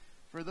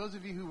For those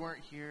of you who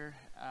weren't here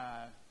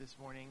this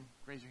morning,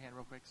 raise your hand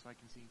real quick so I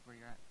can see where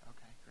you're at.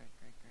 Okay, great.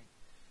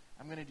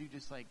 I'm going to do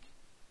just like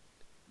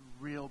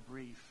real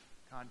brief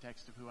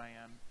context of who I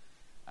am.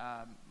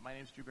 My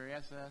name is Drew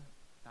Berryessa.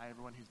 Hi,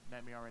 everyone who's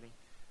met me already.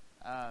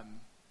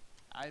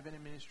 I've been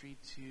in ministry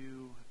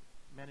to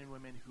men and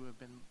women who have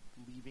been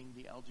leaving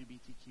the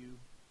LGBTQ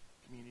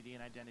community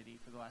and identity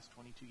for the last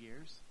 22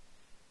 years.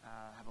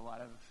 I have a lot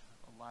of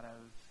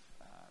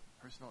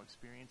personal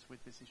experience with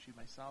this issue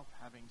myself,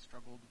 having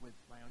struggled with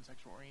my own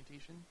sexual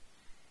orientation.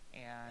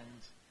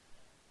 And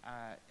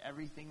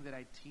everything that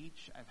I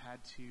teach, I've had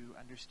to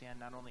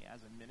understand not only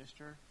as a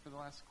minister for the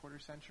last quarter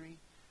century,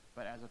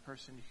 but as a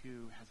person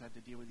who has had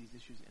to deal with these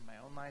issues in my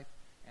own life,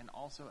 and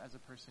also as a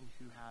person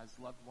who has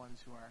loved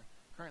ones who are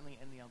currently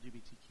in the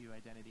LGBTQ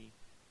identity,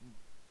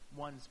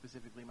 one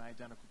specifically my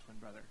identical twin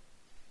brother.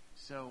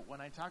 So when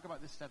I talk about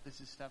this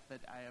is stuff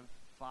that I have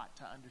fought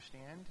to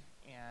understand,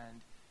 and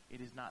it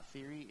is not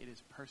theory, it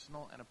is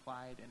personal and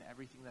applied, and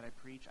everything that I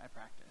preach, I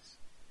practice.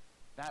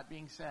 That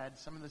being said,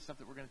 some of the stuff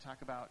that we're going to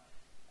talk about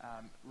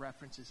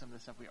references some of the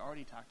stuff we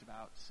already talked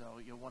about, so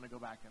you'll want to go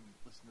back and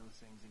listen to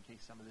those things in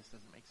case some of this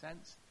doesn't make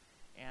sense.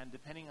 And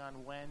depending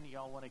on when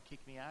y'all want to kick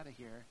me out of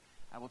here,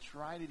 I will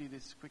try to do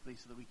this quickly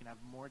so that we can have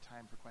more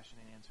time for question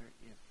and answer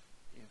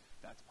if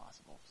that's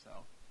possible. So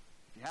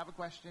if you have a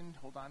question,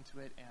 hold on to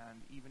it,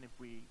 and even if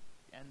we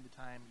end the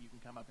time, you can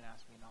come up and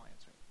ask me and I'll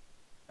answer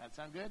it. That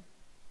sound good?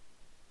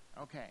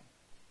 Okay,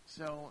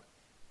 so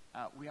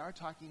we are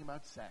talking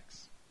about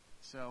sex.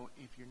 So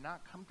if you're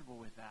not comfortable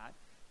with that,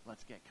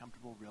 let's get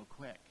comfortable real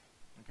quick,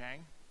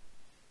 okay?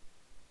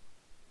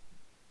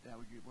 That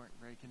weren't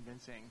very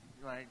convincing.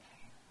 Like,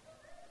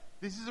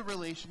 this is a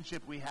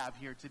relationship we have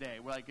here today.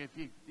 We're like, if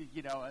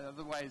you know,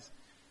 otherwise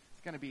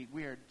it's going to be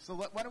weird. So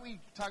why don't we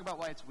talk about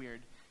why it's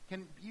weird?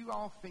 Can you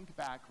all think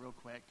back real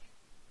quick?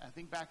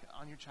 Think back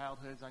on your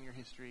childhoods, on your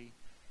history,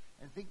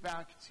 and think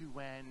back to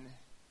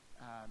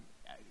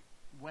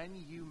when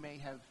you may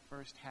have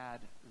first had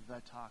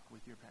the talk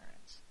with your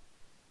parents.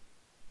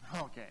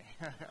 Okay.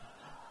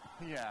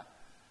 Yeah.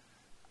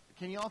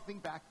 Can you all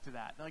think back to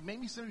that? Like,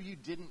 maybe some of you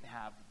didn't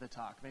have the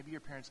talk. Maybe your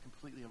parents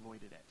completely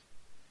avoided it.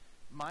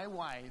 My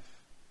wife,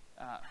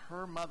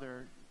 her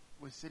mother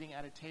was sitting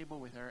at a table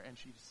with her, and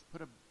she just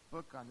put a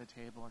book on the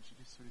table, and she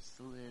just sort of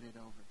slid it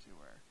over to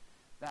her.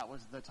 That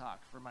was the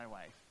talk for my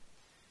wife.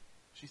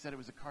 She said it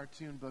was a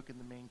cartoon book, and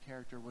the main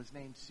character was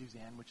named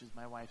Suzanne, which is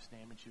my wife's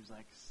name, and she was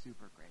like,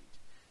 super great.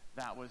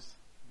 That was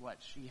what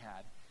she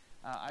had.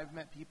 I've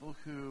met people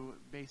who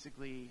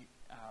basically,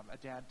 a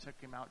dad took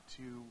him out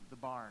to the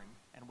barn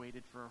and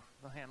waited for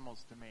the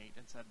animals to mate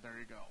and said, there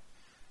you go.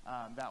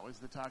 That was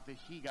the talk that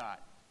he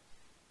got.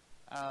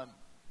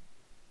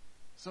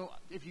 So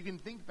if you can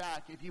think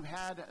back, if you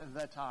had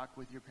the talk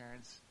with your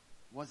parents,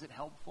 was it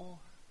helpful?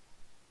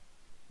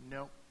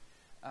 No.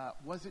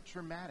 Was it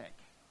traumatic?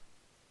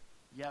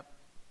 Yep,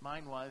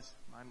 mine was.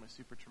 Mine was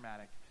super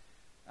traumatic.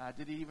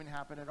 Did it even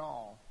happen at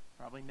all?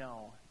 Probably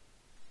no.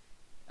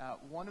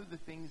 One of the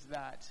things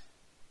that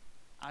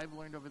I've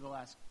learned over the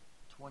last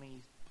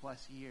 20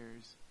 plus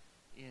years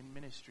in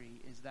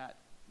ministry is that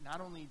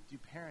not only do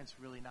parents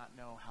really not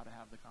know how to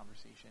have the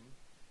conversation,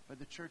 but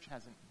the church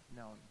hasn't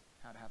known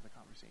how to have the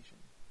conversation.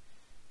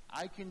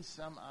 I can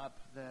sum up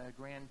the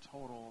grand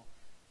total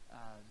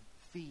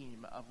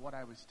theme of what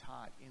I was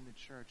taught in the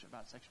church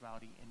about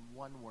sexuality in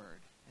one word.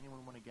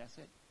 Anyone want to guess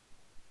it?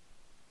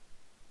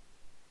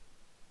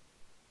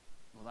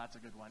 Well, that's a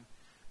good one.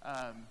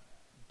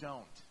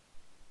 Don't.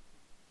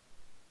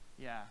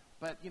 Yeah,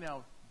 but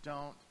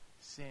don't,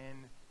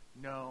 sin,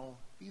 no.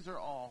 These are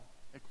all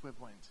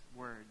equivalent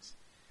words.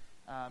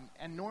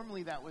 And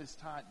normally that was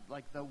taught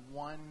like the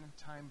one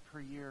time per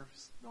year,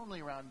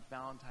 normally around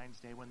Valentine's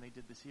Day when they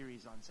did the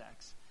series on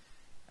sex.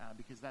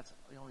 Because that's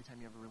the only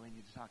time you ever really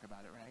need to talk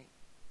about it, right?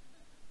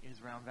 Is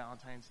around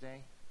Valentine's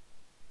Day?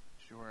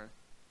 Sure.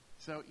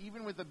 So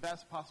even with the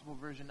best possible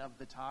version of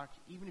the talk,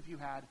 even if you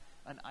had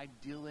an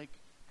idyllic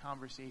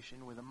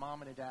conversation with a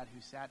mom and a dad who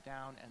sat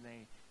down and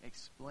they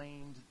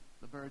explained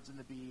the birds and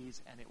the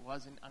bees, and it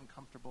wasn't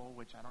uncomfortable,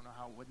 which I don't know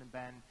how it wouldn't have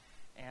been,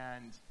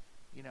 and,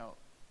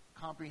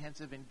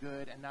 comprehensive and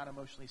good and not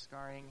emotionally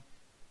scarring,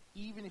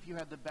 even if you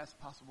had the best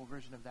possible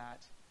version of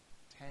that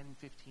 10,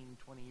 15,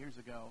 20 years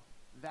ago,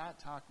 that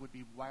talk would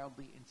be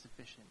wildly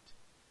insufficient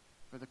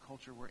for the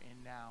culture we're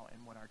in now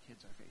and what our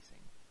kids are facing.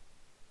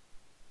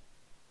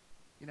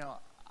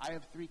 I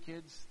have 3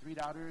 kids, 3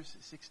 daughters,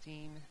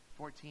 16,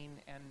 14,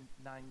 and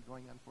 9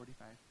 going on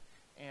 45.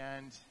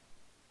 And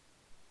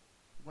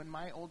when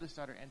my oldest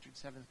daughter entered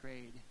 7th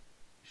grade,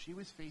 she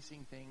was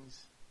facing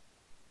things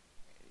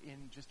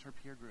in just her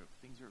peer group,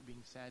 things that were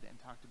being said and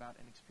talked about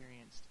and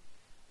experienced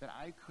that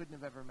I couldn't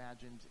have ever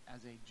imagined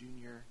as a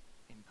junior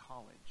in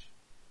college.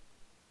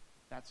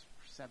 That's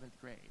 7th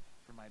grade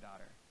for my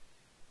daughter.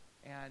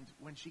 And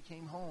when she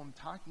came home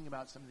talking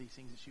about some of these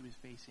things that she was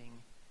facing,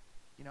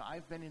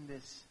 I've been in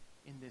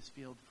this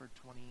field for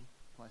 20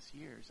 plus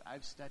years.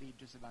 I've studied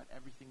just about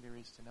everything there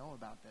is to know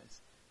about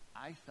this.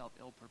 I felt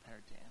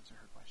ill-prepared to answer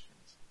her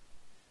questions.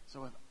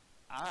 So if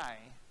I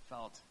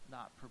felt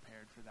not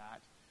prepared for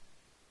that.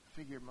 I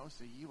figured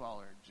most of you all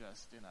are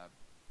just in a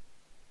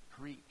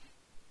creek,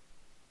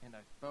 in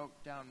a boat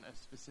down a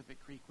specific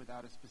creek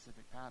without a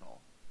specific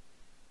paddle.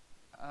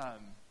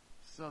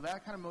 So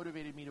that kind of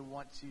motivated me to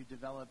want to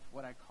develop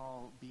what I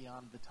call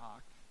Beyond the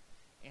Talk.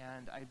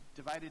 And I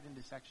divided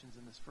into sections,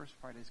 and this first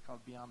part is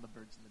called Beyond the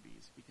Birds and the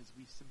Bees, because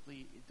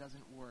it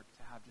doesn't work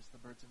to have just the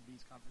birds and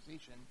bees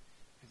conversation,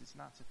 because it's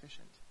not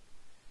sufficient.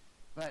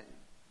 But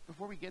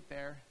before we get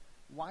there,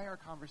 why are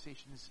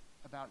conversations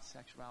about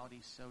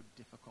sexuality so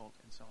difficult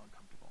and so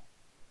uncomfortable?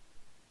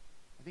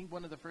 I think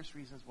one of the first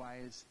reasons why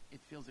is it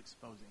feels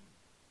exposing.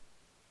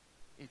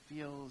 It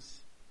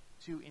feels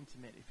too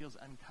intimate. It feels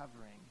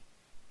uncovering.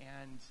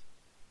 And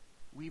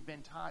we've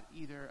been taught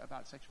either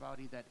about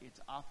sexuality that it's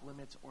off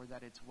limits or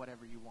that it's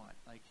whatever you want.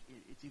 Like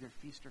it's either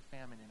feast or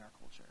famine in our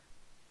culture.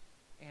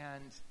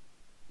 And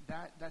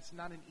that's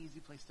not an easy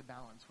place to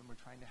balance when we're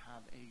trying to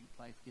have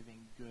a life-giving,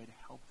 good,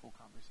 helpful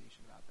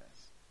conversation about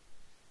this.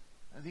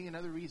 I think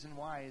another reason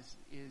why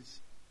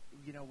is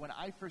when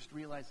I first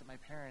realized that my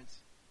parents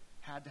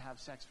had to have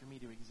sex for me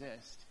to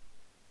exist,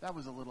 that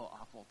was a little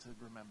awful to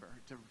remember,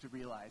 to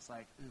realize,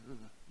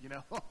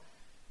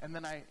 And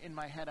then in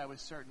my head, I was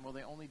certain, well,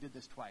 they only did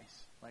this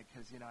twice.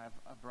 Because, I have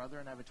a brother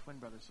and I have a twin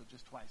brother, so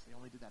just twice. They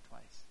only did that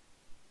twice.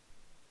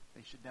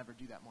 They should never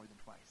do that more than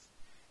twice.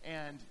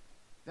 And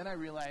then I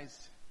realized,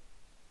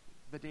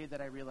 the day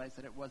that I realized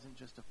that it wasn't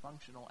just a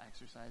functional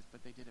exercise,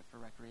 but they did it for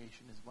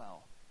recreation as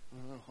well.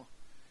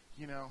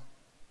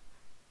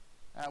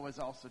 That was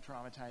also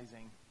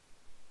traumatizing.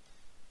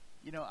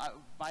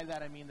 By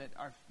that I mean that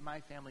my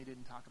family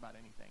didn't talk about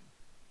anything.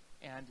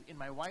 And in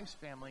my wife's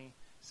family,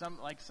 some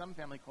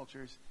family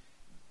cultures,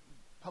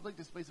 public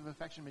displays of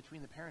affection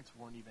between the parents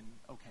weren't even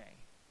okay.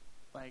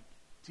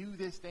 To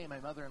this day, my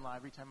mother-in-law,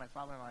 every time my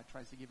father-in-law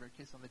tries to give her a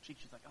kiss on the cheek,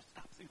 she's like, oh,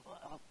 stop.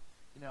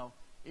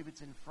 If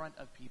it's in front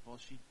of people,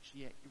 she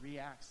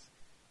reacts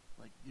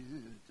like,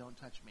 don't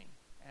touch me.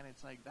 And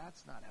it's like,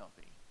 that's not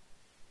healthy.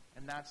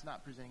 And that's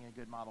not presenting a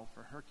good model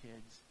for her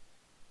kids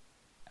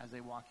as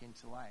they walk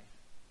into life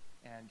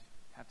and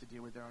have to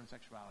deal with their own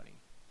sexuality.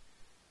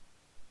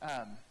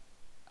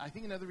 I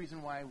think another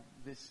reason why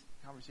this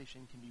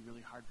conversation can be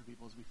really hard for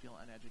people is we feel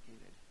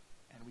uneducated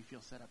and we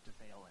feel set up to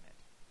fail in it.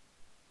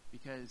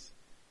 Because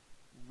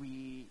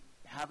we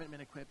haven't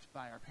been equipped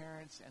by our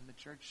parents and the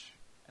church,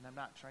 and I'm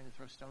not trying to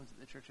throw stones at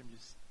the church, I'm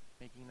just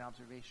making an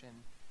observation.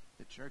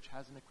 The church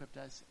hasn't equipped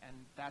us, and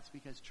that's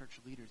because church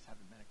leaders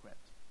haven't been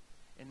equipped.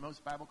 In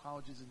most Bible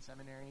colleges and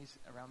seminaries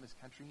around this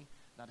country,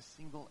 not a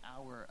single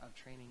hour of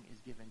training is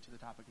given to the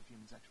topic of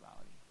human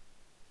sexuality.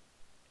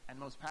 And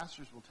most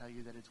pastors will tell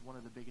you that it's one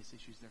of the biggest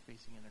issues they're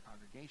facing in their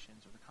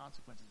congregations, or the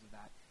consequences of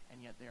that,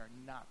 and yet they are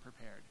not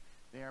prepared.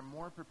 They are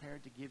more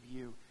prepared to give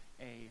you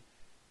a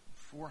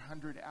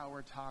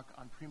 400-hour talk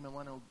on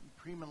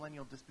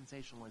premillennial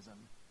dispensationalism,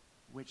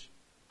 which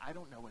I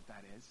don't know what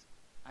that is.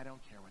 I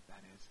don't care what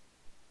that is.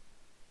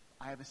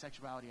 I have a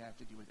sexuality I have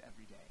to deal with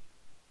every day.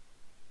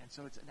 And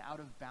so it's an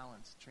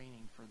out-of-balance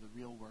training for the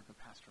real work of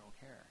pastoral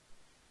care.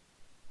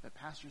 But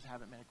pastors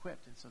haven't been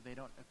equipped, and so they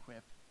don't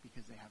equip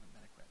because they haven't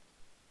been equipped.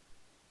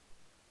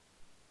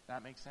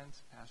 That makes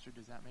sense? Pastor,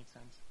 does that make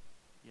sense?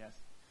 Yes?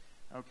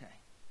 Okay.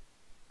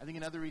 I think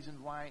another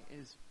reason why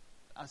is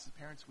us as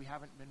parents, we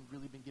haven't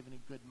really been given a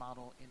good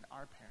model in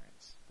our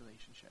parents'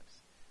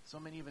 relationships. So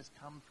many of us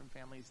come from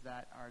families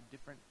that are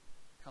different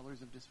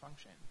colors of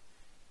dysfunction.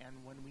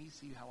 And when we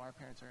see how our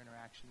parents are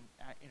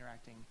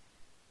interacting,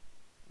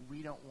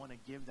 we don't want to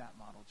give that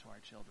model to our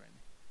children.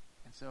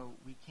 And so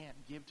we can't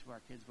give to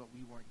our kids what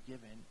we weren't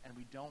given, and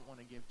we don't want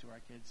to give to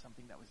our kids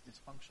something that was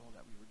dysfunctional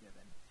that we were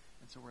given.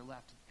 And so we're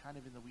left kind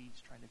of in the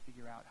weeds trying to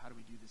figure out how do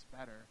we do this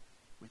better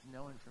with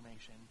no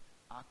information,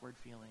 awkward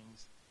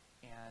feelings,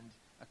 and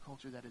a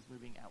culture that is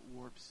moving at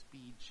warp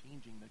speed,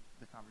 changing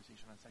the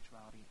conversation on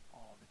sexuality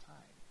all the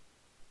time.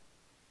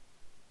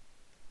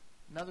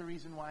 Another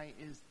reason why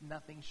is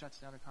nothing shuts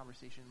down a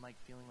conversation like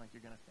feeling like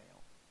you're going to fail.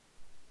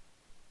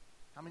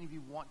 How many of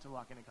you want to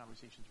walk into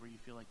conversations where you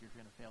feel like you're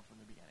going to fail from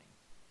the beginning?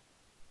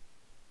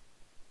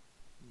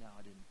 No,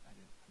 I didn't. I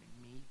mean,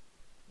 me?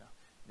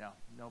 No,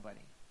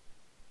 nobody.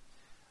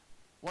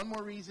 One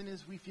more reason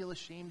is we feel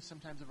ashamed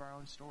sometimes of our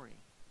own story.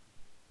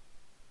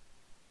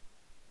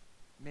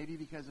 Maybe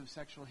because of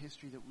sexual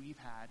history that we've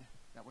had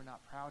that we're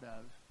not proud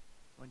of.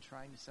 When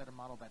trying to set a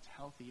model that's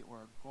healthy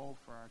or a goal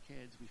for our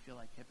kids, we feel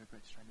like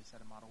hypocrites trying to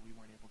set a model we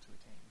weren't able to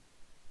attain.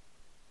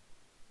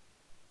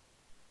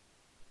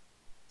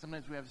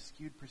 Sometimes we have a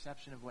skewed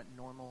perception of what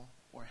normal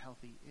or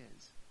healthy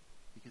is.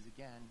 Because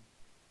again,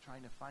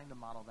 trying to find a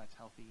model that's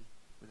healthy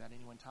without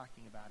anyone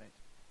talking about it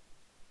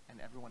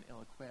and everyone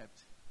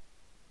ill-equipped,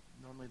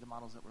 normally the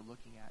models that we're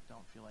looking at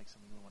don't feel like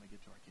something we want to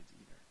give to our kids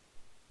either.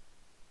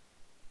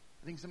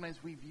 I think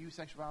sometimes we view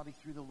sexuality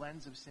through the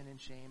lens of sin and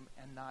shame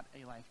and not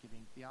a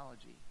life-giving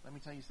theology. Let me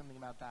tell you something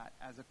about that.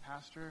 As a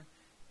pastor,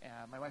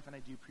 my wife and I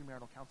do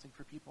premarital counseling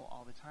for people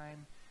all the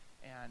time.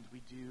 And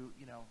we do,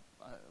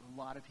 a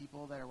lot of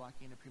people that are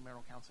walking into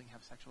premarital counseling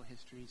have sexual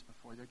histories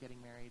before they're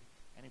getting married.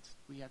 and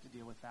we have to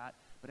deal with that.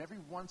 But every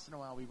once in a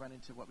while, we run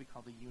into what we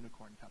call the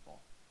unicorn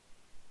couple.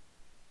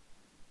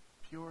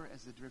 Pure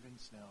as the driven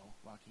snow,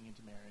 walking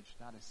into marriage,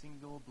 not a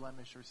single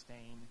blemish or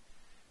stain,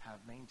 have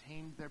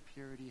maintained their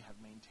purity, have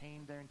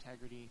maintained their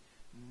integrity,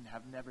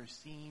 have never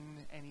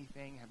seen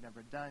anything, have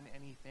never done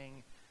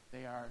anything.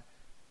 They are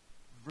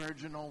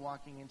virginal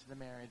walking into the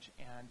marriage,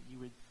 and you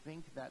would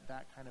think that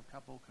that kind of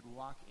couple could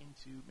walk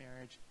into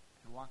marriage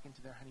and walk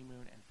into their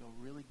honeymoon and feel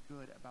really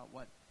good about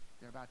what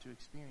they're about to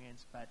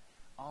experience, but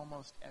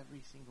almost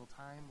every single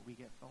time we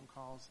get phone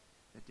calls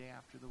the day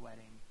after the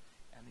wedding,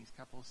 and these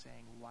couples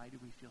saying, why do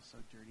we feel so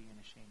dirty and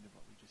ashamed of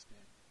what we just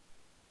did?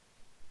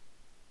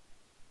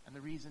 And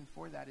the reason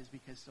for that is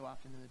because so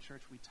often in the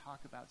church we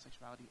talk about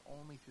sexuality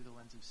only through the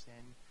lens of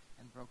sin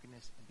and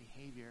brokenness and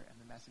behavior, and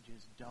the message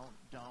is don't,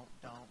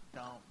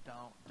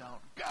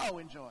 go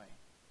enjoy.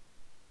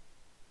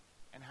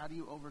 And how do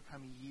you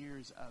overcome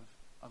years of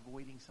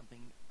avoiding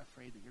something,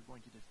 afraid that you're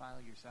going to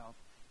defile yourself,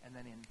 and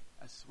then in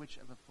a switch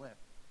of a flip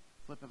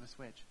of a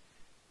switch,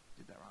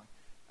 did that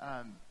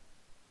wrong,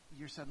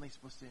 you're suddenly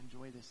supposed to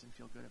enjoy this and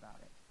feel good about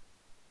it.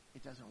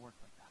 It doesn't work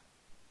like that.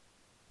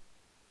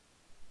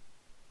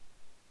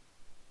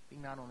 I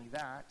think not only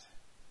that,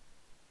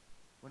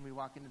 when we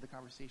walk into the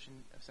conversation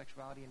of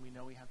sexuality and we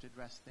know we have to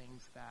address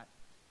things that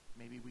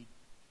maybe we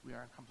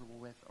are uncomfortable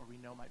with or we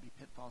know might be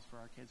pitfalls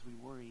for our kids, we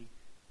worry,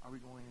 are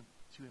we going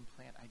to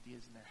implant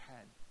ideas in their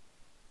head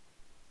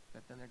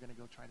that then they're going to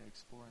go try to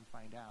explore and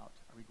find out?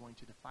 Are we going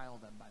to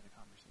defile them by the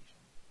conversation?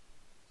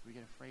 So we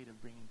get afraid of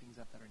bringing things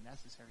up that are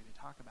necessary to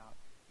talk about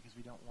because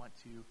we don't want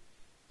to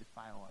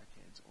defile our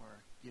kids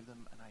or give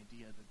them an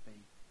idea that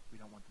we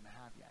don't want them to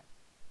have yet.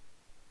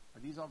 Are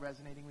these all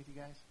resonating with you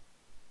guys?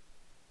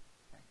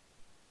 Okay.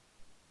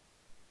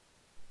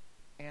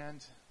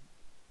 And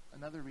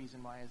another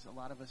reason why is a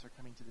lot of us are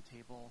coming to the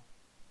table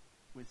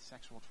with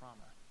sexual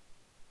trauma.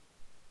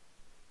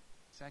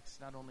 Sex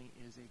not only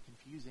is a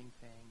confusing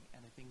thing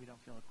and a thing we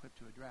don't feel equipped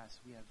to address,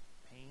 we have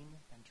pain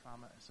and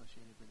trauma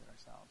associated with it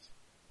ourselves.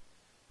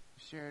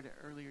 We shared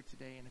earlier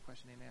today in a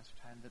question and answer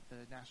time that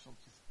the national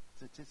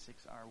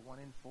statistics are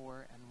 1 in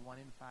 4 and 1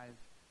 in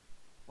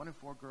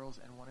 4 girls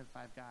and 1 in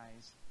 5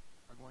 guys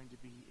are going to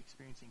be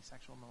experiencing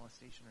sexual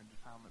molestation or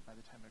defilement by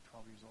the time they're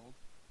 12 years old.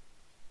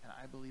 And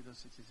I believe those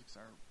statistics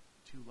are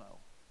too low.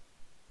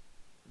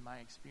 In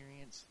my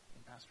experience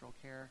in pastoral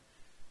care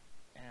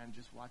and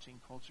just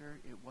watching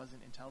culture, it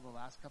wasn't until the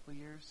last couple of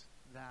years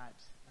that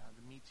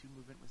the Me Too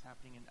movement was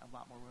happening and a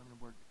lot more women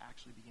were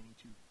actually beginning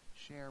to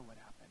share what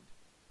happened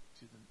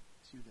to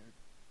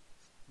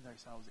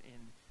themselves in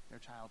their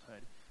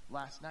childhood.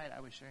 Last night I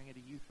was sharing at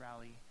a youth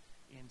rally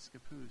in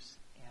Scappoose,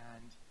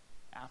 and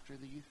after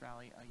the youth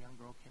rally, a young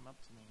girl came up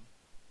to me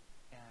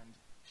and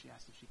she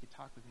asked if she could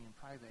talk with me in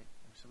private.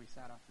 And so we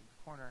sat off in the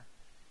corner,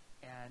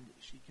 and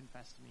she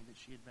confessed to me that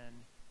she had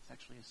been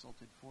sexually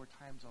assaulted 4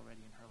 times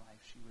already in her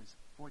life. She was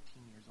 14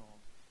 years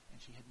old, and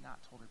she had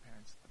not told her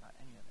parents about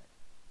any of it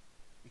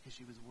because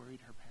she was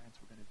worried her parents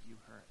were going to view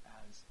her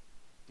as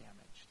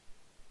damaged.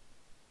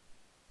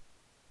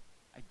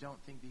 I don't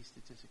think these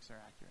statistics are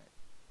accurate.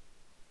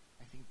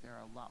 I think there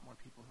are a lot more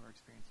people who are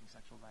experiencing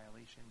sexual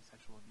violation,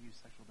 sexual abuse,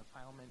 sexual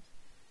defilement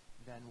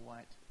than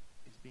what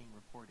is being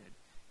reported.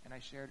 And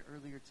I shared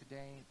earlier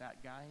today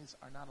that guys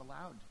are not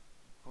allowed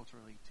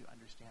culturally to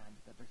understand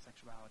that their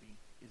sexuality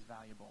is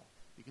valuable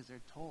because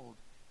they're told,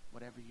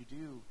 whatever you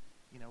do,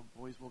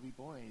 boys will be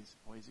boys,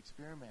 boys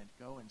experiment,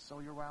 go and sow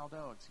your wild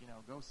oats,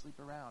 go sleep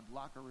around,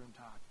 locker room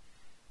talk.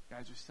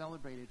 Guys are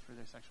celebrated for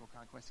their sexual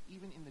conquest.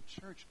 Even in the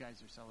church,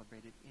 guys are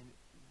celebrated in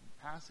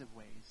passive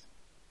ways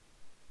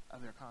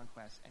of their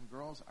conquest, and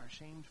girls are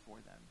shamed for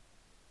them.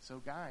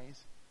 So guys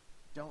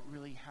don't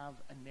really have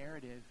a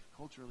narrative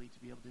culturally to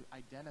be able to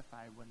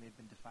identify when they've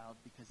been defiled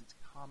because it's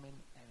common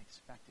and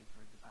expected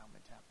for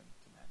defilement to happen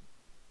to men.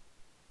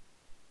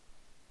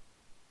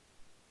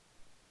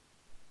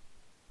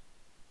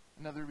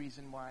 Another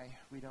reason why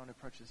we don't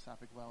approach this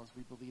topic well is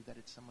we believe that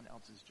it's someone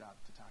else's job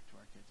to talk to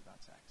our kids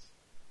about sex.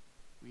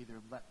 We either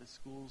let the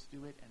schools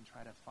do it and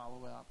try to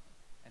follow up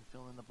and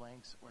fill in the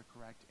blanks or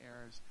correct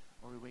errors,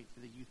 or we wait for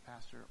the youth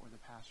pastor or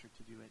the pastor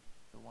to do it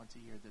the once a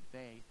year that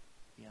they,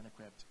 the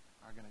unequipped,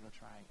 are going to go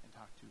try and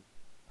talk to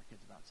our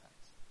kids about sex.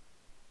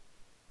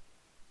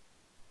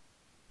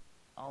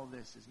 All of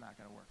this is not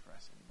going to work for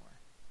us anymore.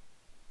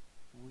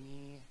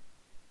 We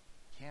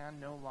can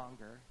no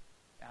longer,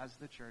 as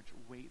the church,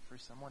 wait for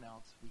someone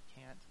else. We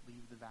can't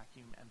leave the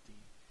vacuum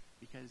empty,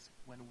 because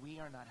when we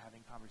are not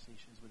having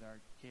conversations with our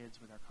kids,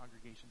 with our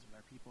congregations, with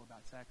our people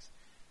about sex,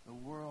 the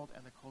world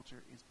and the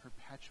culture is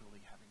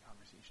perpetually having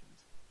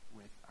conversations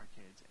with our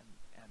kids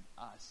and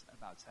us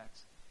about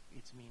sex,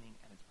 its meaning,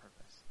 and its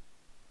purpose.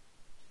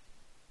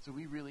 So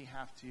we really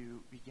have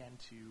to begin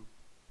to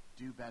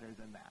do better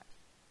than that.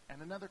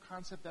 And another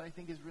concept that I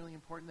think is really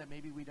important that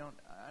maybe we don't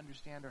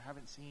understand or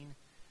haven't seen,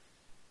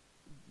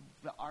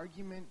 the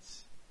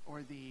arguments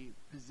or the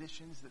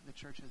positions that the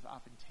church has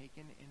often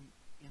taken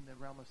in the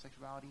realm of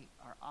sexuality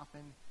are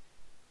often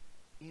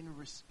in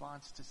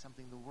response to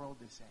something the world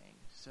is saying.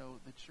 So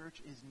the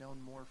church is known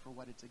more for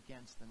what it's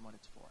against than what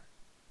it's for.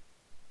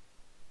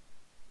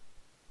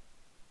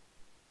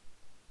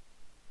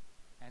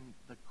 And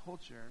the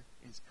culture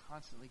is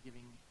constantly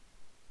giving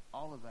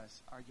all of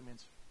us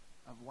arguments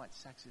of what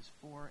sex is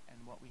for and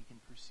what we can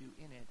pursue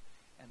in it.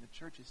 And the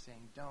church is saying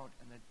don't,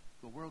 and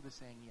the world is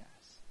saying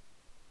yes.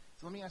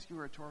 So let me ask you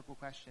a rhetorical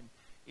question.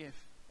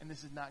 And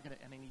this is not going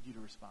to, and I need you to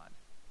respond.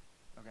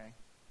 Okay?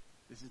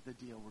 This is the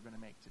deal we're going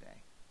to make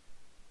today.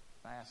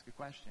 If I ask a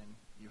question,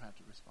 you have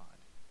to respond.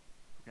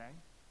 Okay?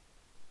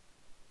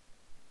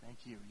 Thank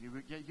you.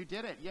 You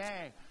did it.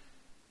 Yay.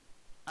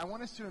 I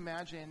want us to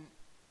imagine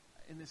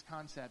in this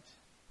concept,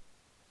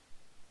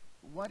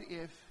 what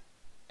if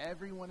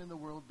everyone in the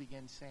world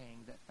began saying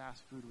that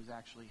fast food was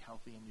actually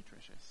healthy and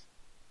nutritious?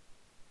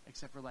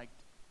 Except for like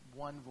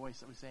one voice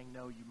that was saying,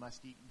 no, you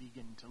must eat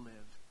vegan to live.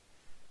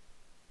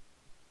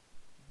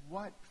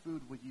 What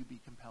food would you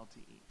be compelled to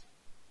eat?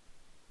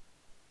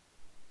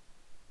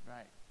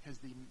 Right, because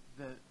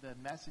the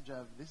message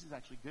of this is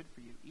actually good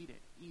for you. Eat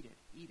it, eat it,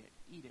 eat it,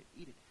 eat it,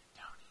 eat it.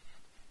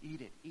 Don't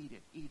eat it. Eat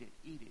it, eat it,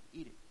 eat it,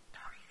 eat it.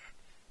 Don't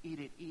eat it. Eat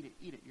it, eat it,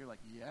 eat it. You're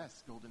like,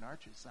 yes, Golden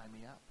Arches, sign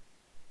me up.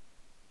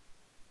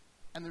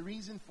 And the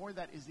reason for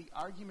that is the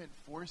argument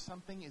for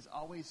something is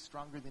always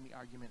stronger than the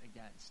argument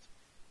against.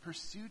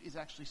 Pursuit is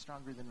actually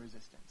stronger than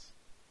resistance.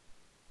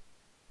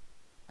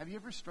 Have you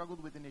ever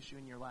struggled with an issue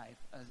in your life,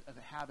 of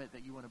a habit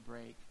that you want to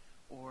break,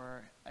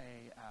 or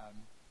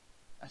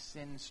a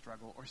sin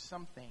struggle, or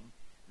something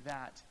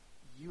that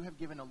you have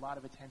given a lot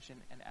of attention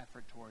and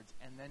effort towards,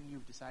 and then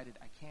you've decided,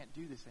 I can't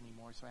do this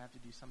anymore, so I have to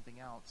do something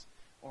else.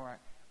 Or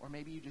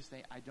maybe you just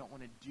say, I don't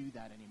want to do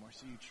that anymore.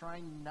 So you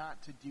try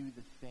not to do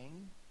the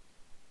thing,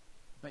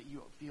 but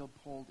you feel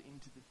pulled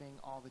into the thing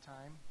all the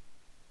time.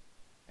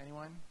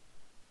 Anyone?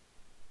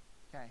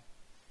 Okay.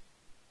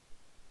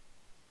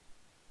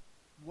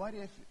 What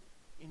if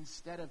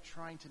instead of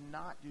trying to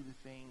not do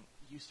the thing,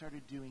 you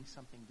started doing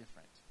something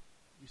different?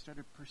 You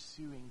started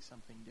pursuing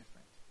something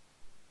different.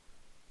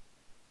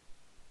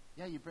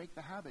 Yeah, you break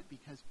the habit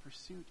because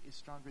pursuit is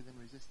stronger than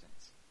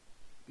resistance.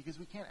 Because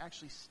we can't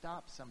actually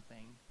stop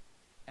something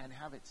and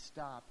have it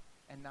stop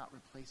and not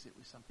replace it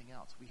with something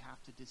else. We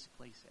have to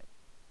displace it.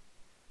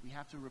 We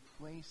have to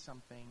replace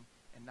something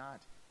and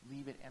not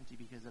leave it empty,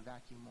 because a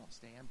vacuum won't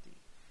stay empty.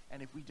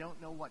 And if we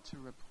don't know what to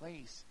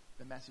replace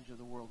the message of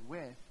the world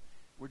with,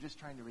 we're just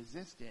trying to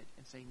resist it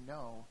and say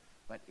no,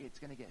 but it's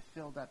going to get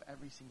filled up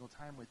every single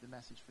time with the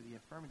message for the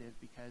affirmative,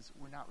 because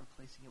we're not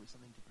replacing it with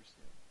something to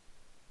pursue.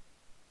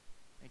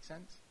 Make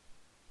sense?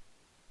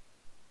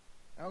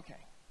 Okay.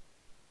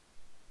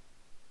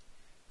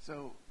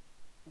 So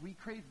we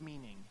crave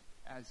meaning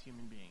as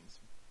human beings.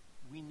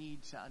 We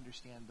need to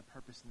understand the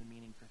purpose and the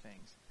meaning for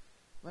things.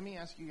 Let me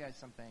ask you guys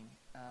something.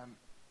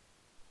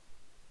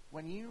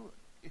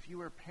 If you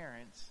were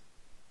parents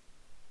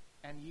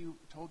and you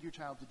told your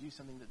child to do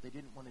something that they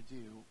didn't want to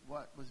do,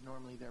 what was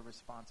normally their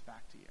response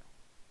back to you?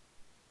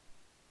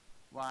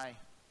 Why?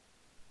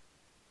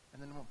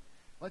 And then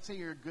let's say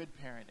you're a good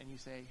parent and you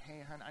say,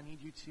 hey, hon, I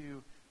need you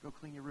to go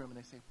clean your room. And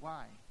they say,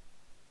 why?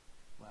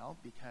 Well,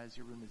 because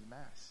your room is a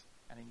mess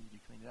and I need you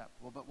to clean it up.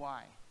 Well, but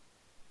why?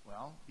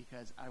 Well,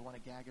 because I want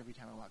to gag every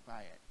time I walk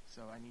by it,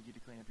 so I need you to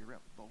clean up your room.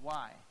 But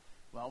why?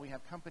 Well, we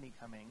have company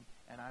coming,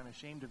 and I'm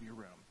ashamed of your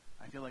room.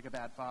 I feel like a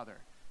bad father.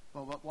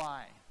 Well, but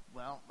why?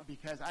 Well,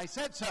 because I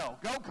said so.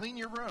 Go clean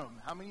your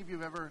room. How many of you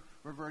have ever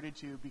reverted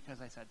to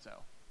because I said so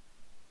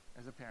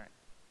as a parent?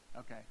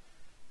 Okay.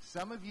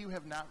 Some of you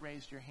have not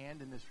raised your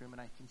hand in this room,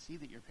 and I can see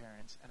that you're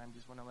parents, and I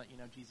just want to let you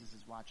know Jesus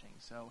is watching.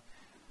 So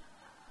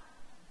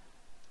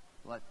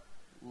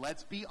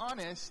let's be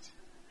honest.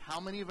 How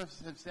many of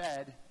us have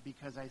said,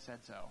 because I said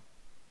so?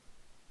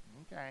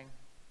 Okay.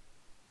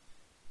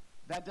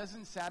 That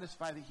doesn't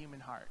satisfy the human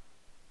heart,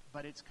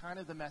 but it's kind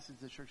of the message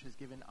the church has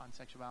given on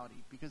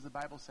sexuality, because the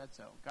Bible said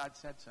so. God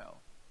said so.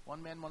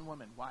 One man, one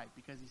woman. Why?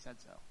 Because he said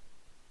so.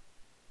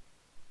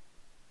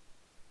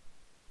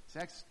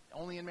 Sex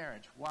only in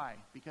marriage. Why?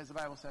 Because the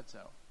Bible said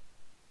so.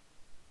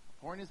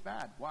 Porn is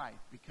bad. Why?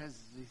 Because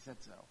he said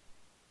so.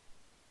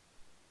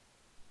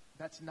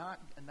 That's not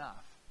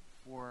enough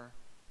for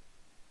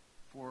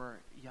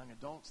young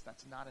adults.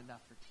 That's not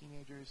enough for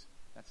teenagers.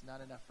 That's not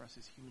enough for us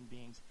as human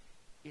beings.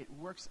 It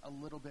works a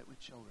little bit with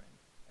children.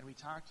 And we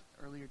talked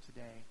earlier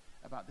today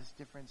about this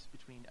difference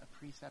between a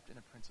precept and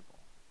a principle.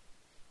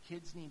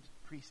 Kids need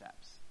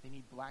precepts. They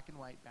need black and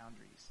white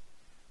boundaries.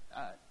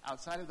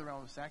 Outside of the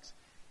realm of sex,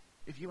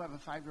 if you have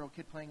a 5-year-old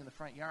kid playing in the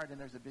front yard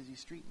and there's a busy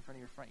street in front of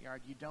your front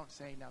yard, you don't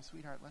say, now,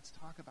 sweetheart, let's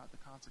talk about the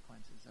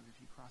consequences of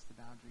if you cross the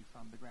boundary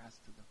from the grass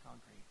to the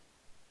concrete.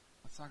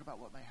 Let's talk about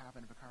what might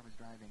happen if a car was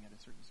driving at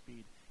a certain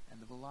speed, and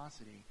the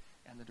velocity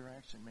and the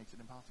direction makes it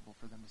impossible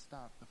for them to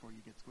stop before you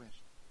get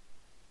squished.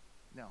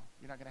 No,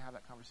 you're not going to have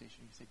that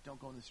conversation. You say,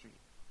 don't go in the street.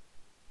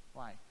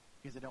 Why?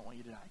 Because I don't want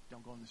you to die.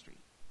 Don't go in the street.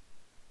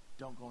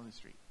 Don't go in the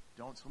street.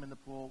 Don't swim in the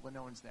pool when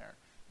no one's there.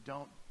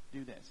 Don't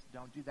do this.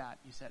 Don't do that.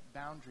 You set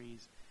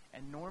boundaries,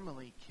 and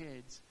normally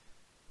kids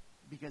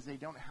because they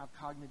don't have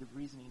cognitive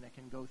reasoning that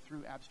can go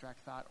through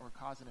abstract thought or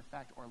cause and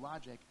effect or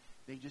logic.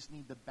 They just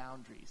need the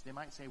boundaries. They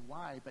might say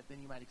why, but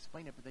then you might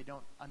explain it, but they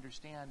don't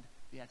understand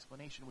the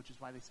explanation, which is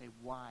why they say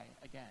why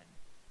again.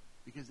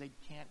 Because they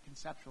can't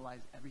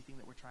conceptualize everything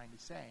that we're trying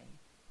to say,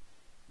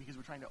 because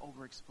we're trying to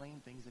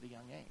over-explain things at a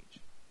young age.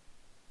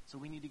 So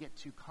we need to get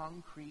to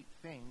concrete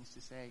things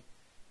to say,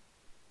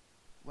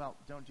 well,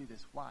 don't do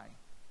this. Why?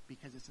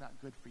 Because it's not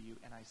good for you,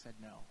 and I said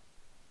no.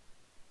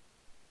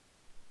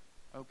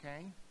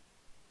 Okay?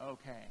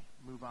 Okay,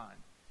 move on.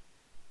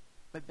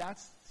 But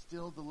that's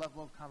still the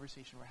level of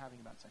conversation we're having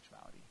about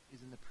sexuality,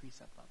 is in the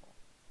precept level.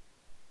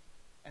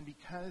 And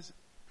because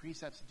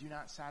precepts do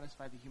not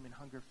satisfy the human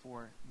hunger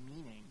for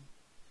meaning,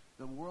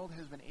 the world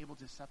has been able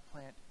to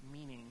supplant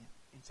meaning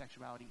in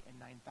sexuality in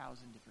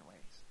 9,000 different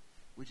ways,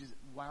 which is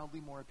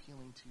wildly more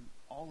appealing to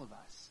all of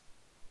us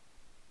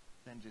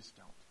than just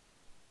don't.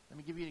 Let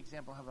me give you an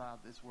example of how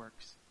this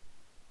works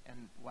and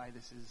why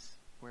this is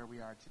where we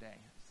are today.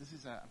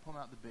 I'm pulling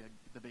out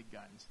the big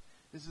guns.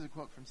 This is a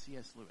quote from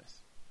C.S.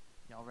 Lewis.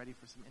 Y'all ready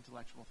for some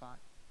intellectual thought?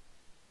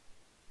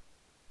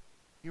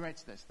 He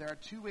writes this: "There are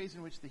two ways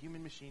in which the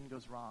human machine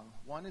goes wrong.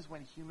 One is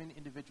when human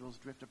individuals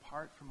drift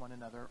apart from one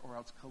another or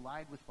else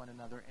collide with one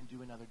another and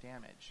do another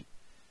damage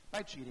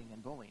by cheating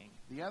and bullying.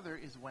 The other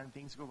is when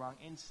things go wrong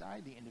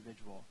inside the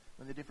individual,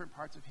 when the different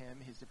parts of him,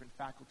 his different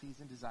faculties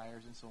and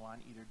desires and so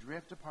on, either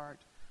drift apart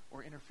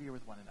or interfere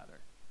with one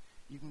another.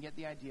 You can get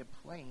the idea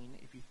plain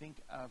if you think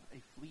of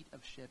a fleet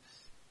of ships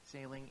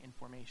sailing in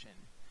formation.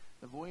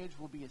 The voyage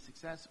will be a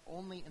success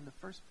only in the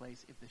first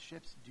place if the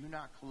ships do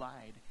not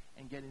collide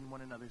and get in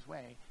one another's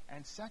way,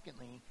 and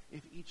secondly,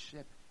 if each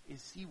ship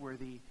is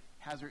seaworthy,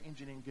 has her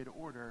engine in good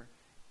order,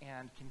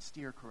 and can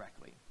steer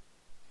correctly.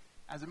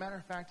 As a matter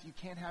of fact, you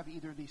can't have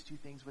either of these two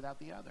things without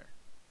the other.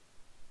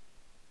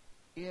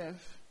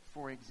 If,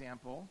 for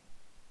example,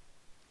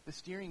 the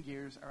steering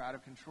gears are out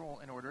of control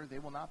in order, they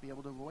will not be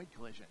able to avoid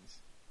collisions.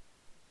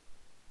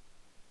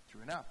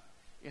 True enough.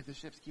 If the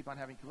ships keep on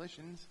having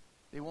collisions,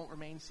 they won't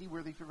remain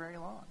seaworthy for very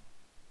long.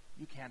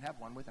 You can't have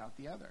one without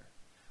the other.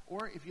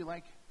 Or, if you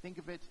like, think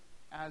of it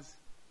as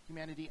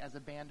humanity as a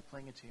band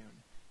playing a tune.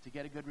 To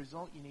get a good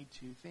result, you need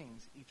two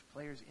things. Each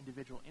player's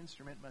individual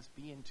instrument must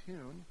be in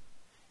tune,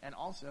 and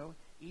also,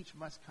 each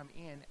must come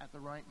in at the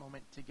right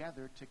moment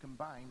together to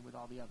combine with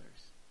all the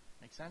others.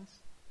 Make sense?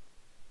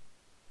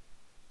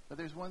 But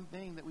there's one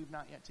thing that we've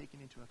not yet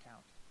taken into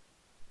account.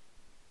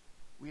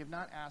 We have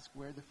not asked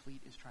where the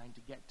fleet is trying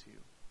to get to,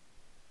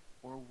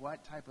 or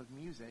what type of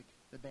music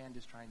the band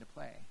is trying to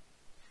play.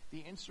 The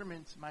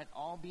instruments might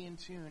all be in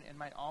tune and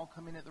might all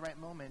come in at the right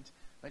moment,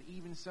 but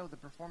even so, the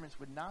performance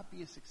would not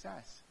be a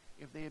success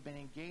if they had been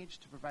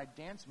engaged to provide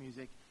dance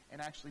music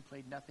and actually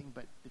played nothing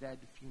but dead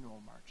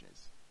funeral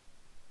marches.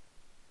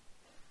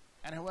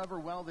 And however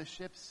well the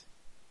ships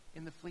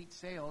in the fleet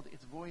sailed,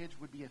 its voyage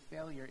would be a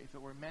failure if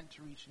it were meant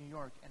to reach New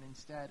York and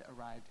instead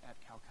arrived at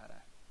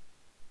Calcutta.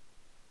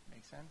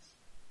 Make sense?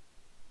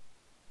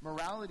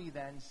 Morality,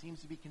 then,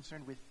 seems to be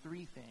concerned with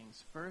three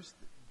things. First,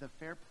 the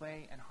fair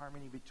play and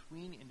harmony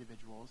between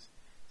individuals.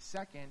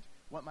 Second,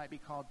 what might be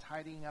called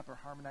tidying up or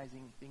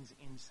harmonizing things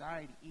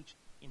inside each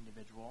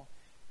individual.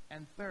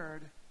 And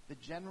third, the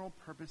general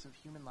purpose of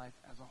human life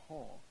as a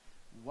whole.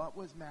 What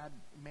was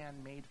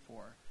man made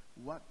for?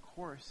 What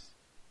course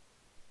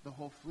the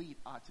whole fleet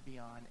ought to be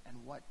on,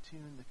 and what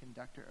tune the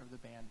conductor of the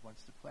band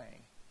wants to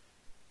play.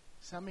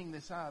 Summing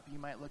this up, you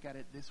might look at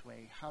it this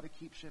way. How to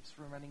keep ships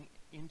from running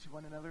into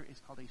one another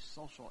is called a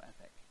social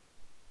ethic.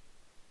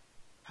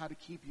 How to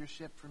keep your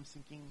ship from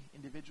sinking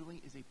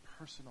individually is a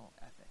personal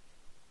ethic.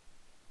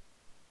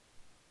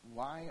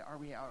 Why are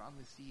we out on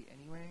the sea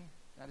anyway?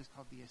 That is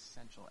called the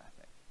essential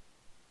ethic.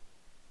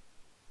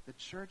 The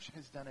church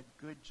has done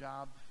a good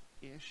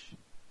job-ish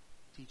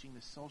teaching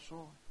the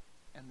social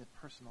and the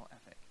personal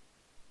ethic.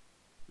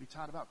 We've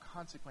taught about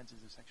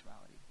consequences of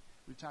sexuality.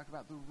 We've talked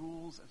about the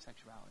rules of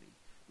sexuality.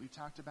 We've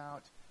talked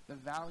about the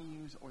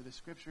values or the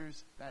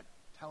scriptures that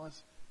tell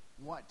us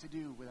what to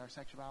do with our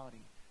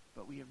sexuality.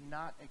 But we have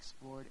not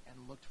explored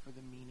and looked for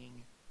the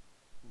meaning.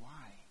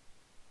 Why?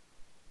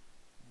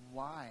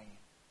 Why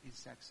is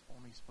sex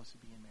only supposed to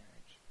be in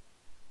marriage?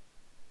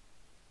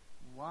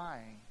 Why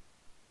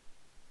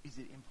is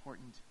it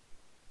important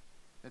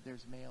that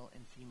there's male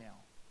and female?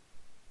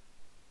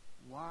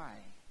 Why?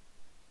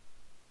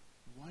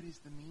 What is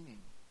the meaning?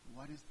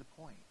 What is the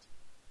point?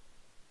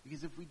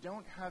 Because if we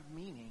don't have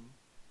meaning,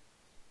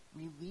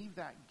 we leave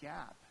that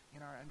gap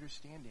in our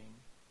understanding,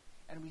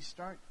 and we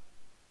start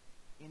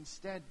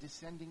instead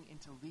descending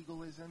into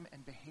legalism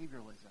and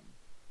behavioralism.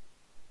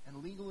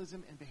 And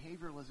legalism and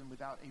behavioralism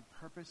without a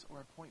purpose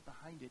or a point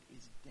behind it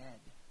is dead.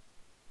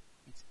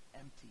 It's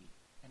empty,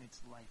 and it's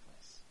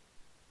lifeless.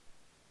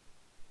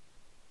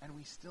 And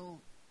we still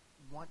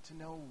want to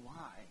know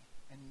why,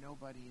 and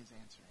nobody is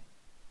answering.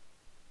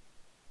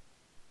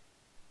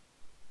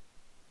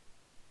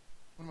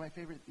 One of my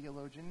favorite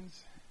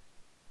theologians,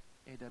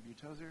 A.W.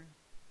 Tozer,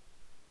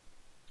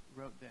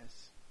 wrote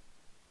this: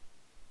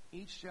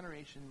 each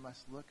generation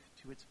must look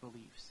to its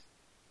beliefs.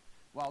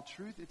 While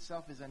truth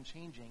itself is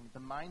unchanging, the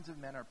minds of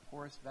men are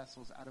porous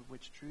vessels out of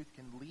which truth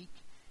can leak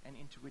and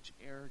into which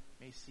error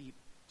may seep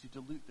to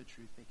dilute the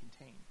truth they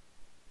contain.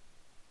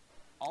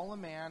 All a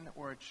man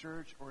or a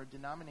church or a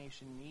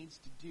denomination needs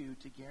to do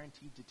to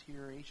guarantee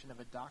deterioration of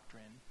a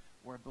doctrine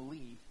or a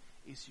belief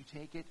is to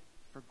take it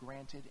for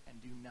granted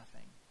and do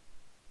nothing.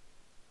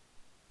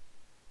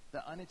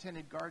 The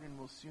unattended garden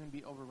will soon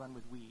be overrun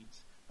with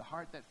weeds. The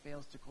heart that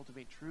fails to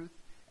cultivate truth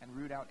and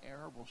root out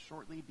error will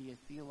shortly be a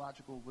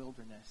theological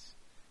wilderness.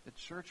 The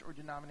church or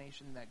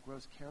denomination that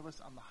grows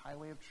careless on the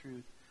highway of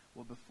truth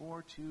will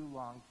before too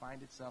long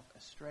find itself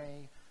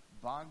astray,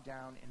 bogged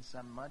down in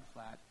some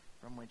mudflat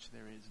from which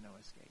there is no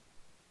escape.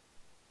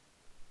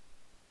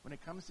 When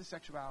it comes to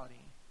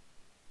sexuality,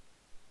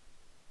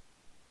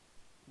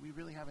 we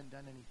really haven't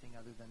done anything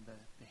other than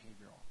the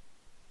behavioral.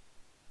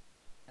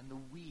 And the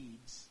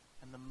weeds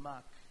and the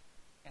muck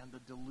and the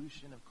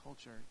dilution of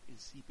culture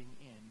is seeping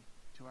in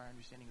to our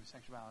understanding of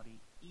sexuality,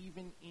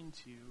 even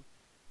into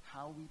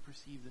how we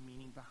perceive the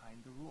meaning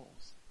behind the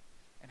rules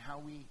and how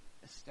we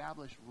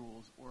establish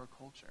rules or a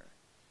culture.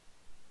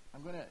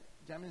 I'm going to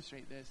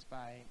demonstrate this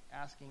by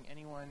asking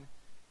anyone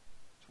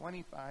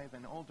 25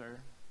 and older,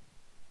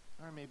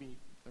 or maybe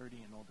 30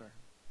 and older.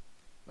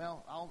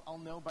 Well, I'll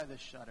know by the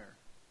shudder.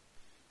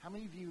 How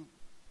many of you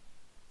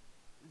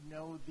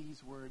know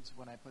these words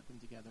when I put them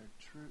together?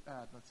 True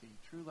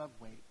love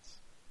waits.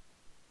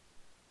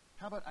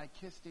 How about I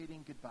kiss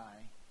dating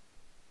goodbye?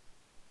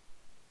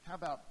 How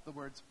about the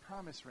words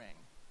promise ring?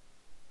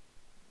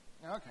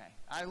 Okay,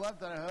 I love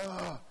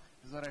that.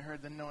 Is what I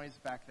heard the noise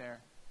back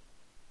there.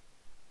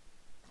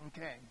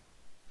 Okay.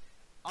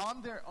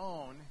 On their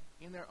own,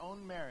 in their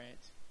own merit,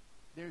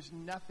 there's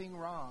nothing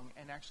wrong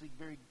and actually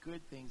very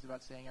good things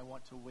about saying I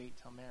want to wait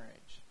till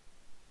marriage.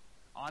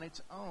 On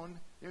its own,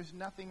 there's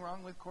nothing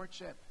wrong with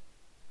courtship.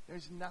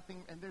 There's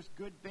nothing, and there's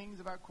good things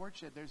about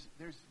courtship.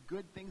 There's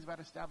good things about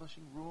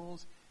establishing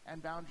rules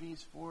and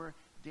boundaries for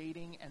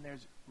dating, and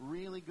there's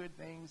really good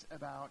things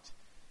about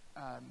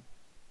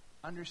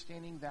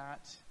understanding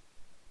that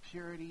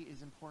purity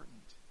is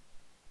important.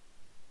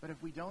 But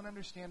if we don't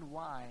understand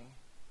why,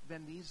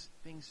 then these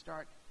things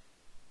start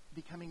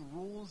becoming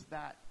rules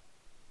that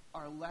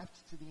are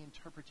left to the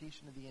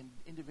interpretation of the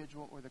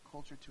individual or the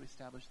culture to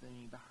establish the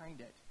meaning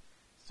behind it.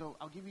 So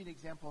I'll give you an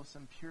example of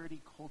some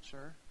purity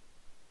culture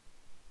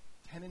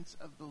tenets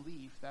of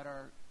belief that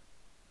are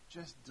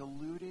just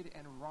diluted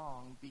and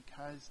wrong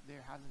because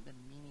there hasn't been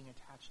meaning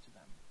attached to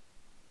them.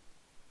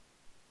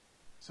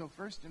 So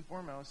first and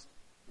foremost,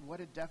 what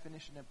a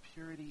definition of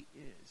purity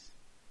is.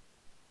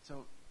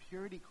 So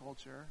purity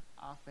culture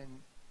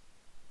often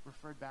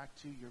referred back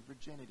to your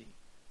virginity.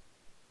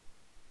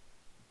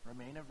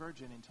 Remain a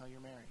virgin until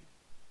you're married.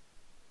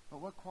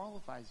 But what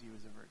qualifies you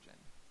as a virgin?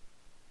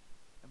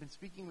 I've been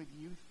speaking with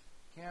youth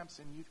camps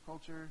and youth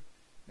culture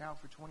now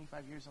for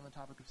 25 years on the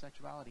topic of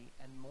sexuality,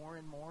 and more,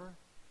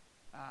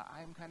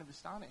 I'm kind of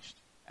astonished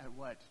at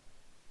what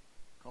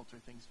culture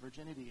thinks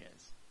virginity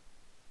is.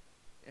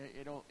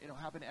 It'll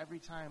happen every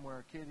time where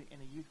a kid in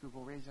a youth group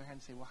will raise their hand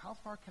and say, well, how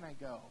far can I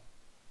go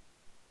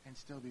and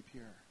still be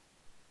pure?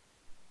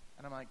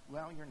 And I'm like,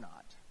 well, you're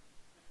not.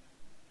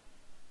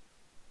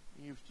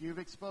 You've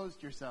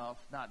exposed yourself,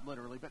 not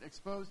literally, but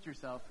exposed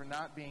yourself for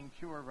not being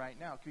pure right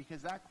now.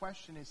 Because that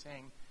question is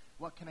saying,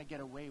 what can I get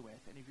away with?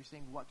 And if you're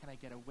saying, what can I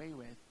get away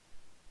with,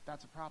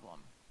 that's a problem.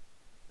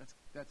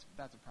 That's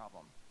a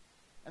problem.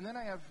 And then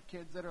I have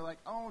kids that are like,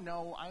 oh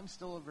no, I'm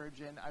still a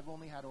virgin. I've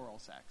only had oral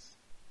sex.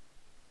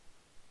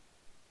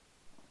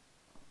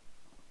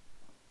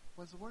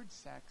 Was the word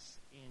sex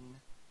in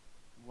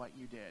what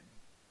you did?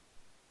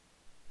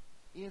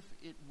 If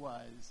it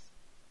was,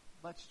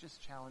 let's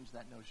just challenge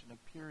that notion of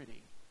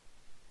purity.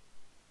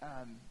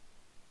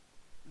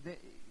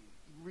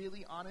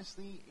 Really,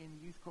 honestly, in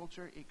youth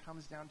culture, it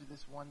comes down to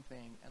this one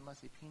thing.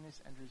 Unless a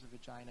penis enters a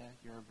vagina,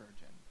 you're a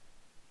virgin.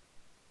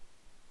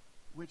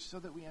 Which, so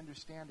that we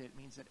understand it,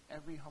 means that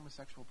every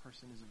homosexual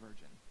person is a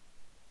virgin.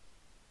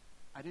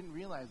 I didn't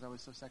realize I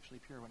was so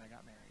sexually pure when I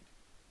got married.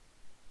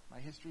 My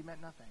history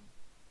meant nothing.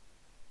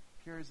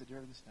 Pure as the dirt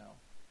of the snow.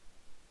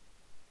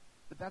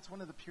 But that's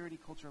one of the purity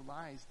culture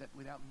lies that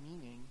without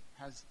meaning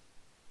has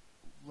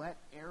let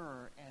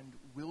error and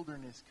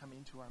wilderness come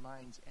into our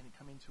minds and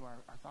come into our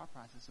thought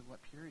process of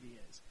what purity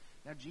is.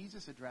 Now,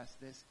 Jesus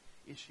addressed this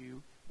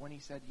issue when he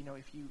said,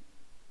 if you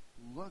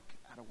look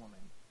at a woman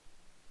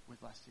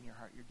with lust in your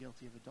heart, you're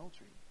guilty of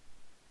adultery.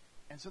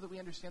 And so that we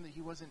understand that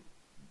he wasn't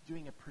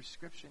doing a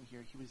prescription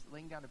here, he was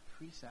laying down a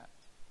principle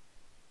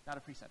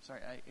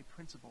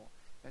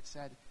that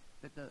said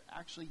that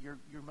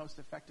your most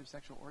effective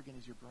sexual organ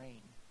is your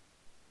brain.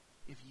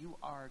 If you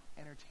are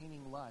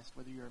entertaining lust,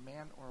 whether you're a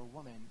man or a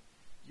woman,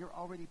 you're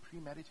already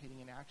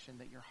premeditating an action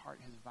that your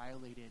heart has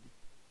violated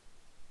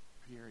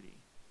purity.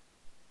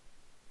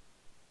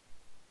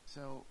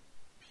 So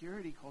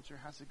purity culture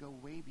has to go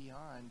way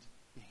beyond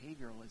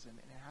behavioralism, and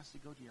it has to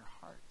go to your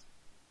heart.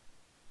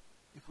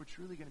 If we're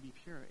truly going to be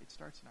pure, it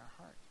starts in our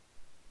heart.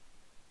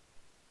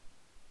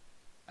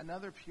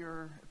 Another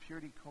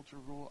purity culture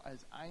rule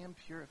is, I am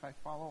pure if I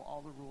follow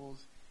all the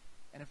rules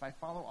And if I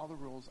follow all the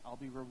rules, I'll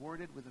be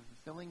rewarded with a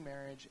fulfilling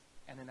marriage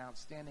and an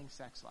outstanding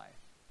sex life.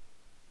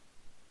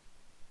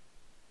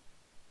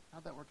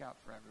 How'd that work out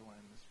for everyone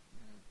in this?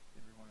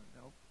 Everyone,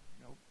 nope.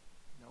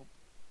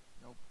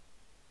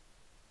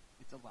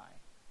 It's a lie.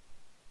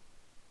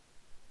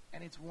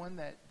 And it's one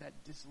that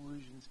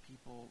disillusions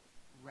people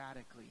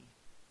radically.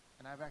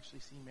 And I've actually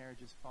seen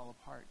marriages fall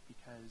apart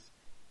because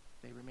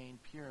they remained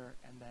pure,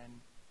 and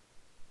then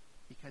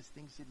because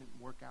things didn't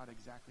work out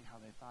exactly how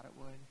they thought it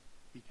would,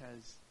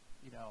 because,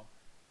 you're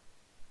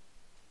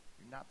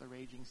not the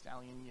raging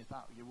stallion you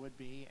thought you would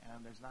be,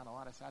 and there's not a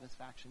lot of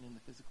satisfaction in the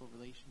physical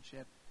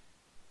relationship,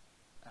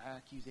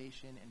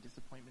 accusation and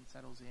disappointment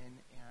settles in,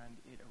 and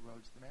it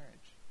erodes the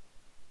marriage.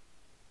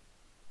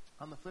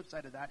 On the flip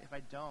side of that, if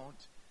I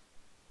don't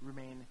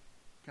remain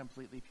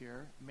completely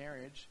pure,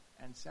 marriage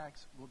and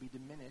sex will be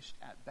diminished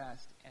at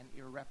best and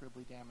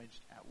irreparably damaged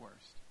at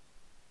worst.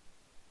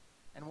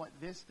 And what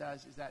this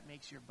does is that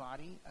makes your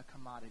body a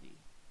commodity.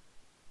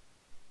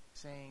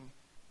 Saying,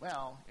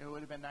 well, it would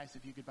have been nice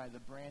if you could buy the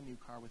brand new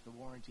car with the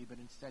warranty, but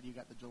instead you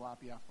got the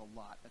jalopy off the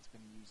lot that's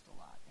been used a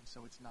lot, and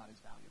so it's not as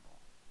valuable.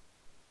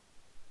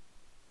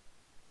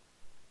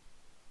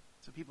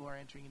 So people are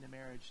entering into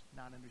marriage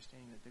not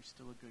understanding that they're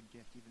still a good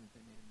gift even if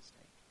they made a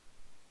mistake.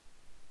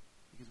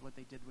 Because what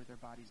they did with their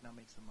bodies now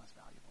makes them less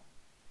valuable.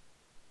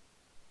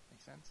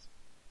 Make sense?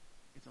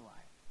 It's a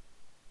lie.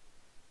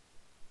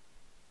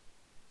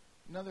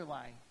 Another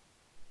lie.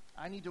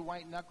 I need to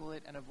white knuckle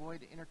it and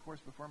avoid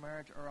intercourse before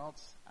marriage, or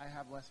else I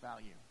have less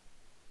value.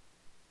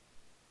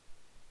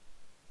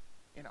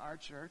 In our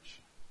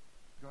church,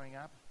 growing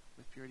up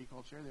with purity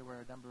culture, there were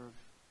a number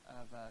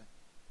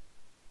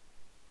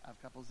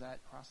of couples that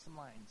crossed some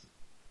lines.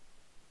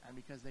 And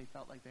because they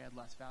felt like they had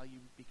less value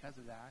because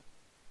of that,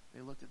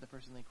 they looked at the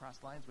person they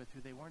crossed lines with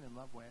who they weren't in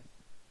love with.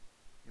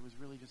 It was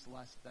really just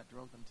lust that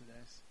drove them to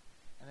this.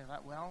 And they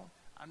thought, well,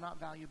 I'm not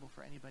valuable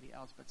for anybody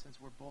else, but since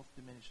we're both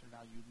diminished in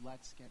value,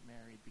 let's get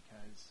married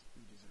because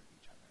we deserve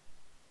each other.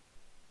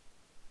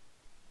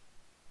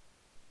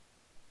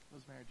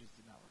 Those marriages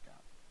did not work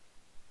out.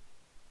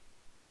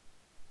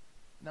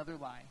 Another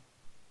lie.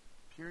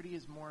 Purity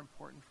is more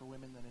important for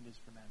women than it is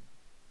for men.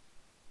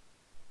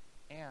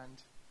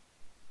 And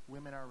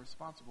women are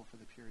responsible for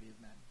the purity of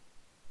men.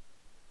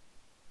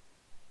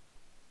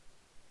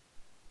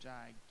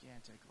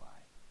 Gigantic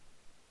lie.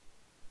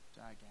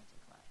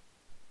 Gigantic lie.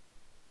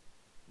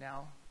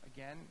 Now,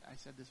 again, I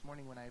said this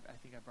morning when I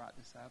think I brought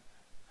this up,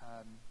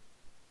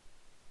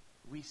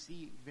 we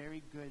see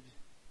very good,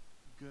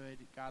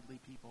 godly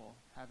people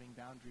having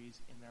boundaries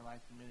in their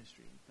life and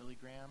ministry. Billy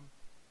Graham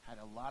had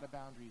a lot of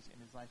boundaries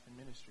in his life and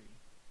ministry,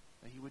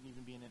 that he wouldn't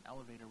even be in an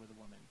elevator with a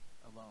woman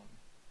alone.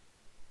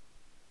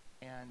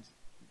 And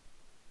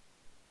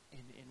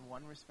in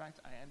one respect,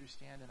 I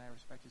understand and I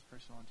respect his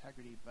personal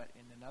integrity, but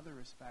in another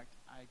respect,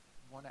 I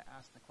want to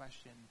ask the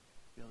question,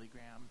 Billy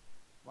Graham,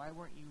 why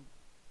weren't you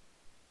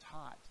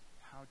taught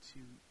how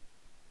to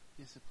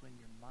discipline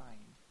your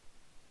mind,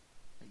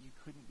 that you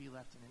couldn't be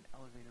left in an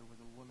elevator with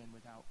a woman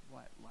without,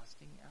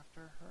 lusting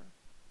after her?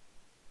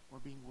 Or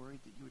being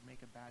worried that you would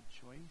make a bad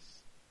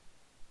choice?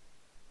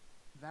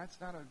 That's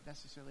not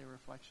necessarily a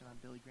reflection on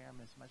Billy Graham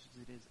as much as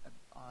it is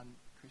on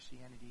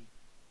Christianity,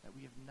 that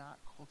we have not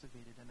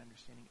cultivated an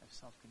understanding of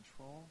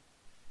self-control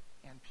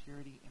and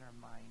purity in our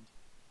mind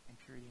and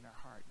purity in our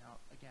heart.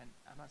 Now, again,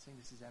 I'm not saying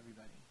this is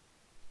everybody,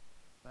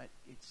 but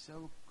it's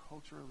so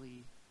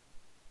culturally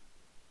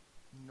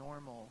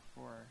normal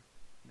for,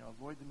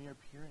 avoid the mere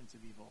appearance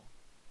of evil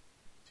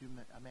to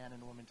a man and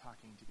a woman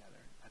talking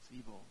together. That's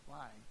evil.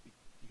 Why?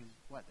 Because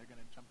what? They're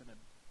going to jump in a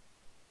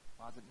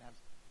closet and have...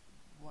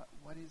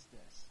 What is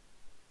this?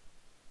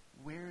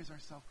 Where is our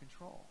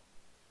self-control?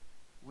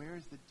 Where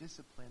is the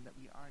discipline that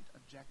we aren't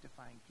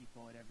objectifying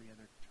people at every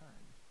other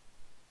turn?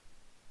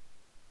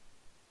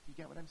 Do you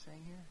get what I'm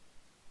saying here?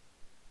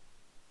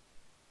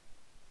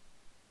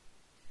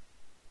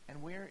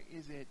 And where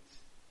is it,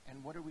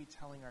 and what are we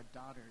telling our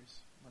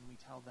daughters when we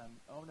tell them,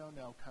 oh,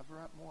 no,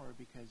 cover up more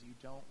because you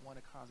don't want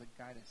to cause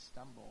a guy to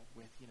stumble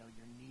with, your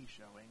knee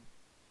showing?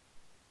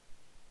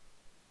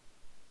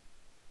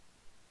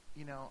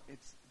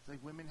 It's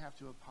like women have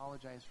to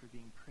apologize for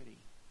being pretty.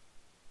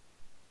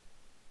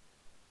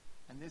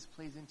 And this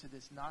plays into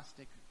this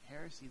Gnostic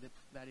heresy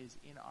that is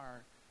in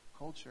our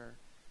culture,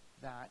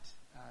 that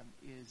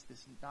is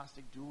this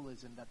Gnostic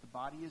dualism, that the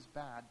body is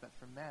bad, but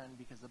for men,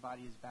 because the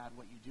body is bad,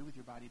 what you do with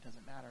your body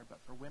doesn't matter. But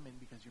for women,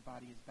 because your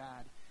body is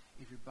bad,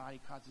 if your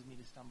body causes me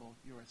to stumble,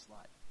 you're a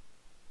slut.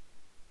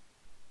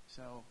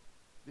 So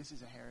this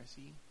is a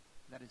heresy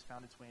that has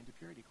found its way into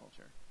purity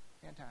culture.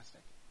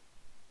 Fantastic.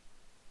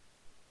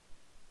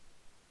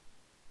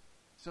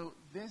 So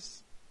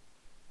this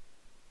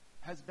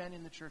has been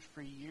in the church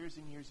for years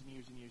and years and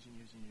years and years and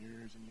years and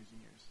years and years and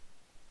years.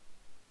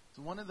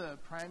 So one of the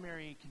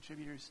primary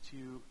contributors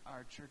to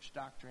our church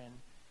doctrine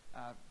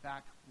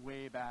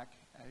way back,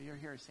 you're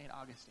here, St.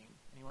 Augustine.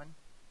 Anyone?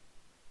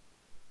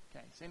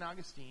 Okay, St.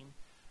 Augustine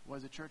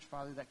was a church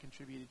father that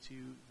contributed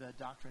to the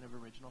doctrine of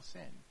original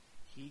sin.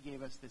 He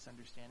gave us this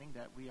understanding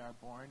that we are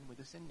born with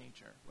a sin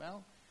nature.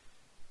 Well,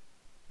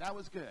 that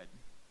was good.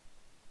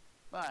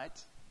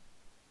 But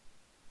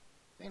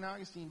St.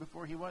 Augustine,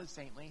 before he was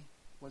saintly,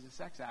 was a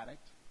sex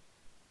addict.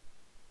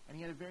 And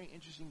he had a very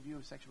interesting view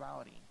of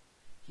sexuality.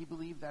 He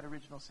believed that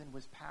original sin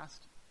was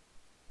passed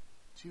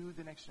to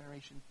the next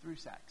generation through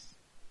sex.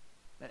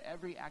 That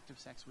every act of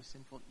sex was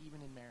sinful,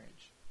 even in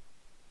marriage.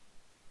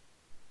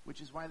 Which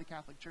is why the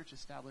Catholic Church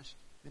established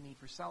the need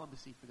for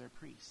celibacy for their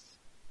priests,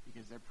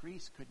 because their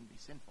priests couldn't be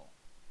sinful.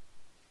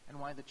 And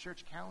why the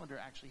church calendar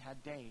actually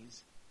had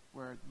days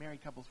where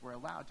married couples were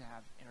allowed to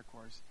have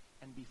intercourse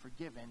and be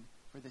forgiven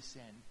for the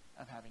sin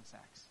of having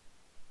sex.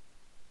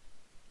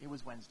 It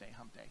was Wednesday,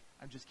 hump day.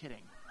 I'm just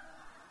kidding.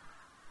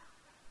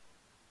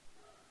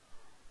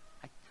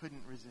 I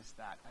couldn't resist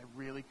that. I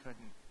really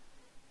couldn't.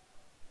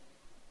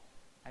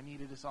 I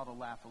needed us all to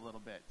laugh a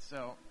little bit.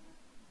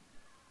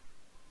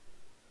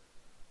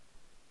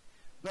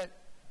 But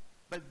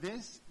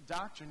this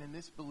doctrine and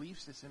this belief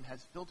system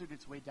has filtered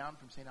its way down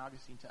from St.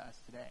 Augustine to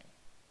us today.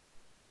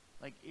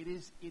 Like, it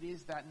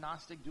is that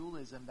Gnostic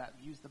dualism that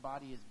views the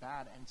body as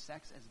bad and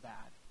sex as bad.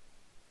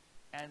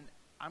 And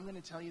I'm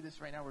going to tell you this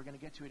right now. We're going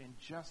to get to it in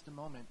just a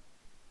moment.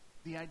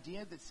 The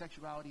idea that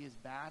sexuality is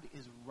bad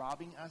is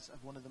robbing us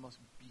of one of the most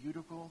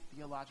beautiful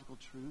theological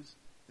truths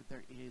that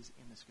there is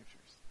in the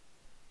Scriptures.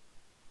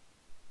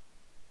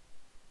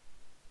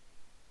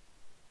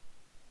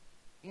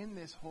 In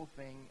this whole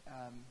thing,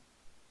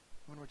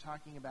 when we're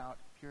talking about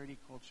purity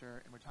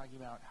culture and we're talking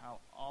about how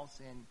all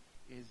sin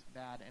is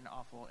bad and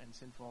awful and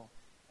sinful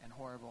and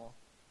horrible,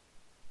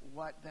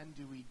 what then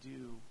do we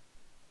do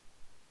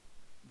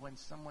when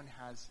someone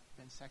has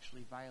been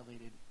sexually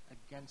violated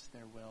against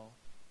their will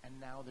and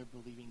now they're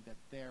believing that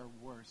they're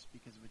worse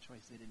because of a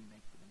choice they didn't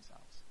make for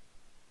themselves?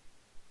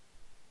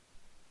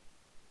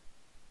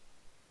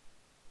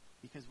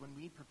 Because when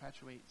we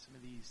perpetuate some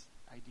of these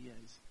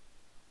ideas,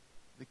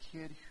 the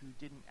kid who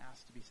didn't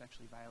ask to be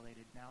sexually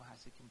violated now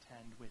has to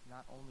contend with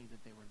not only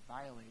that they were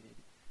violated,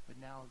 but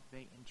now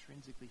they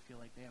intrinsically feel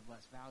like they have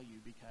less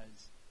value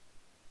because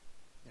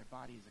their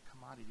body is a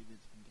commodity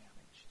that's been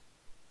damaged.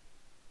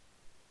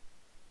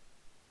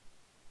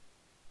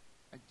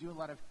 I do a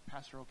lot of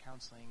pastoral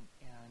counseling,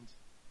 and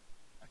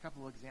a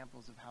couple of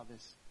examples of how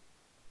this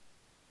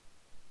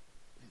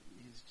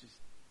is just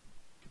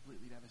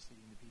completely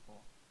devastating to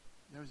people.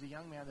 There was a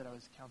young man that I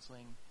was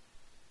counseling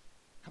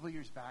a couple of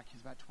years back.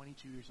 He's about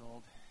 22 years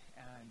old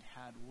and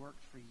had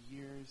worked for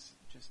years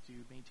just to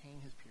maintain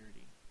his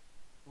purity,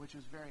 which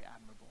was very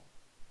admirable.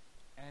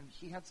 And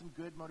he had some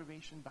good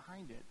motivation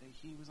behind it. That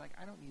he was like,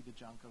 I don't need the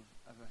junk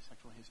of a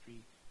sexual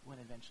history when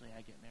eventually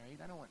I get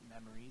married. I don't want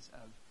memories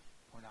of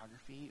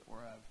pornography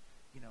or of,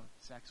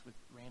 sex with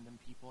random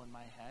people in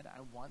my head.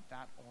 I want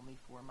that only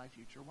for my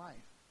future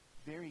wife.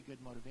 Very good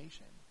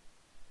motivation.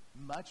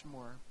 Much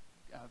more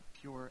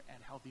pure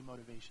and healthy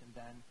motivation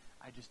than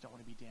I just don't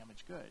want to be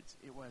damaged goods.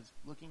 It was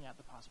looking at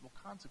the possible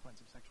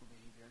consequence of sexual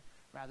behavior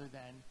rather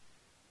than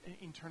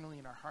internally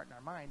in our heart and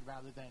our mind,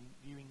 rather than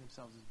viewing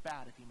themselves as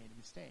bad if he made a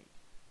mistake.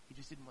 He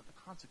just didn't want the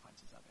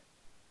consequences of it.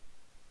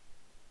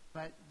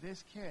 But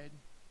this kid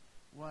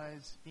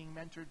was being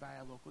mentored by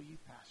a local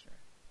youth pastor.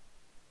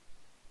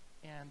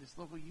 And this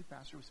local youth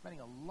pastor was spending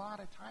a lot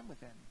of time with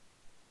him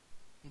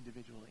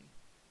individually.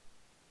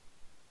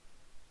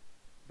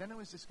 Then it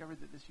was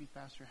discovered that this youth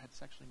pastor had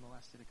sexually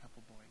molested a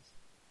couple boys.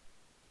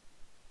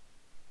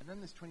 And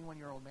then this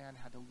 21-year-old man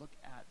had to look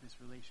at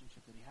this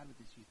relationship that he had with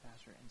this youth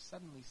pastor, and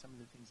suddenly some of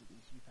the things that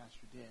this youth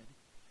pastor did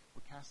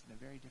were cast in a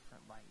very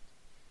different light.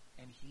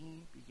 And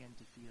he began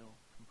to feel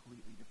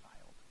completely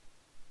defiled,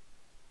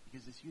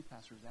 because this youth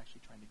pastor was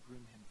actually trying to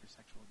groom him for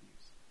sexual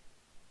abuse.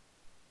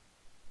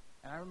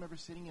 And I remember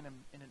sitting in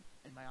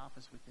my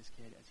office with this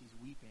kid as he's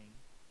weeping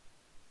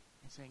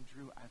and saying,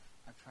 Drew,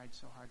 I've tried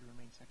so hard to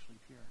remain sexually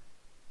pure.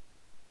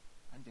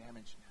 I'm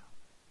damaged now.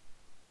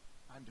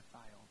 I'm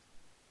defiled.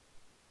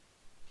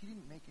 He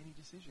didn't make any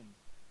decision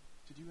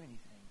to do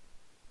anything.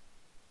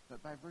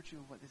 But by virtue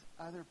of what this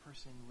other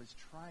person was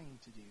trying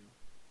to do,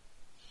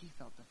 he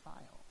felt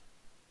defiled.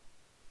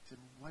 He said,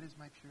 what is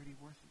my purity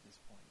worth at this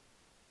point?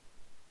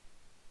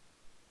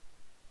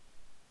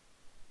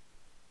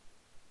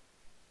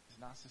 This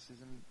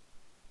Gnosticism,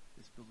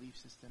 this belief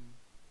system,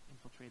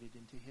 infiltrated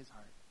into his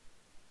heart.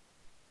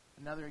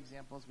 Another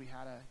example is we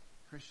had a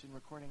Christian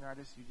recording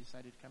artist who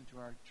decided to come to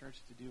our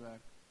church to do a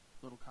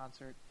little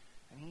concert.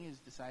 And he has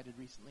decided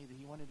recently that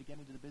he wanted to get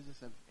into the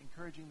business of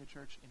encouraging the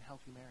church in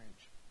healthy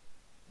marriage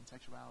and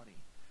sexuality.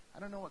 I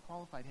don't know what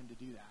qualified him to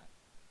do that.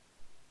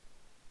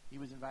 He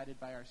was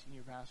invited by our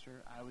senior pastor.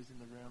 I was in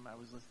the room. I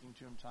was listening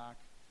to him talk.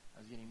 I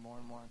was getting more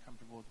and more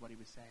uncomfortable with what he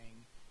was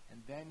saying.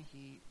 And then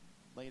he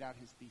laid out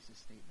his thesis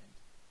statement.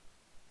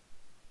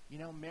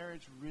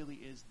 Marriage really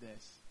is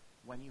this.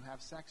 When you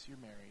have sex, you're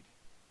married.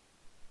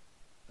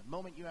 The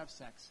moment you have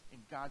sex, in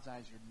God's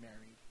eyes, you're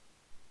married.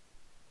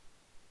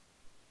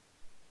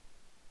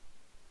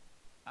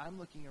 I'm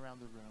looking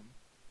around the room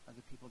of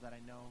the people that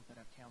I know that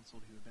I've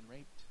counseled who have been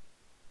raped,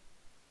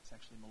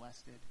 sexually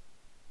molested,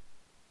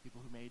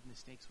 people who made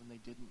mistakes when they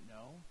didn't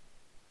know,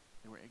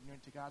 they were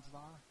ignorant to God's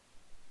law,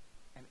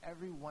 and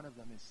every one of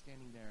them is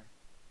standing there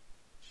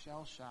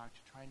shell-shocked,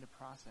 trying to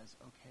process,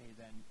 okay,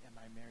 then am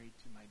I married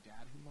to my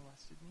dad who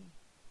molested me?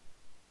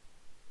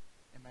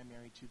 Am I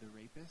married to the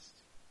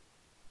rapist?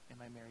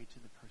 Am I married to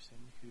the person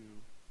who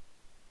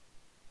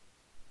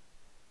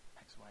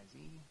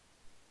XYZ,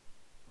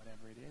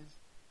 whatever it is?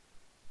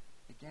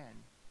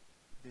 Again,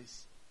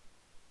 this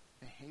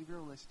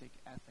behavioralistic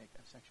ethic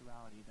of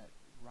sexuality that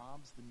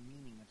robs the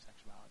meaning of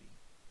sexuality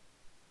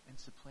and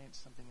supplants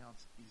something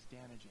else is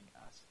damaging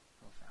us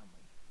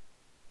profoundly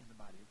in the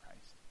body of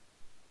Christ.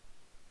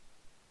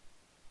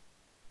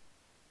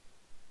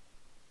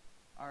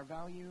 Our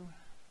value,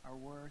 our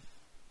worth,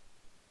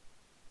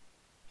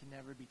 can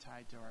never be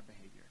tied to our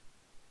behavior.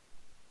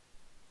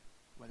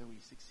 Whether we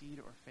succeed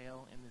or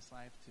fail in this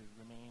life to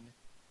remain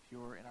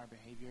pure in our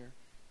behavior,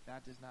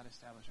 that does not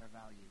establish our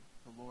value.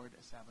 The Lord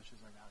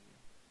establishes our value.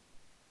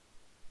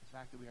 The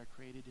fact that we are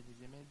created in His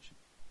image,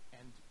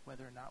 and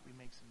whether or not we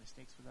make some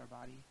mistakes with our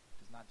body,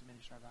 does not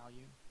diminish our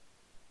value.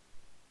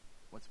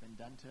 What's been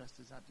done to us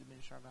does not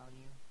diminish our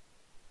value.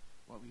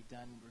 What we've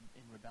done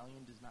in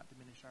rebellion does not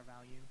diminish our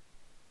value,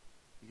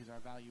 because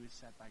our value is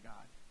set by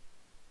God,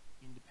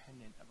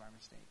 independent of our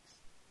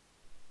mistakes.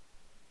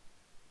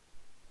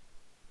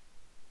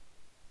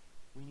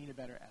 We need a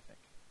better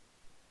ethic.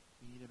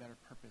 We need a better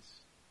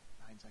purpose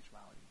behind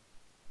sexuality.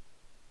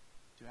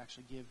 To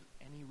actually give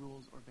any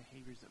rules or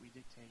behaviors that we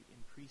dictate in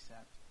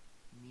precept,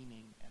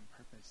 meaning and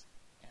purpose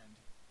and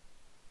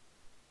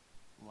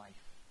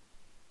life.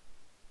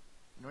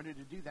 In order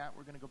to do that,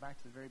 we're going to go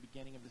back to the very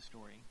beginning of the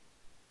story.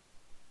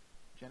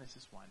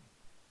 Genesis 1.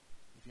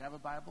 If you have a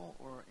Bible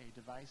or a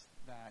device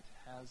that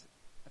has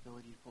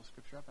ability to pull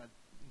scripture up, I'd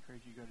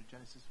encourage you to go to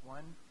Genesis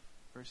 1,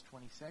 verse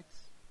 26.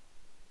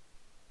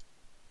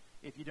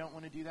 If you don't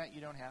want to do that,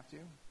 you don't have to.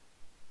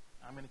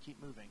 I'm going to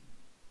keep moving.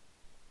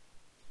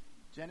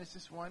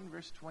 Genesis 1,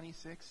 verse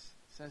 26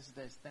 says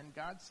this, "Then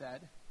God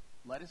said,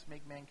 'Let us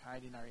make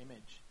mankind in our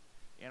image,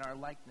 in our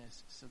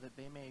likeness, so that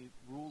they may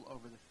rule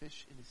over the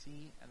fish in the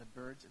sea and the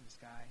birds in the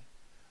sky,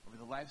 over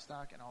the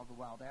livestock and all the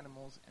wild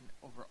animals, and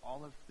over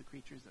all of the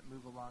creatures that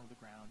move along the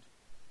ground.'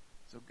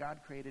 So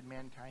God created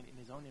mankind in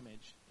His own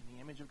image. In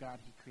the image of God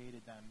He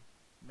created them.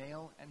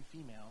 Male and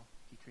female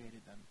He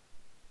created them."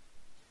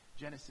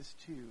 Genesis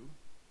 2,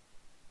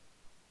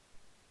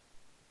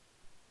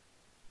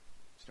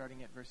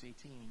 starting at verse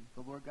 18,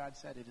 "The Lord God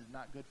said, 'It is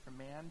not good for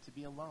man to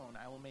be alone.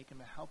 I will make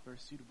him a helper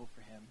suitable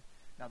for him.'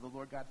 Now the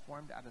Lord God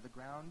formed out of the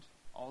ground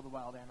all the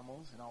wild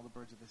animals and all the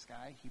birds of the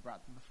sky. He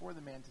brought them before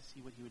the man to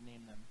see what he would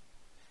name them.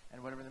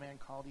 And whatever the man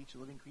called each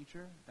living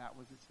creature, that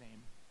was its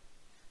name.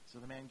 So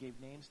the man gave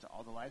names to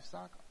all the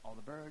livestock, all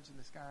the birds in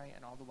the sky,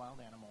 and all the wild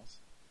animals.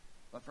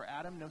 But for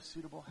Adam no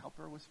suitable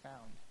helper was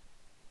found.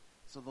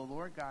 So the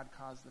Lord God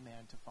caused the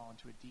man to fall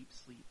into a deep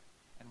sleep.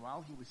 And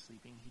while he was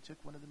sleeping, He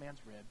took one of the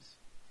man's ribs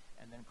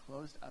and then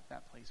closed up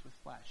that place with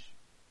flesh.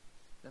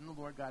 Then the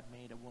Lord God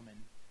made a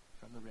woman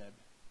from the rib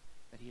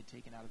that He had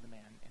taken out of the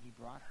man, and He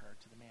brought her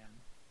to the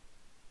man.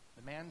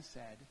 The man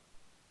said,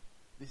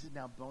 'This is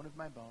now bone of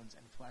my bones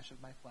and flesh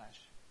of my flesh.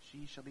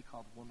 She shall be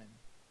called woman,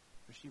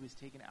 for she was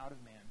taken out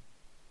of man.'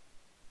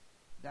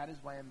 That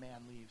is why a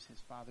man leaves his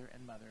father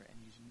and mother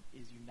and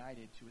is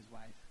united to his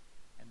wife,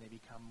 and they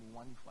become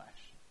one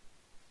flesh.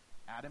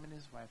 Adam and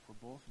his wife were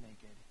both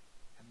naked,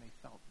 and they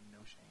felt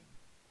no shame."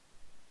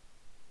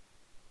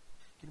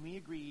 Can we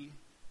agree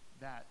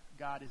that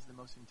God is the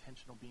most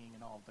intentional being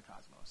in all of the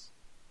cosmos?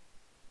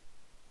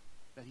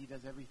 That He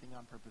does everything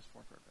on purpose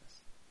for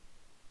purpose?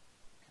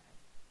 Okay.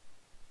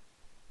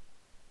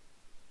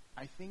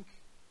 I think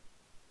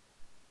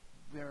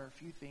there are a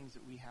few things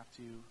that we have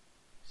to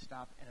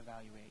stop and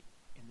evaluate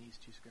in these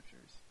two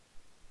scriptures.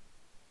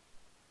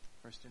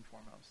 First and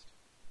foremost,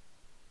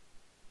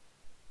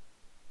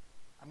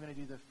 I'm going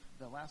to do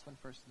the last one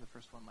first and the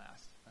first one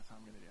last. That's how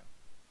I'm going to do.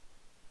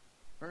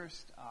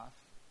 First off,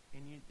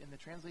 in the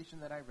translation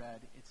that I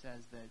read, it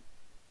says that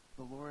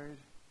the Lord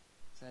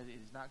said,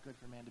 "It is not good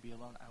for man to be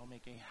alone. I will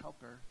make a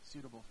helper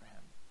suitable for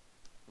him."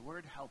 The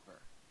word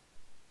helper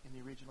in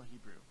the original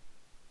Hebrew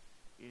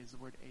is the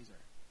word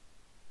ezer.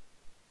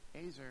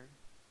 Ezer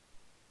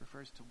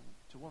refers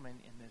to woman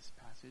in this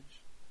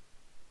passage,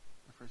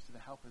 refers to the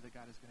helper that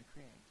God is going to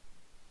create.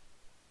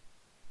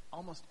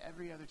 Almost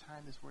every other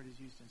time this word is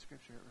used in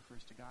Scripture, it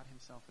refers to God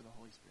Himself or the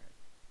Holy Spirit.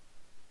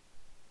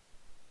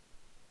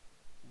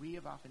 We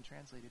have often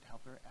translated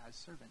helper as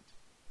servant,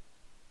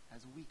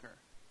 as weaker.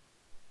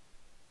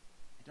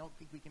 I don't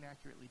think we can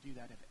accurately do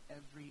that if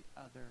every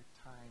other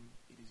time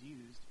it is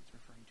used, it's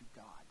referring to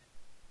God.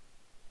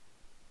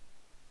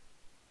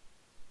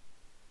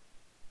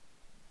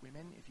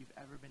 Women, if you've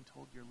ever been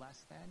told you're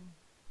less than,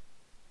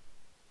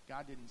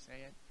 God didn't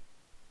say it.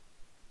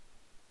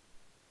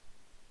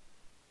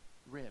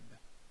 Rib.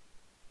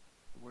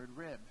 The word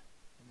rib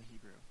in the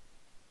Hebrew.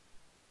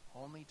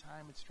 Only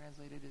time it's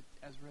translated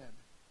as rib.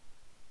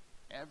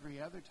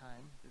 Every other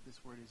time that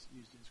this word is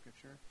used in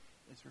Scripture,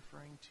 it's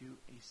referring to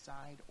a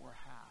side or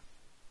half.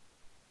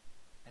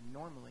 And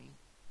normally,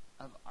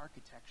 of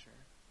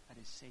architecture that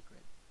is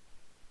sacred.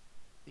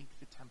 Think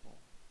the temple.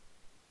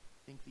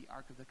 Think the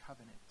Ark of the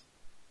Covenant.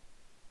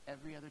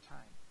 every other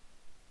time.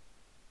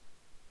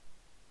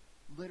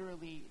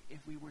 Literally, if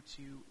we were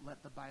to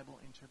let the Bible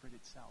interpret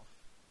itself,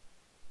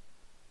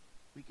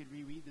 we could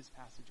reread this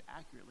passage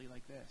accurately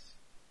like this.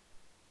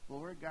 The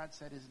Lord God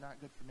said, "It is not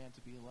good for man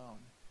to be alone.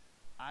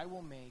 I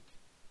will make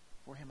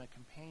for him a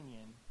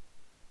companion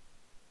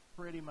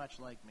pretty much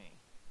like me."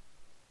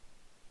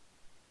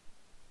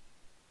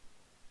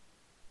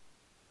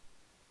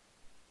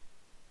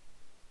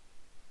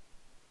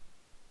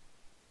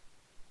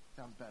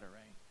 Sounds better,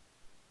 right?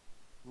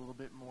 A little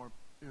bit more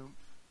oomph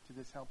to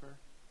this helper.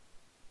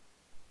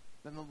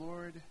 Then the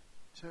Lord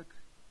took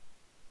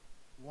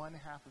one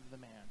half of the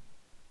man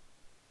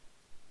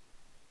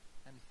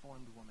and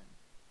formed woman.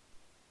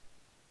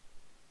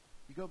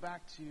 You go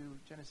back to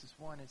Genesis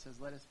 1, it says,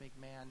 "Let us make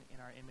man in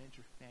our image,"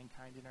 or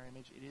mankind in our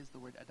image. It is the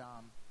word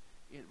Adam.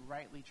 It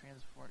rightly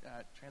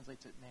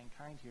translates it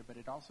mankind here, but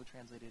it also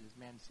translated as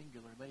man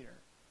singular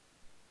later.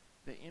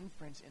 The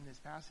inference in this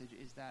passage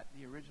is that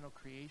the original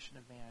creation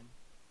of man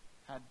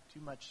had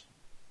too much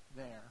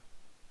there.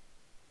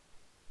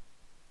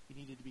 He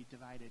needed to be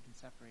divided and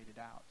separated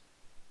out.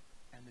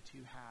 And the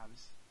two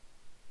halves,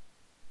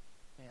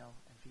 male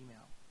and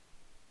female,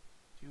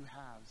 two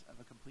halves of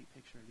a complete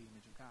picture of the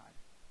image of God.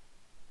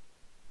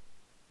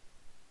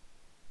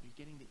 Are you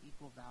getting the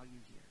equal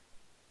value here?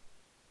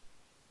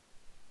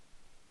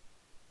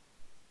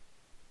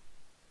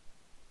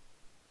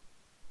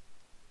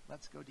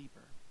 Let's go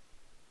deeper.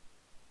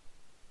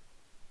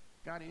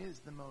 God is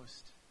the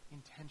most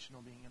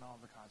intentional being in all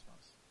of the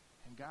cosmos.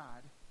 And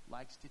God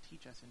likes to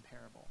teach us in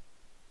parable.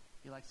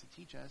 He likes to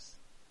teach us,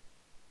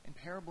 and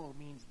parable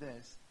means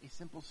this, a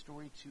simple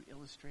story to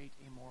illustrate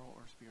a moral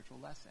or spiritual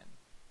lesson.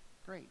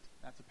 Great,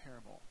 that's a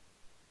parable.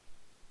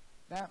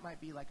 That might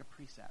be like a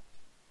precept.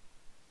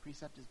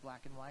 Precept is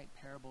black and white,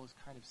 parable is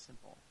kind of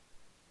simple.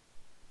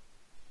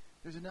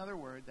 There's another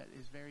word that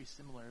is very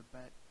similar,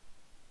 but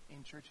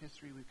in church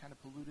history we've kind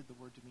of polluted the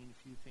word to mean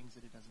a few things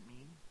that it doesn't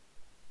mean,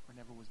 or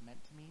never was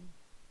meant to mean.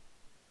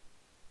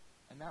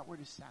 And that word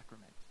is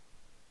sacrament.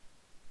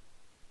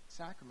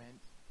 Sacrament,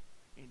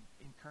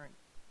 in current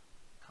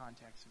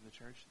context of the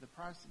church, the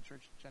Protestant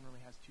church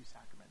generally has two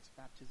sacraments,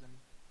 baptism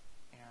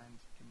and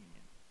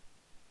communion.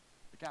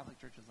 The Catholic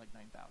Church is like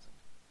 9,000.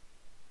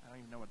 I don't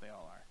even know what they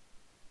all are.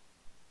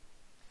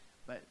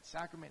 But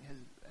sacrament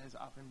has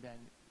often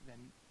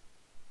been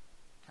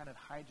kind of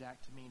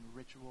hijacked to mean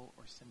ritual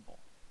or symbol.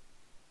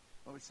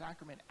 But what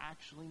sacrament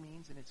actually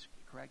means, in its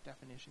correct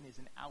definition, is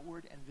an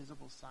outward and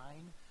visible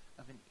sign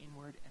of an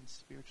inward and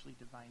spiritually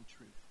divine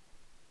truth.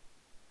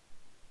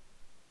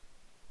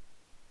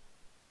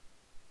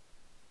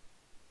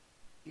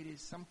 It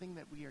is something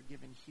that we are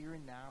given here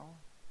and now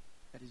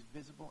that is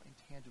visible and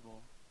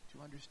tangible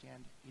to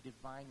understand a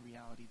divine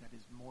reality that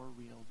is more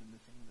real than the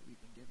thing that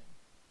we've been given.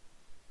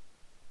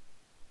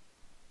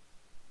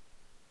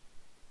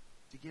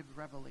 To give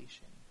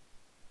revelation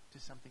to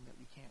something that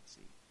we can't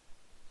see.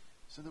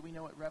 So that we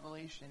know what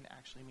revelation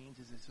actually means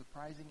is a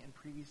surprising and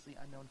previously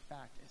unknown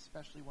fact,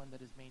 especially one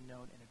that is made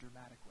known in a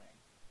dramatic way,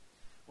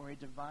 or a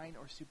divine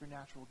or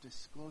supernatural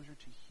disclosure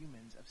to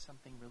humans of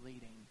something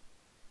relating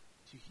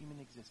to human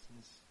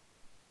existence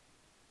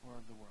or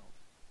of the world.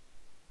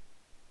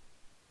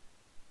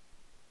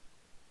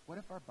 What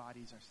if our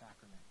bodies are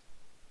sacrament?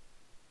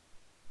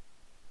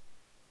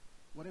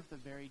 What if the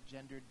very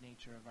gendered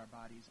nature of our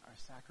bodies are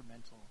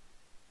sacramental,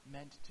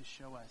 meant to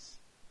show us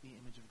the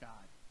image of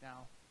God?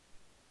 Now,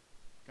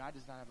 God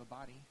does not have a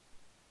body.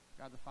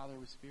 God the Father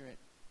was spirit.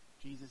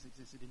 Jesus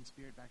existed in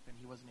spirit back then.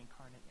 He wasn't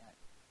incarnate yet.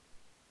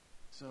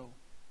 So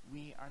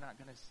we are not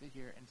going to sit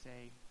here and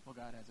say, well,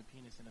 God has a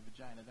penis and a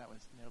vagina. That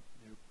was nope.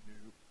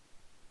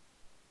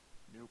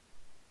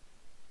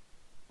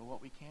 But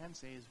what we can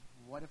say is,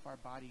 what if our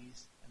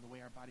bodies and the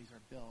way our bodies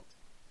are built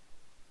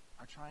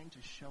are trying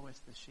to show us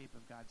the shape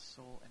of God's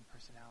soul and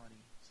personality,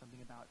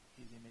 something about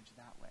his image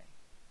that way?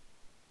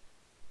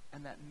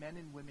 And that men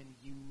and women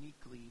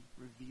uniquely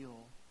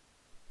reveal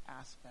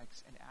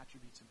aspects and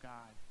attributes of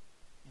God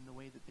in the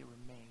way that they were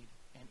made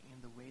and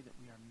in the way that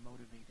we are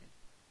motivated.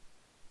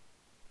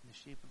 And the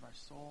shape of our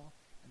soul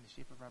and the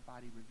shape of our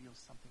body reveals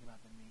something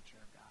about the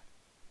nature of God.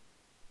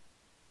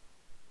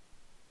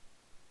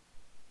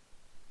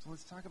 So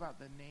let's talk about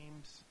the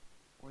names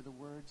or the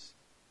words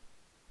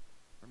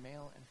for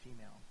male and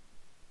female.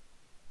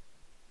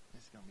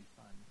 This is going to be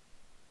fun.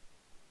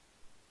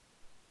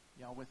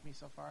 Y'all with me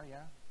so far,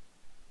 yeah?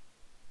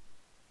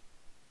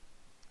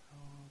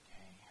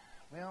 Okay.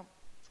 Well,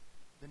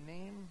 the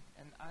name,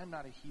 and I'm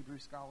not a Hebrew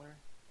scholar,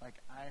 like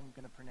I'm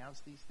going to pronounce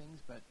these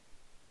things, but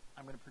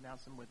I'm going to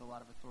pronounce them with a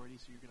lot of authority,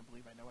 so you're going to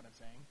believe I know what I'm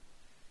saying.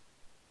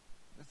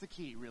 That's the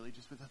key, really,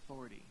 just with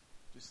authority.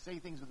 Just say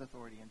things with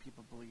authority and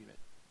people believe it.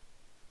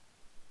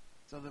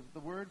 So the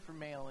word for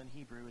male in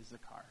Hebrew is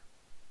zakar.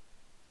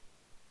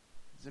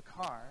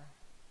 Zakar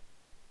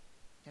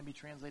can be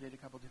translated a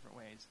couple different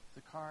ways.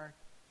 Zakar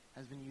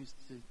has been used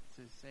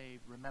to say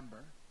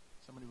remember,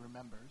 someone who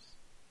remembers.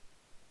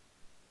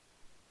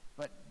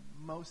 But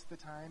most of the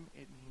time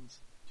it means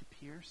to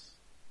pierce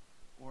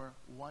or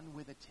one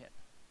with a tip.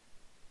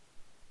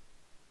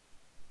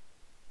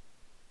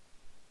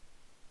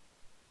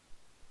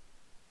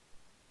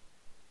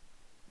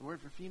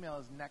 female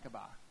is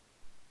nekabah.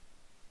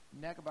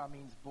 Nekabah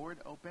means bored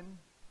open,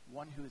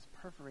 one who is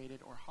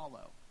perforated or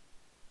hollow.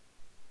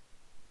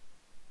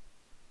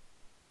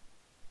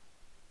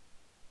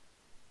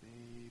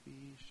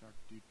 Baby shark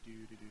doo doo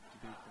doo doo doo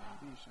doo,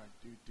 baby shark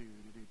doo doo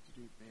doo doo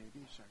doo,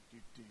 baby shark doo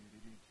doo doo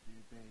doo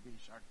doo, baby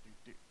shark doo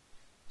doo.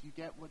 Do you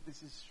get what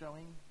this is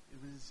showing?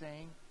 What is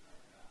saying?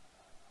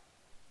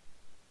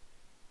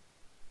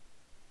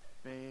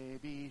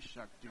 Baby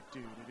shark doo doo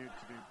doo doo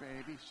doo,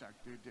 baby shark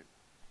doo doo.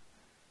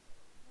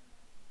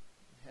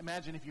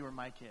 Imagine if you were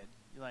my kid,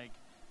 like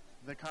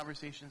the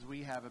conversations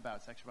we have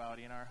about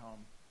sexuality in our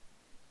home.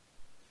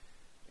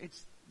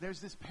 There's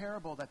this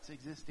parable that's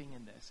existing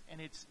in this, and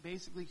it's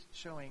basically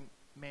showing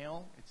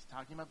male. It's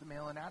talking about the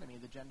male anatomy,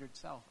 the gendered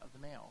self of the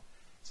male.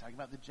 It's talking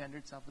about the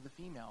gendered self of the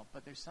female,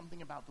 but there's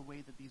something about the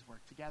way that these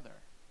work together.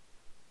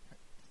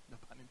 No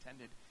pun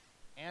intended.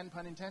 And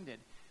pun intended.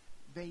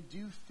 They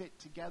do fit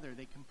together.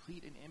 They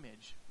complete an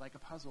image, like a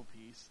puzzle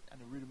piece at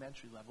a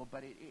rudimentary level,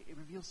 but it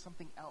reveals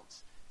something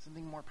else,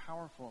 something more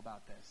powerful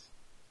about this.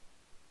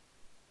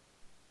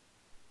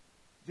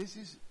 This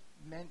is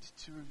meant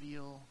to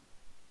reveal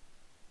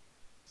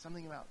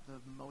something about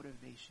the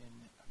motivation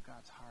of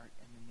God's heart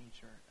and the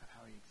nature of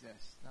how he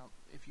exists. Now,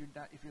 if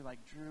you're like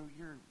Drew,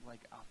 you're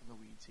like off in the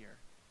weeds here.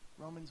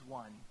 Romans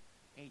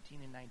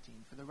 1:18 and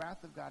 19. For the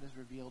wrath of God is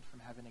revealed from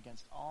heaven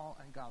against all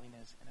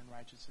ungodliness and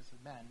unrighteousness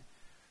of men,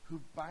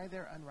 who by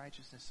their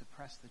unrighteousness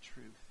suppress the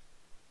truth.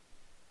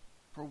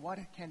 For what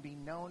can be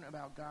known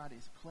about God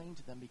is plain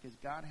to them, because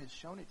God has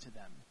shown it to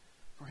them.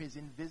 For his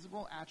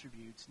invisible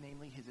attributes,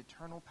 namely his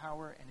eternal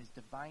power and his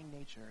divine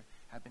nature,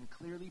 have been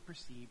clearly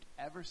perceived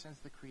ever since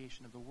the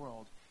creation of the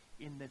world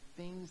in the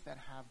things that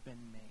have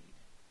been made,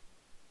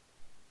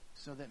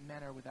 so that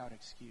men are without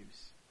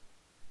excuse.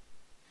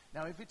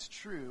 Now, if it's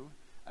true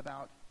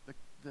about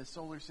the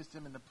solar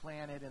system and the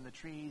planet and the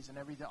trees and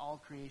everything, all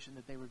creation,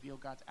 that they reveal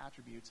God's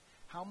attributes,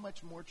 how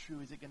much more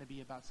true is it going to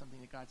be about something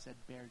that God said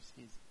bears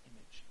his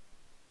image?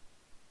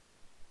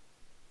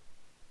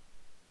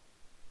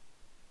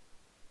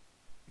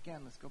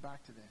 Again, let's go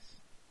back to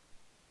this.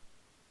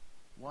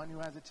 One who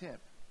has a tip,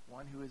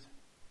 one who is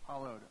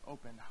hollowed,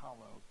 opened,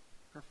 hollow,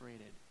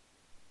 perforated.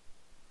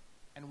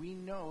 And we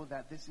know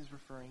that this is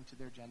referring to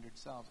their gendered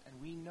selves.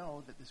 And we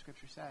know that the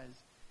scripture says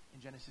in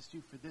Genesis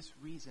 2, for this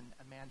reason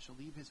a man shall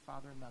leave his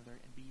father and mother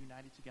and be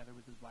united together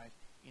with his wife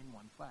in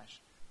one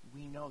flesh.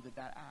 We know that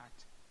that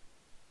act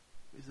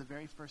is the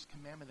very first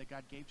commandment that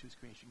God gave to his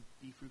creation,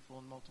 be fruitful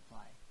and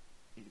multiply.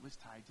 It was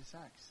tied to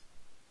sex.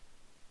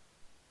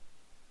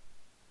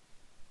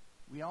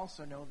 We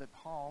also know that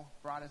Paul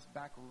brought us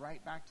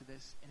right back to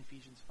this in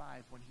Ephesians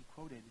 5 when he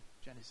quoted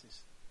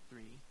Genesis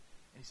 3.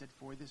 And he said,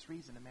 for this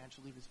reason, a man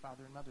shall leave his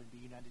father and mother and be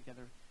united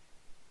together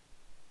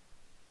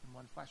in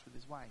one flesh with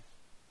his wife.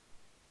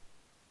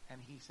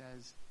 And he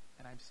says,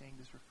 and I'm saying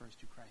this refers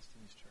to Christ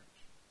and his church.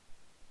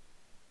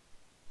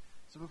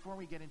 So before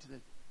we get into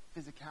the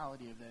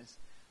physicality of this,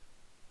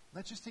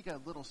 let's just take a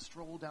little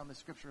stroll down the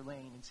scripture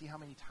lane and see how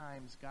many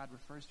times God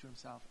refers to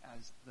himself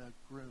as the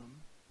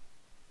groom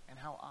and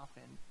how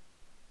often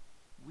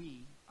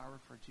we are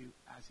referred to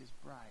as his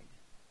bride.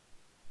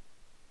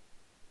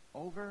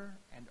 Over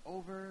and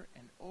over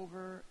and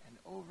over and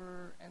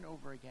over and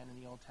over again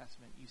in the Old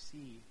Testament, you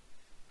see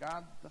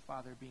God the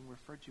Father being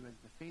referred to as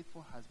the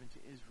faithful husband to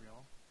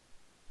Israel,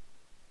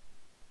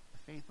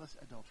 the faithless,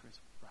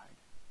 adulterous bride.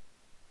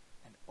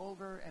 And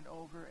over and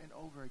over and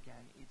over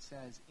again, it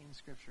says in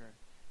Scripture,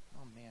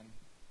 oh man,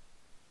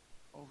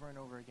 over and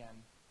over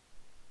again.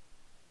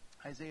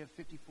 Isaiah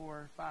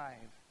 54:5.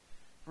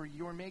 For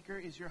your Maker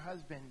is your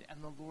husband,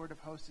 and the Lord of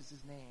hosts is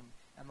his name,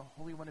 and the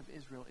Holy One of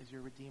Israel is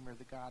your Redeemer,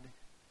 the God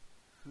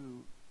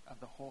who of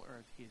the whole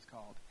earth he is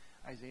called.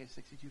 Isaiah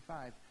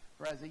 62:5.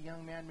 For as a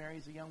young man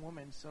marries a young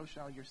woman, so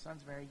shall your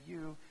sons marry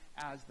you.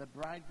 As the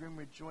bridegroom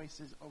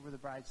rejoices over the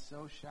bride,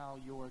 so shall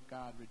your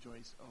God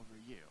rejoice over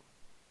you.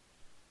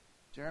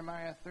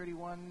 Jeremiah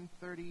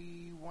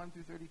 31:31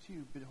 through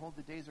 32. Behold,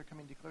 the days are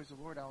coming, declares the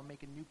Lord. I will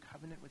make a new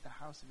covenant with the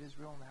house of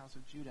Israel and the house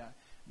of Judah,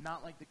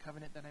 not like the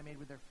covenant that I made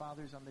with their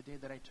fathers on the day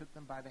that I took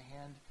them by the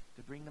hand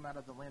to bring them out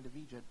of the land of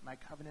Egypt. My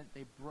covenant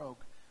they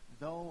broke,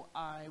 though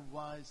I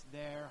was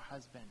their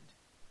husband.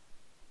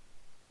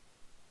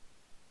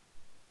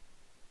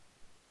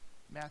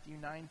 Matthew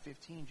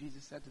 9:15,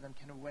 Jesus said to them,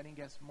 can a wedding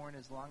guest mourn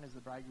as long as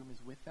the bridegroom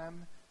is with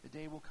them? The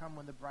day will come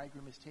when the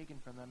bridegroom is taken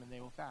from them, and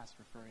they will fast,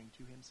 referring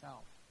to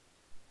himself.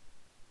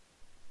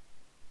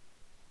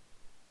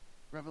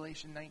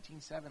 Revelation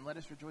 19:7, let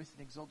us rejoice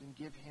and exult and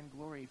give him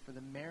glory, for the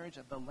marriage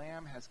of the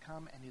Lamb has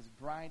come, and his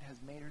bride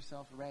has made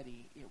herself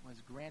ready. It was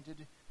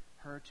granted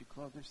her to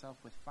clothe herself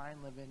with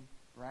fine linen,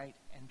 bright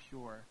and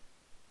pure.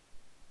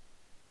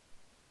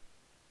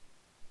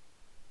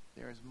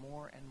 There is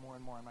more and more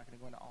and more. I'm not going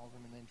to go into all of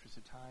them in the interest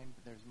of time,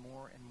 but there's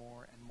more and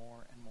more and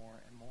more and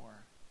more and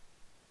more.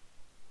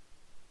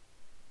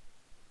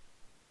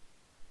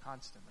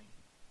 Constantly.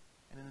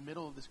 And in the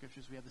middle of the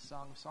scriptures, we have the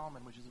Song of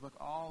Solomon, which is a book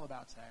all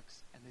about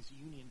sex and this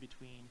union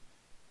between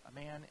a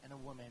man and a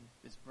woman,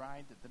 this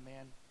bride that the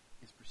man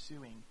is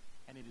pursuing.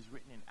 and it is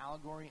written in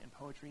allegory and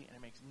poetry, and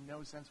it makes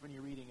no sense when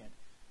you're reading it.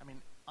 I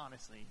mean,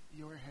 honestly,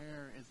 your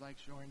hair is like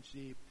shorn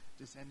sheep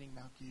descending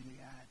Mount Gilead.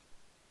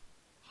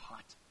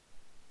 Hot.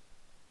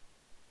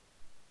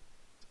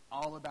 It's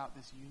all about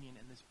this union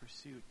and this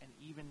pursuit, and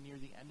even near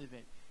the end of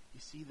it,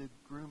 you see the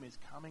groom is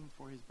coming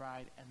for his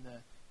bride, and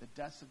the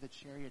dust of the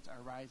chariots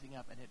are rising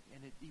up, and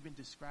it even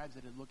describes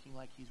it as looking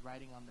like he's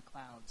riding on the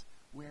clouds.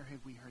 Where have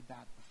we heard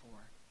that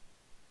before?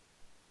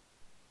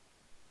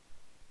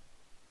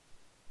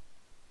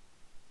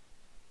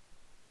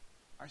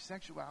 Our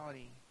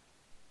sexuality,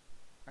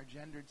 our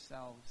gendered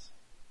selves,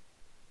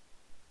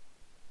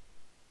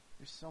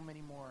 there's so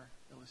many more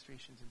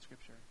illustrations in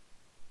Scripture.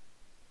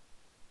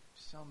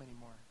 So many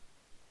more.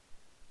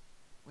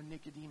 When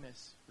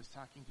Nicodemus was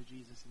talking to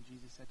Jesus, and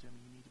Jesus said to him,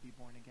 "You need to be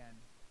born again."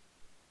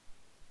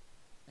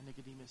 And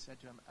Nicodemus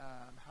said to him,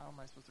 "How am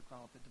I supposed to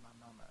crawl up into my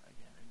mama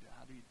again? And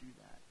how do you do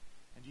that?"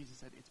 And Jesus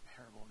said, "It's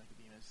parable,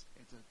 Nicodemus.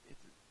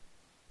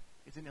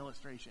 It's an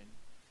illustration."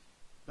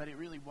 But it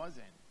really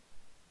wasn't.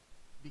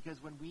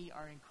 Because when we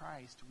are in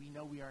Christ, we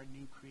know we are a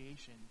new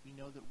creation. We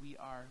know that we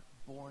are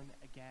born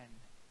again.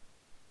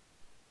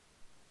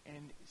 And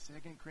in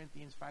 2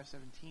 Corinthians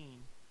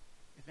 5:17,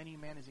 if any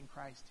man is in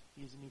Christ,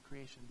 he is a new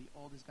creation. The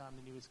old is gone,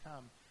 the new has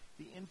come.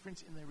 The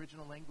inference in the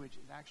original language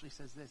actually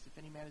says this: if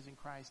any man is in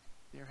Christ,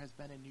 there has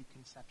been a new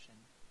conception.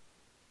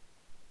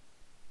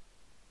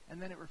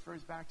 And then it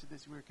refers back to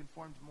this: we are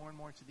conformed more and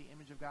more to the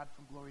image of God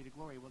from glory to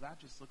glory. Well, that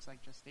just looks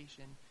like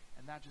gestation,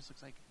 and that just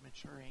looks like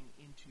maturing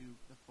into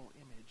the full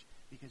image,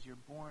 because you're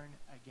born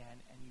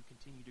again and you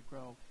continue to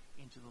grow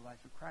into the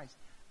life of Christ.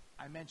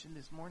 I mentioned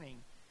this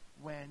morning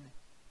when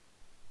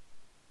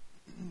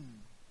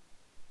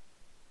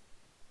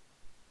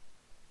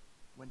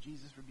when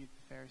Jesus rebuked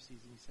the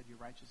Pharisees and he said, "Your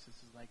righteousness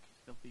is like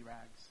filthy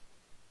rags,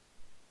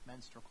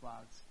 menstrual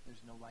cloths.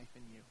 There's no life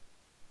in you."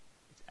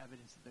 It's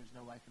evidence that there's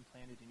no life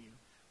implanted in you.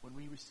 When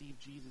we receive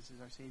Jesus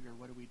as our Savior,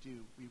 what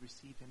do? We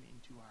receive him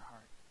into our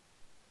heart.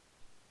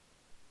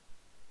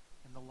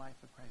 And the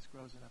life of Christ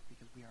grows in us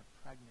because we are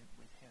pregnant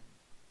with him,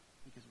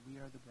 because we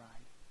are the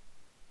bride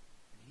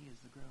and he is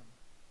the groom.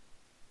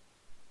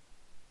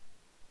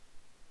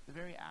 The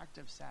very act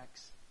of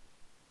sex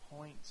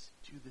points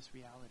to this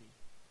reality.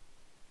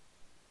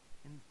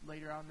 And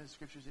later on in the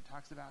scriptures, it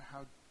talks about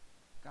how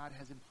God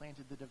has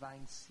implanted the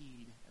divine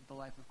seed in the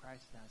life of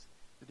Christ in us.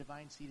 The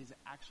divine seed is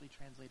actually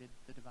translated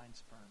the divine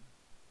sperm.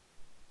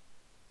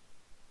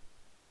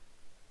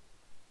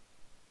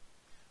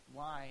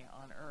 Why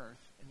on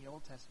earth in the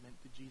Old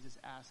Testament did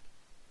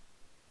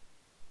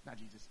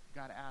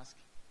God ask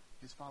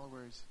his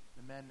followers,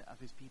 the men of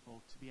his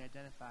people, to be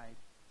identified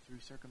through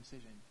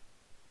circumcision?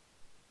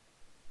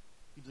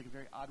 Seems like a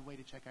very odd way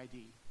to check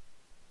ID.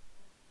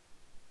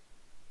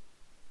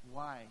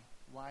 Why?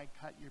 Why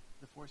cut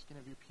the foreskin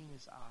of your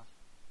penis off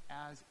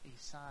as a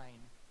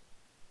sign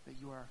that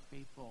you are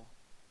faithful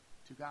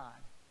to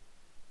God?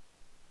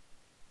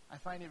 I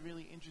find it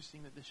really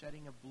interesting that the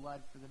shedding of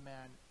blood for the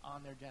man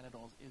on their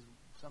genitals is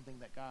something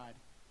that God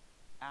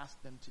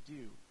asked them to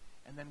do.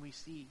 And then we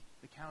see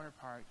the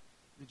counterpart,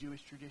 the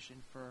Jewish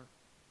tradition for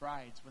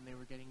brides when they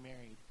were getting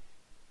married,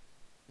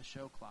 the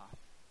show cloth.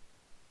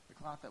 The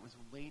cloth that was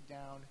laid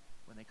down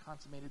when they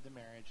consummated the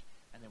marriage,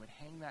 and they would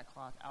hang that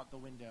cloth out the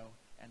window,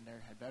 and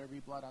there had better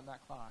be blood on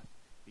that cloth,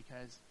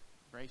 because,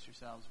 brace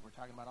yourselves, we're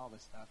talking about all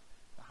this stuff,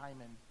 the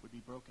hymen would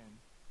be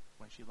broken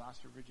when she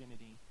lost her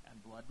virginity,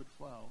 and blood would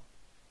flow,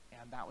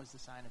 and that was the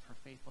sign of her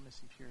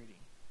faithfulness and purity.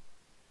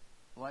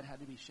 Blood had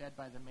to be shed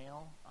by the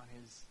male on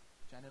his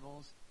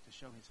genitals to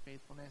show his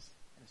faithfulness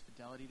and his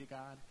fidelity to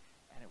God,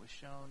 and it was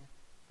shown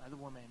by the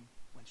woman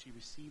when she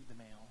received the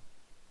male.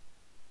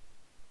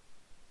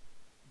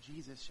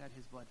 Jesus shed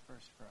his blood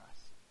first for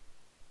us,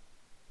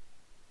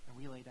 and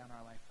we lay down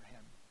our life for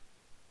him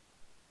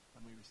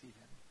when we receive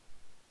him.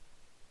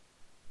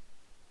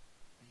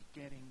 Are you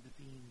getting the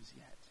themes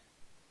yet?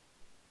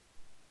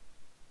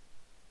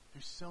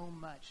 There's so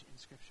much in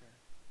Scripture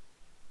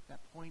that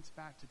points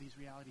back to these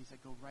realities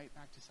that go right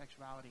back to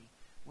sexuality.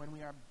 When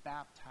we are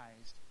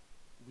baptized,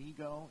 we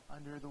go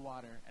under the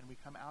water and we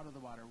come out of the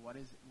water.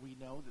 We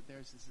know that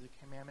this is a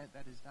commandment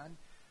that is done.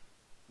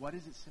 What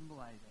is it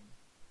symbolizing?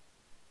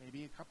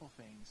 Maybe a couple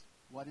things.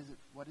 What is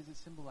it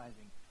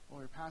symbolizing? Well,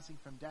 we're passing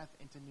from death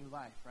into new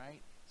life,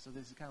 right? So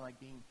this is kind of like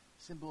being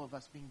symbol of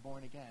us being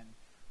born again.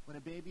 When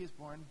a baby is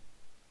born,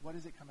 what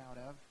does it come out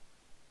of?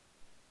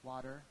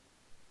 Water.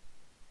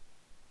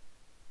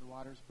 The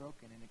water's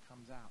broken and it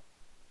comes out.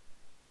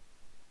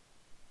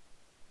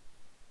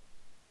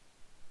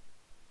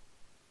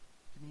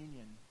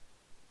 Communion.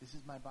 This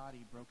is my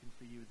body broken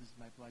for you. This is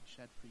my blood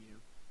shed for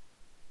you.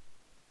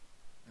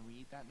 And we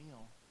eat that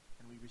meal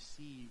and we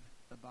receive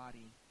the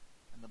body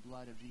and the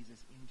blood of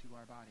Jesus into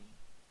our body.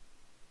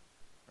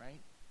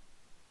 Right?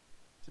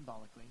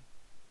 Symbolically.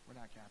 We're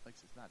not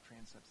Catholics. It's not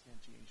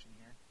transubstantiation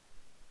here.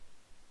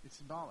 It's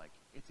symbolic.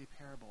 It's a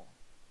parable.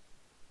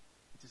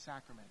 It's a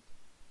sacrament.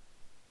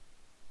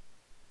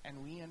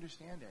 And we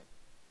understand it.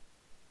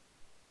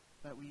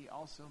 But we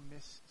also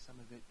miss some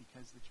of it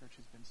because the church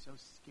has been so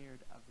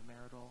scared of the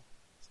marital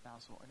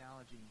spousal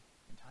analogy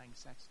and tying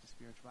sex to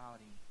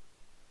spirituality.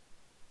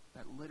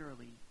 That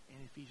literally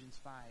in Ephesians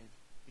 5,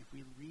 if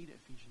we read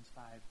Ephesians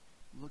 5,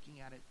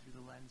 looking at it through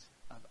the lens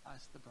of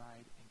us, the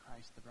bride, and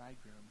Christ, the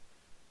bridegroom,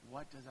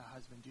 what does a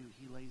husband do?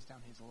 He lays down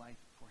his life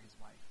for his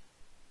wife.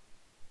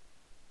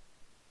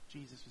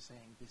 Jesus was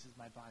saying, this is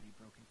my body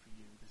broken for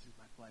you. This is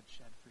my blood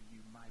shed for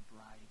you, my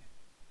bride.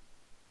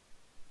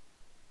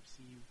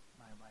 Receive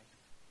my life.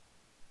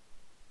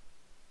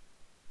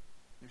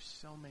 There's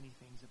so many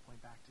things that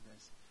point back to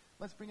this.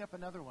 Let's bring up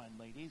another one,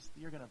 ladies.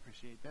 You're going to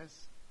appreciate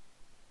this.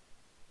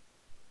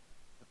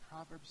 The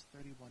Proverbs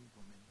 31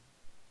 woman.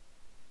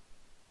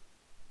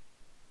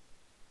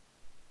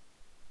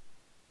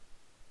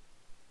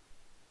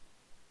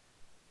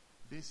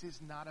 This is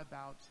not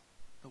about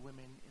the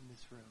women in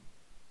this room.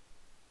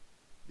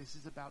 This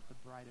is about the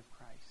bride of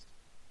Christ.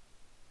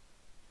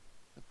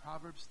 The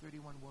Proverbs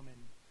 31 woman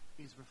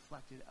is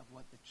reflective of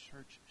what the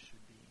church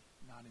should be,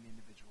 not an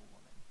individual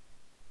woman.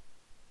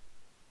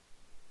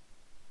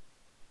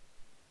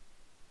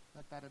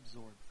 Let that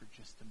absorb for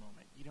just a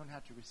moment. You don't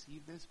have to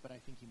receive this, but I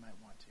think you might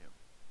want to.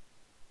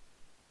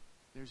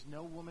 There's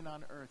no woman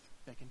on earth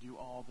that can do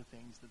all the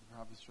things that the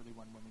Proverbs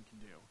 31 woman can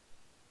do.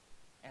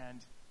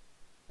 And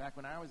back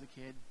when I was a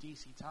kid,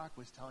 DC Talk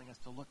was telling us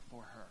to look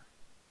for her.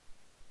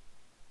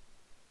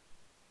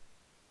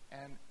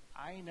 And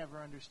I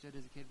never understood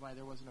as a kid why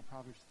there wasn't a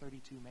Proverbs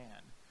 32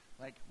 man.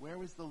 Like, where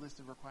was the list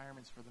of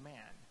requirements for the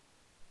man?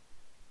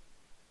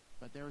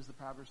 But there was the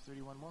Proverbs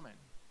 31 woman.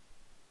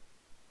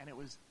 And it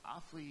was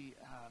awfully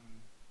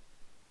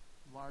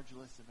large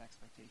list of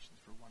expectations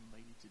for one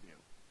lady to do.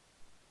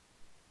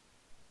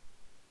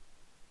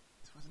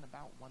 This wasn't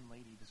about one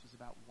lady. This was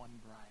about one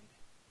bride.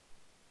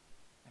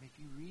 And if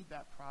you read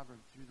that proverb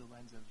through the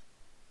lens of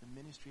the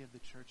ministry of the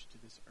church to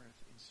this earth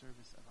in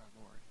service of our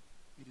Lord,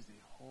 it is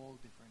a whole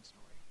different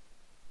story.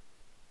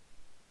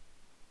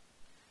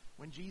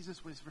 When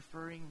Jesus was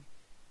referring,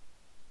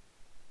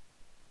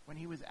 when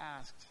he was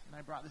asked, and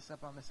I brought this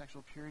up on the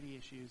sexual purity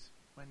issues,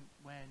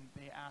 when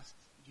they asked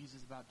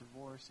Jesus about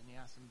divorce and he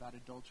asked him about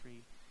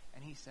adultery,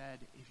 and he said,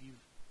 if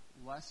you've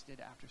lusted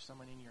after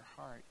someone in your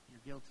heart,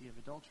 you're guilty of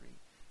adultery.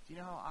 Do you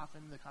know how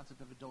often the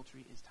concept of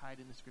adultery is tied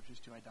in the scriptures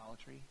to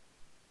idolatry?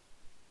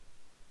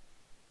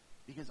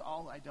 Because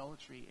all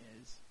idolatry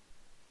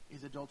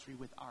is adultery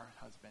with our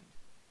husband.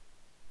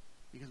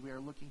 Because we are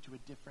looking to a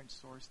different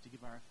source to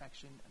give our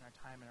affection and our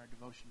time and our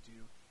devotion to,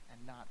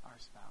 and not our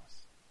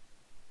spouse.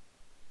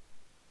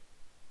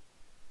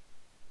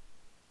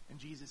 And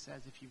Jesus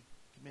says if you've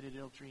committed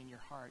adultery in your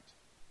heart,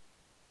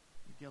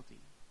 you're guilty.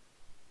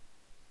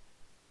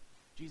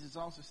 Jesus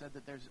also said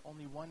that there's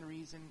only one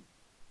reason,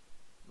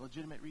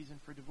 legitimate reason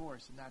for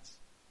divorce, and that's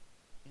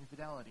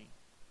infidelity,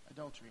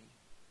 adultery.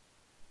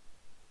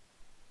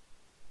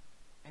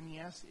 And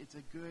yes, it's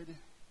a good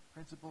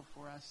principle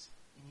for us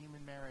in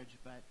human marriage,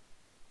 but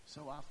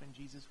so often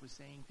Jesus was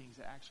saying things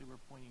that actually were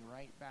pointing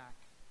right back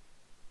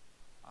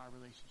our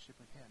relationship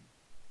with him.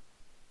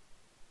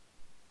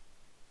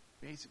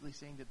 Basically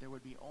saying that there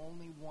would be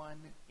only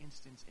one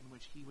instance in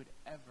which he would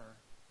ever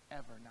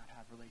not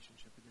have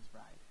relationship with his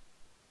bride.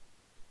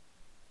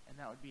 And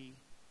that would be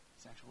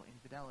sexual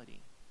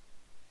infidelity.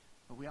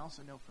 But we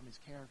also know from his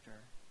character,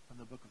 from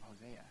the book of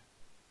Hosea,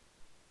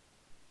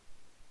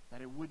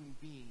 that it wouldn't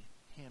be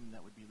him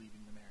that would be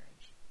leaving the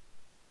marriage.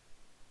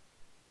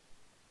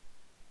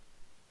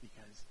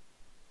 Because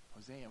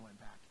Hosea went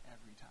back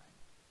every time.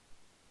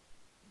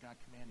 God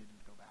commanded him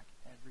to go back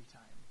every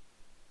time.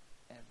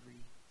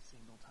 Every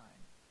single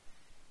time.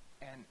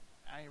 And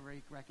I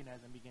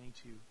recognize I'm beginning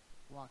to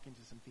walk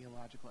into some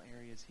theological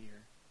areas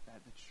here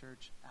that the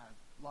church at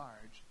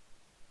large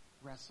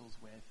wrestles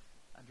with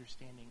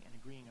understanding and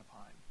agreeing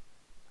upon.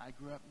 I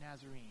grew up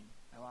Nazarene.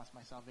 I lost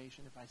my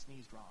salvation if I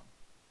sneezed wrong.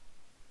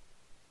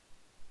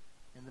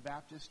 In the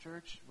Baptist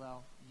church,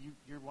 well,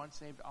 you're once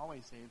saved,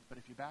 always saved, but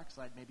if you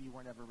backslide, maybe you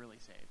weren't ever really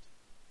saved.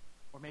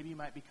 Or maybe you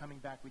might be coming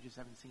back, we just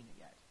haven't seen it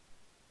yet.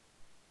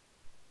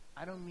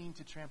 I don't mean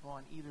to trample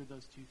on either of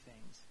those two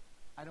things.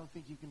 I don't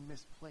think you can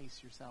misplace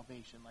your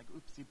salvation, like,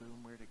 oopsie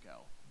boom, where'd it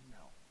go?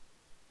 No.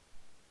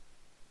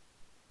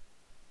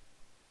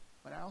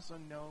 But I also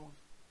know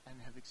and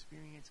have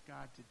experienced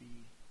God to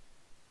be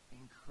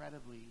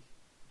incredibly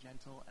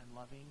gentle and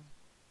loving,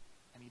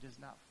 and he does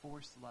not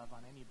force love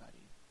on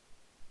anybody.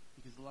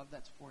 Because love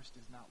that's forced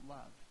is not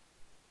love.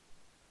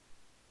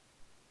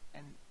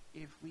 And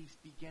if we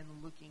begin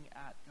looking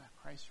at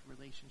Christ's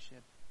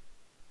relationship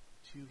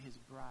to his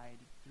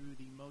bride through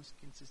the most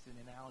consistent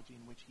analogy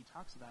in which he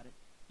talks about it,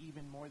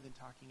 even more than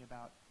talking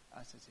about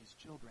us as his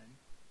children,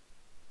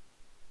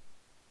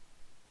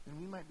 then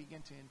we might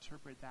begin to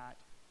interpret that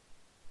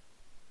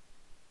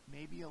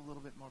maybe a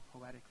little bit more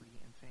poetically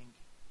and think,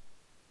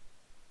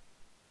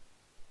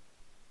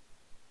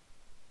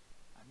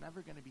 I'm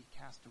never going to be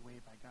cast away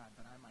by God,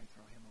 but I might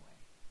throw him away.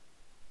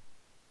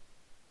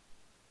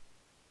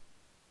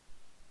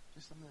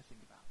 Just something to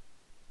think about.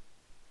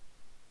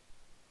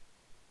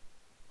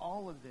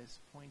 All of this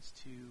points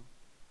to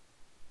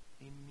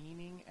a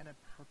meaning and a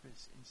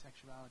purpose in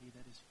sexuality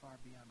that is far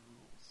beyond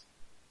rules.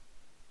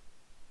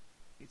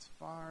 It's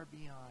far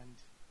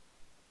beyond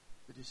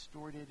the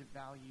distorted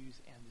values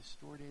and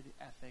distorted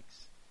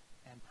ethics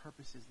and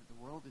purposes that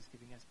the world is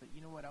giving us. But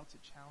you know what else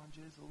it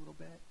challenges a little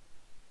bit?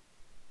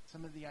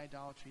 Some of the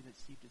idolatry that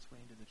seeped its way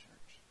into the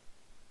church.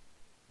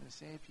 I'm going to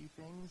say a few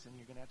things, and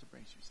you're going to have to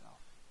brace yourself.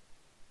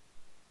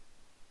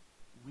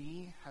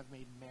 We have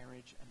made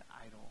marriage an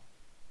idol.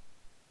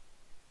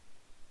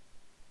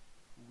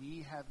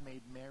 We have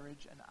made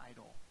marriage an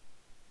idol.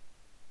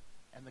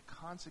 And the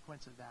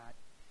consequence of that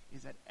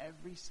is that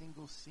every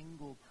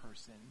single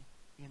person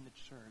in the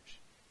church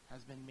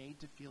has been made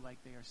to feel like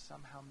they are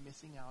somehow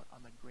missing out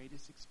on the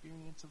greatest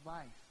experience of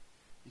life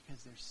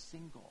because they're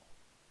single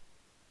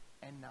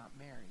and not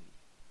married.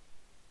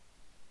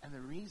 And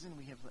the reason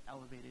we have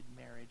elevated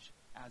marriage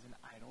as an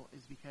idol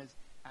is because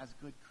as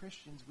good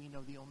Christians, we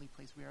know the only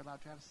place we are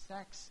allowed to have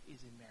sex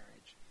is in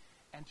marriage.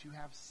 And to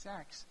have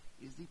sex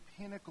is the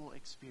pinnacle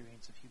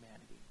experience of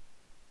humanity.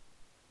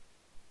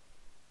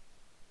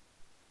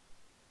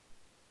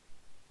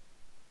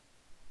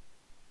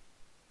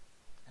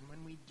 And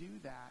when we do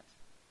that,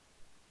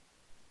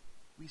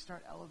 we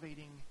start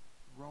elevating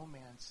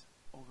romance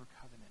over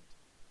covenant.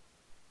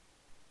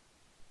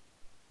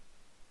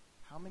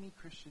 How many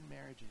Christian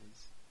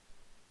marriages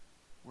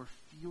were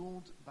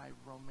fueled by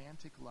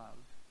romantic love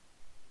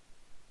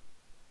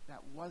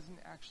that wasn't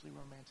actually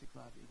romantic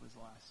love, it was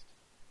lust?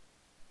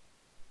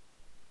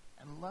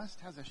 And lust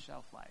has a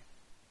shelf life.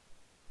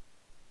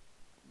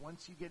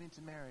 Once you get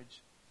into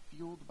marriage,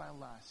 fueled by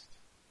lust,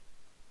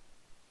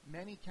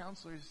 many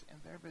counselors and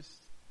therapists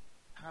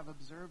have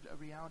observed a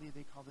reality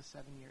they call the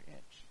 7-year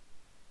itch.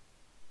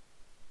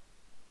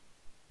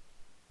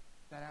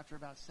 That after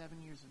about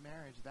 7 years of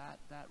marriage,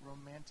 that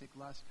romantic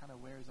lust kind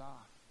of wears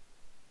off.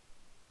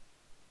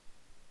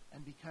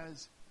 And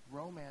because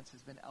romance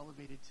has been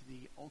elevated to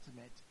the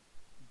ultimate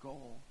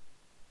goal,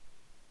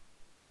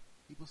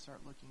 people start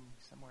looking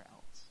somewhere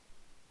else.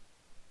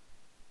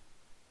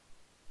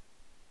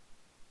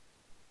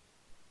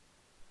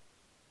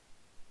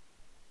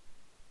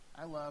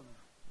 I love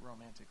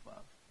romantic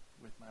love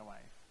with my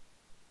wife.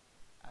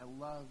 I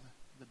love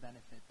the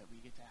benefit that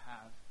we get to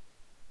have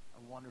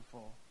a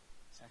wonderful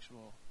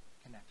sexual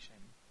connection.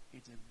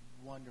 It's a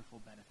wonderful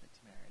benefit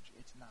to marriage.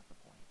 It's not the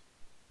point.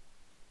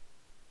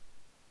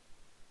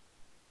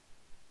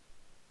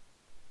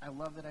 I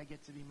love that I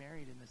get to be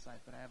married in this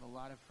life, but I have a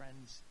lot of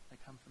friends that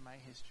come from my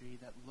history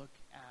that look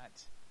at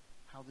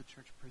how the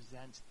church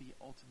presents the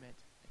ultimate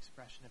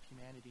expression of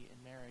humanity in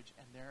marriage,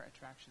 and their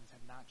attractions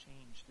have not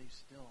changed. They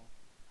still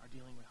are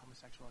dealing with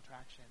homosexual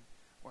attraction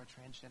or a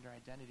transgender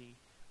identity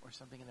or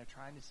something, and they're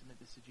trying to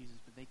submit this to Jesus,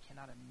 but they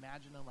cannot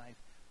imagine a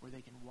life where they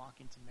can walk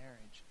into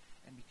marriage.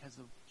 And because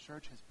the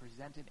church has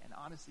presented and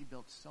honestly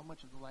built so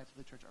much of the life of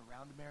the church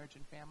around marriage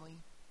and family,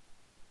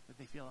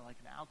 that they feel like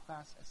an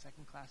outclass, a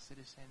second-class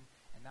citizen,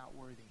 and not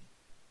worthy.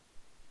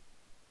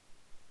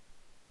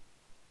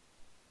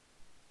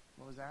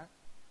 What was that?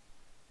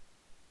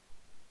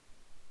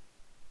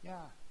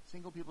 Yeah,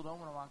 single people don't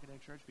want to walk into a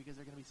church because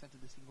they're going to be sent to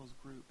the singles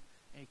group,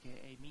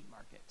 aka meat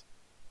market.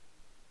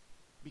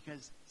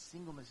 Because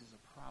singleness is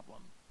a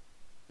problem.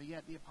 But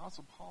yet the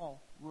Apostle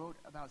Paul wrote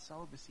about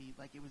celibacy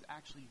like it was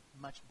actually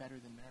much better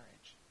than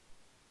marriage.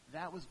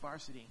 That was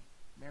varsity.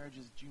 Marriage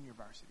is junior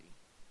varsity.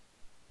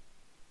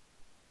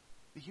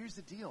 But here's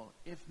the deal.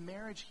 If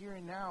marriage here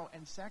and now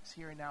and sex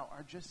here and now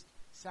are just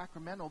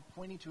sacramental,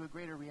 pointing to a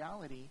greater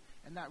reality,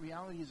 and that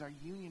reality is our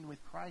union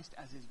with Christ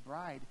as his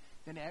bride,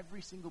 then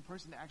every single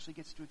person actually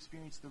gets to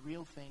experience the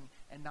real thing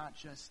and not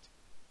just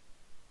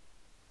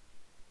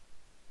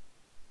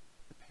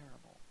the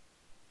parable.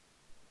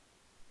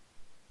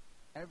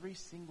 Every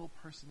single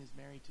person is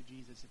married to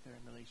Jesus if they're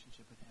in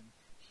relationship with him.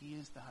 He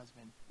is the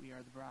husband. We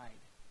are the bride.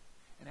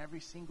 And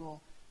every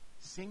single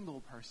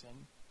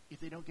person, if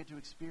they don't get to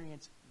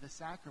experience the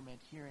sacrament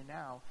here and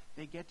now,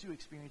 they get to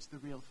experience the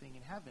real thing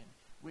in heaven,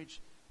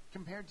 which,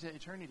 compared to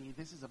eternity,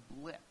 this is a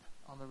blip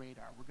on the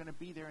radar. We're going to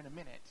be there in a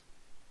minute,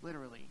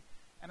 literally.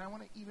 And I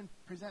want to even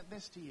present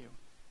this to you.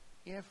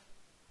 If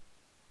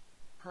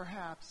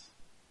perhaps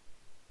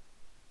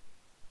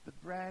the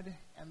bread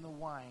and the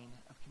wine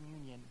of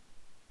communion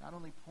not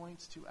only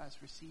points to us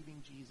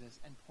receiving Jesus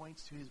and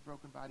points to his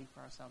broken body for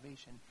our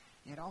salvation,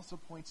 it also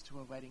points to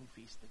a wedding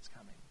feast that's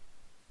coming.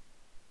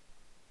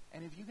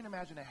 And if you can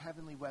imagine a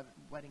heavenly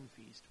wedding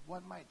feast,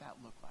 what might that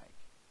look like?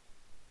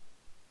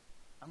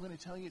 I'm going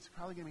to tell you it's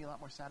probably going to be a lot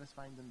more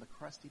satisfying than the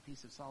crusty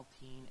piece of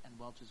saltine and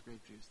Welch's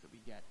grape juice that we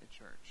get at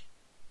church.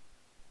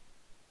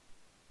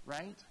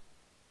 Right?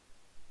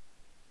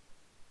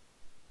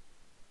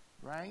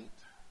 Right?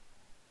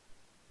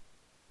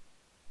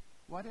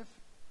 What if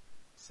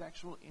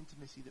sexual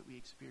intimacy that we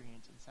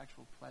experience and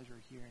sexual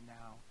pleasure here and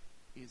now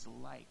is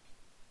like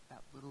that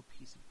little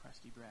piece of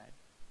crusty bread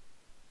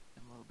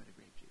and a little bit of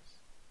grape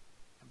juice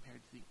compared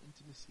to the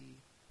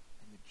intimacy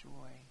and the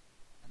joy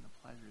and the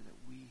pleasure that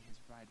we, his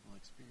bride, will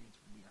experience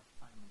when we are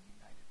finally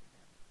united with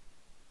him?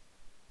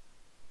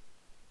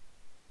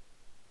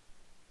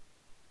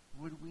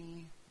 Would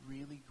we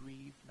really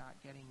grieve not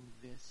getting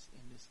this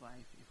in this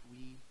life if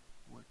we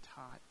were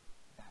taught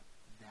that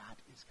that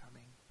is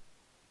coming.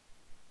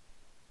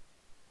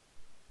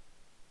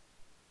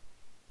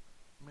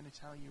 I'm going to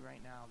tell you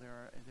right now,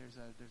 there's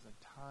a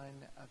ton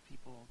of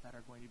people that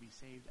are going to be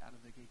saved out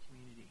of the gay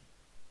community.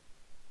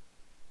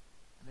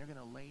 And they're going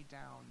to lay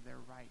down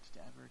their right to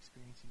ever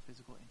experiencing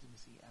physical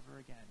intimacy ever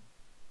again,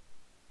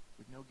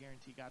 with no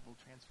guarantee God will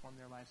transform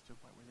their lives to a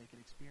point where they can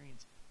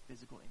experience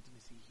physical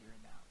intimacy here and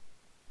now.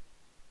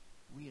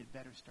 We had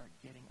better start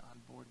getting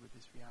on board with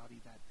this reality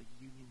that the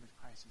union with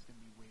Christ is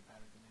going to be way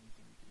better than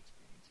anything we could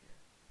experience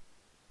here.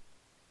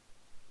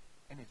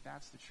 And if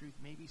that's the truth,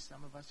 maybe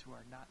some of us who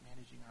are not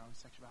managing our own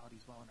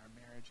sexualities well in our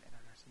marriage and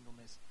in our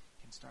singleness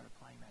can start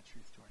applying that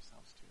truth to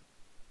ourselves too.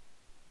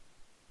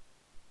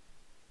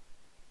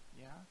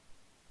 Yeah?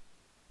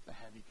 It's a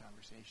heavy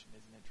conversation,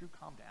 isn't it? Drew,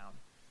 calm down.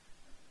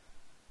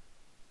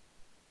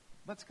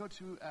 Let's go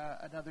to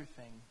another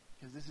thing,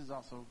 because this is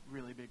also a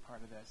really big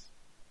part of this.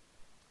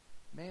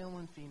 Male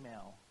and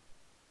female.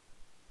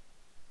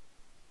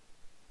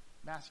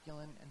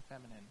 Masculine and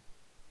feminine.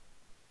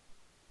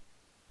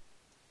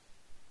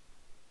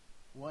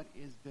 What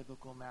is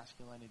biblical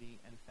masculinity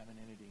and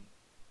femininity?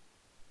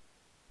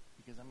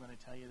 Because I'm going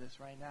to tell you this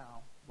right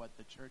now. What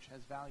the church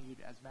has valued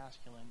as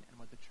masculine and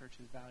what the church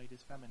has valued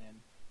as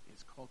feminine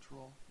is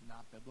cultural,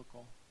 not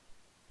biblical.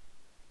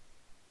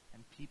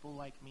 And people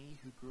like me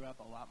who grew up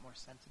a lot more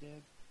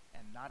sensitive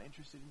and not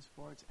interested in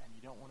sports, and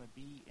you don't want to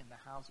be in the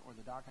house or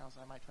the doghouse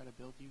I might try to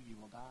build you, you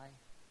will die.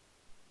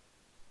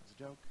 That's a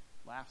joke.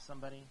 Laugh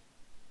somebody.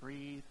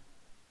 Breathe.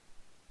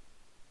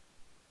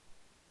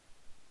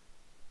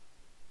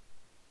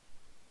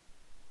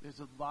 There's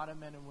a lot of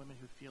men and women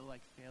who feel like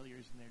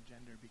failures in their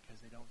gender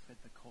because they don't fit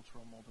the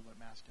cultural mold of what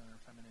masculine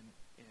or feminine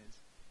is.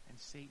 And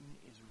Satan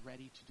is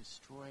ready to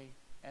destroy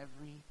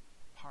every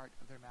part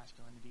of their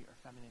masculinity or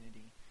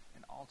femininity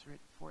and alter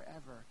it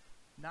forever,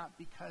 not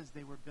because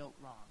they were built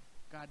wrong.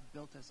 God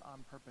built us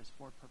on purpose,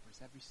 for purpose,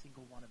 every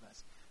single one of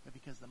us. But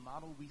because the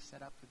model we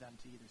set up for them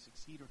to either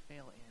succeed or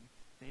fail in,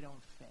 they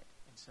don't fit.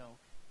 And so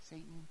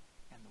Satan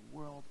and the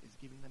world is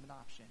giving them an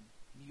option: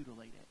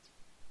 mutilate it.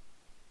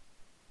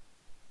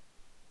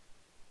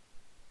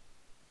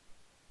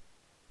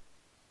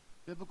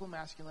 Biblical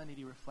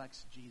masculinity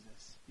reflects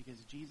Jesus, because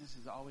Jesus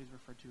is always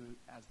referred to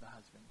as the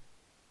husband.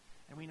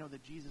 And we know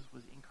that Jesus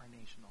was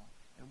incarnational.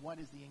 And what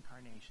is the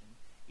incarnation?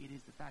 It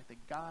is the fact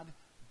that God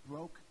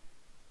broke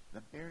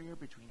the barrier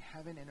between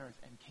heaven and earth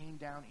and came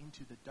down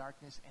into the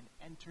darkness and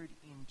entered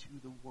into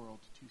the world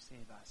to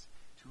save us,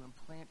 to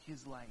implant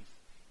his life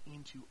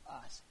into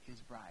us, his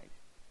bride.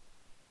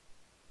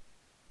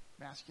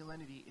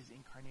 Masculinity is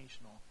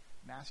incarnational.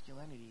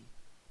 Masculinity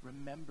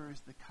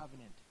remembers the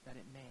covenant that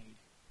it made.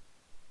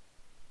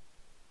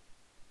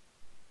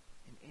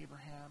 In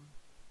Abraham,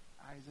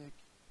 Isaac,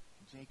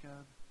 and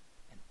Jacob,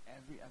 and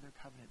every other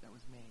covenant that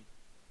was made,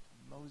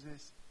 to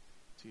Moses,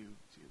 to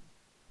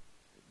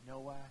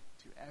Noah,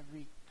 to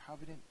every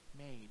covenant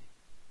made,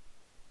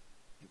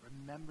 it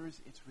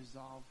remembers its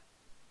resolve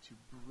to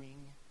bring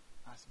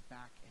us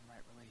back in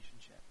right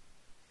relationship.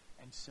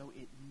 And so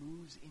it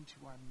moves into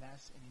our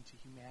mess and into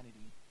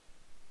humanity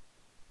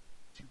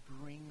to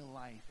bring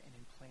life and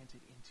implant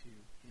it into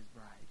his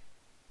bride.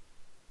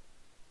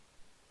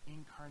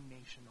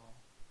 Incarnational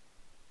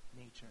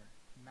nature.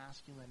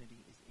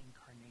 Masculinity is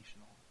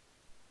incarnational.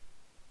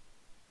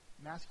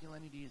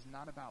 Masculinity is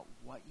not about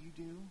what you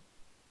do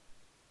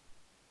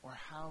or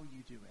how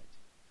you do it.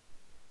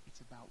 It's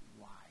about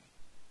why.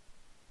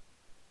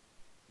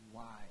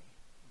 Why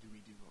do we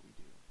do what we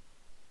do?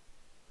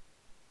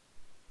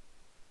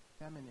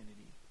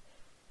 Femininity.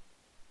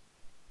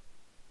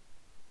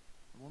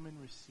 The woman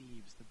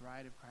receives, the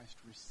bride of Christ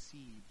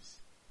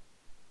receives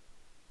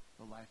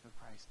the life of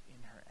Christ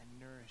in her and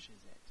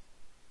nourishes it.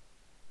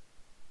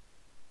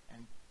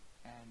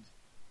 And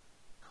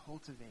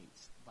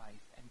cultivates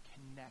life and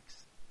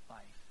connects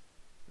life.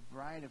 The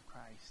bride of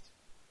Christ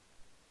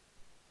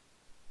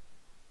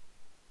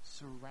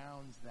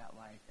surrounds that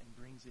life and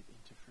brings it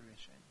into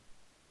fruition.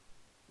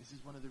 This is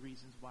one of the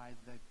reasons why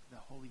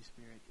the Holy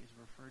Spirit is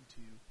referred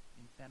to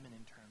in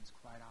feminine terms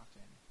quite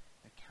often.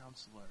 The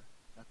counselor,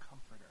 the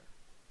comforter.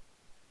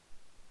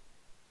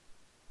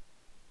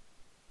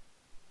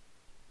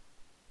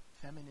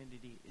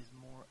 Femininity is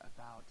more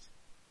about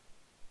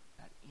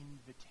that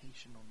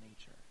invitational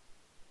nature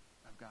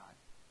of God.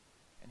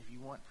 And if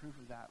you want proof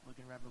of that, look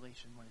in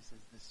Revelation when it says,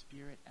 the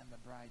Spirit and the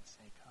bride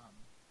say, come.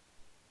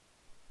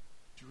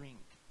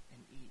 Drink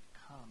and eat,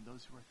 come.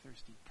 Those who are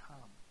thirsty,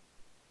 come.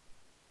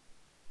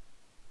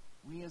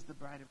 We as the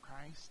bride of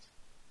Christ,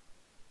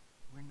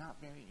 we're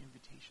not very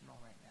invitational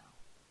right now.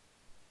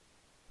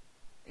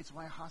 It's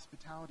why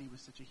hospitality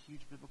was such a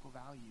huge biblical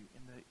value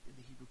in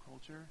the Hebrew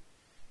culture.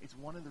 It's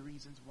one of the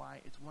reasons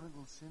why it's one of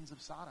the sins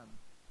of Sodom,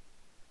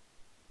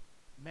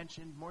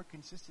 mentioned more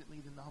consistently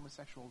than the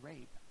homosexual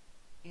rape,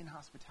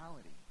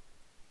 inhospitality,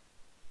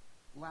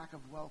 lack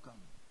of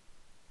welcome.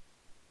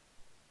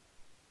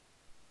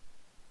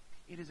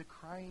 It is a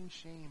crying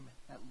shame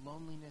that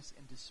loneliness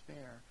and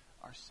despair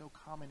are so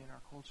common in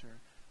our culture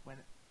when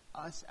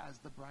us as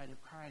the bride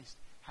of Christ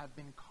have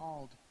been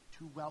called to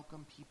to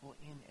welcome people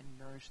in and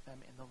nourish them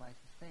in the life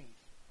of faith.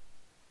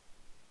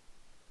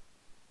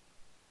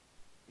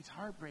 It's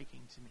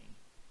heartbreaking to me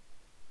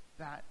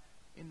that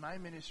in my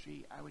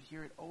ministry, I would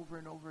hear it over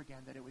and over again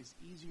that it was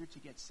easier to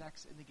get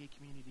sex in the gay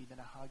community than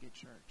a hug at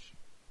church.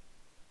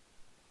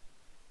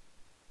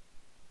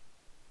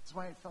 That's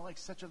why it felt like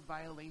such a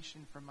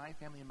violation for my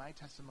family and my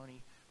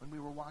testimony when we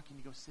were walking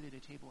to go sit at a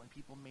table and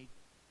people made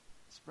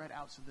spread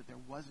out so that there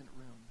wasn't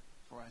room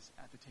for us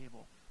at the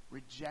table.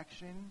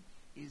 Rejection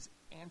is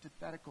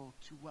antithetical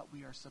to what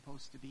we are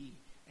supposed to be,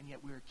 and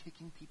yet we are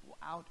kicking people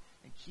out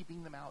and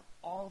keeping them out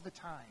all the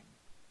time,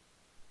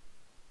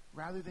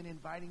 rather than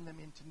inviting them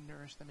in to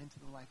nourish them into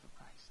the life of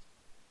Christ.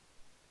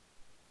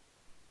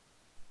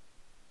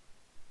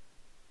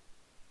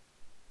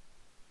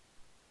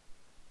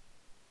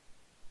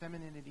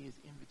 Femininity is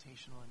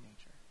invitational in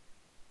nature.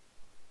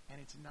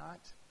 And it's not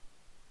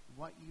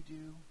what you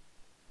do,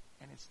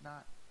 and it's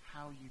not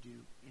how you do,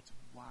 it's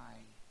why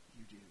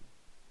you do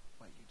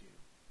what you do.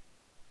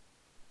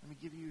 Let me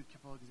give you a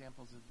couple of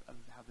examples of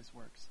how this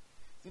works.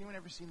 Has anyone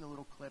ever seen the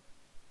little clip,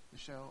 the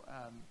show,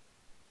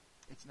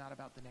 It's Not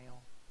About the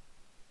Nail?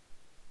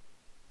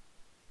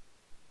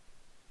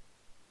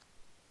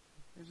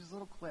 There's this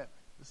little clip,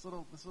 this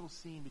little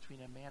scene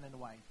between a man and a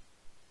wife.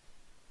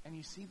 And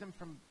you see them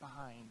from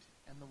behind,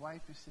 and the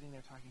wife is sitting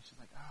there talking. She's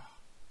like, oh,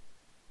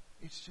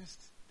 it's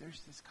just, there's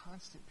this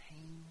constant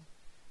pain,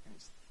 and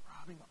it's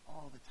throbbing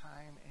all the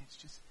time, and it's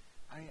just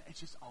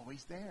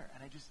always there.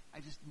 And I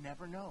just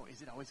never know.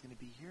 Is it always going to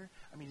be here?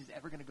 I mean, is it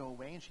ever going to go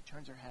away? And she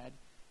turns her head,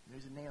 and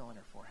there's a nail in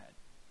her forehead.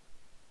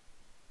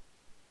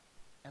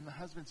 And the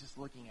husband's just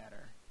looking at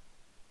her.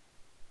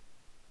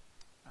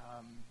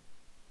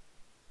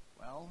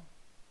 Well,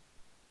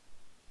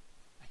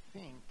 I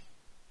think,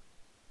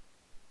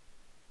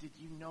 did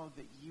you know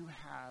that you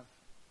have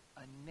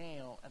a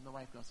nail? And the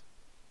wife goes,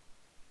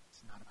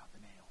 it's not about the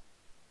nail.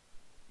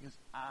 He goes,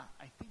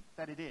 I think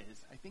that it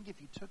is. I think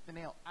if you took the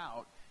nail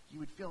out, you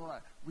would feel a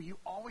lot. Were you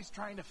always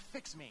trying to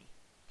fix me?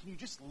 Can you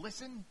just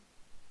listen?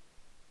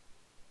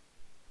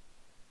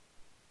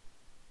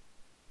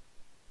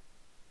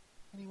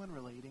 Anyone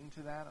relating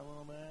to that a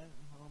little bit?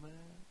 A little bit?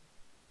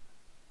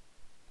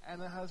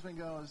 And the husband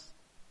goes,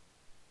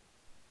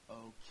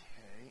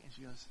 okay. And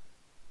she goes,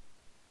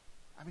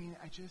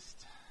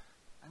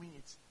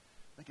 it's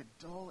like a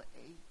dull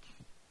ache,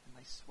 and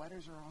my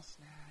sweaters are all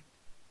snagged.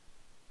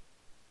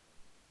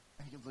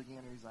 And he keeps looking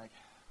at her, he's like,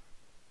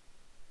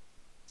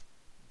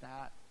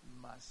 that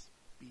must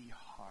be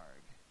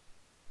hard.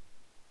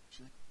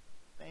 She's like,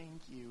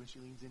 thank you. And she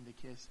leans in to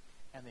kiss,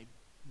 and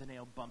the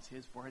nail bumps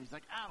his forehead. He's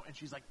like, ow! And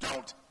she's like,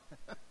 don't!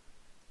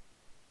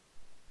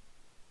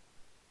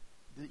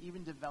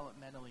 Even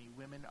developmentally,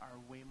 women are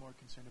way more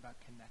concerned about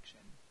connection.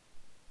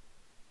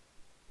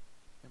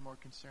 They're more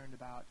concerned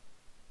about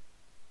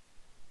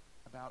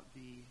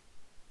the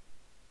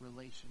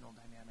relational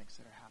dynamics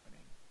that are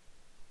happening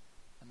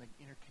and the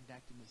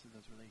interconnectedness of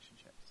those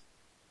relationships.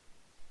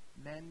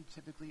 Men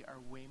typically are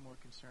way more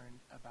concerned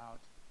about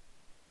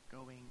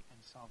going and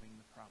solving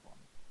the problem,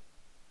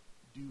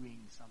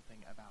 doing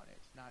something about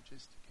it, not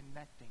just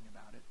connecting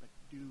about it, but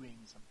doing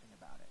something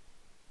about it.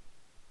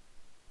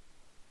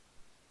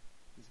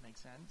 Does this make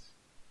sense?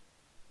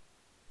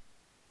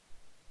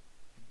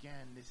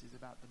 Again, this is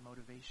about the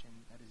motivation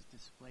that is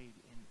displayed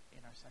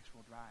in our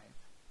sexual drive.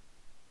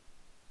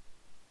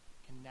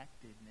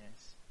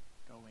 Connectedness,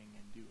 going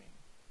and doing.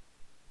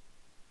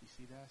 You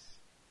see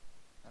this?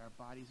 That our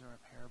bodies are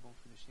a parable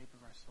for the shape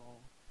of our soul.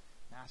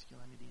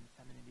 Masculinity and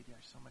femininity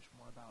are so much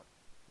more about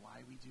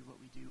why we do what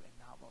we do and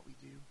not what we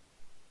do.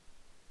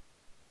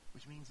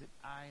 Which means that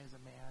I, as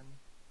a man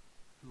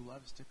who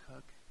loves to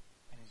cook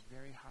and is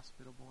very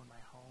hospitable in my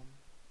home,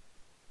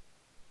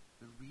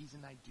 the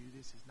reason I do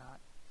this is not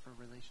for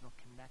relational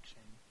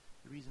connection.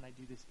 The reason I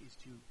do this is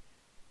to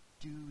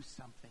do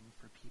something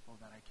for people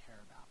that I care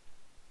about.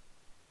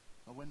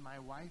 But when my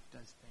wife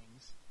does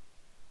things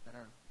that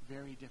are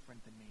very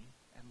different than me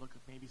and look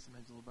maybe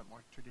sometimes a little bit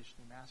more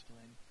traditionally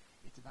masculine,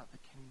 it's about the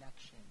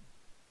connection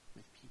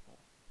with people.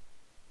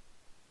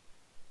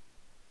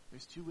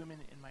 There's 2 women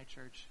in my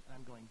church, and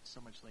I'm going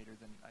so much later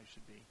than I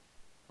should be.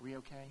 Are we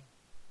okay?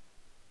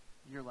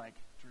 You're like,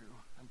 Drew,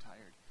 I'm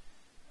tired.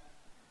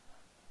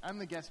 I'm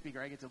the guest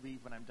speaker. I get to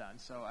leave when I'm done.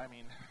 So,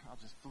 I'll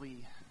just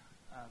flee.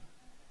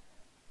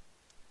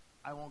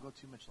 I won't go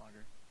too much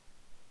longer.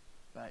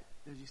 But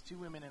there's these 2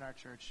 women in our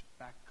church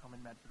back home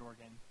in Medford,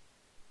 Oregon,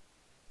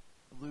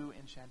 Lou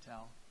and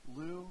Chantel.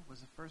 Lou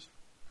was the first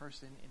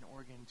person in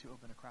Oregon to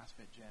open a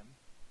CrossFit gym.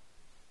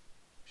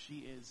 She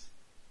is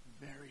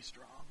very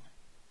strong.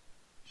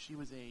 She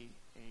was a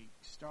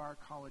star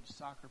college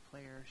soccer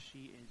player.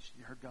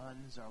 Her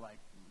guns are like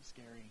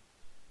scary.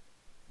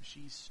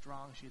 She's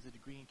strong. She has a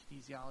degree in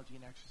kinesiology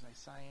and exercise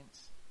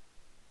science.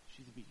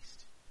 She's a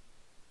beast.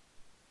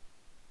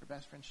 Her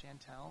best friend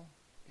Chantel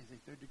is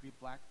a 3rd-degree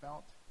black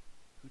belt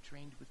who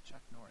trained with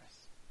Chuck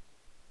Norris.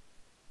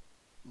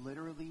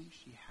 Literally,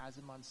 she has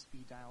him on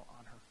speed dial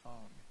on her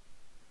phone.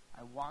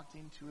 I walked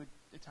into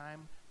a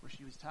time where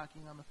she was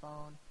talking on the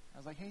phone. I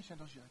was like, hey,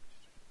 Chantel. She's like,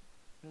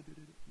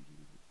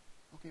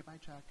 Okay, bye,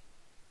 Chuck.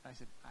 And I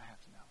said, I have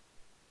to know.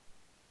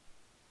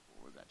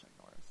 Was that Chuck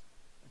Norris?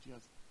 And she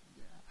goes,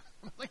 yeah.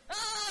 I was like,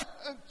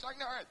 Chuck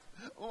Norris,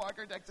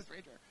 Walker, Texas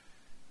Ranger.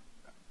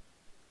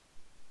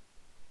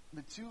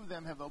 The two of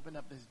them have opened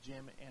up this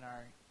gym in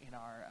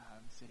our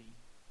city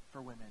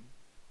for women.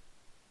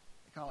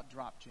 They call it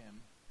Drop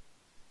Gym,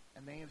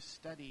 and they have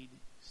studied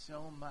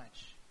so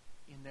much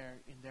in their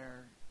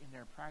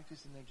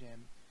practice in their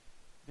gym.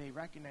 They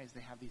recognize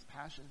they have these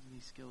passions and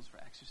these skills for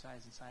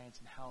exercise and science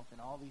and health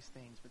and all these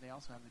things, but they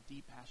also have a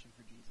deep passion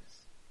for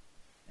Jesus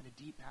and a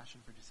deep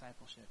passion for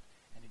discipleship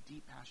and a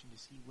deep passion to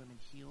see women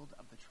healed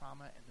of the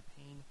trauma and the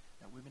pain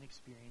that women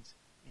experience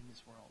in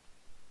this world.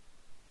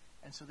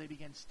 And so they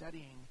began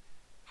studying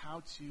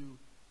how to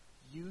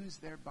use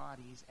their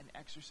bodies and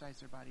exercise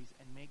their bodies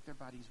and make their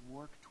bodies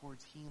work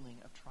towards healing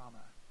of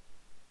trauma.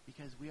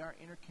 Because we are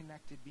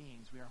interconnected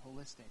beings. We are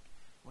holistic.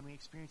 When we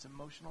experience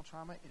emotional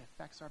trauma, it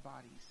affects our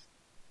bodies.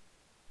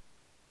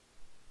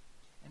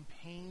 And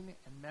pain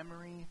and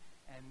memory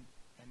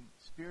and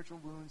spiritual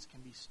wounds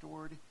can be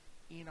stored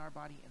in our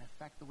body and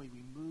affect the way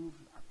we move,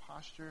 our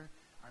posture,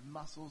 our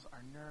muscles,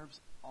 our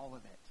nerves, all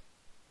of it.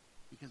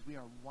 Because we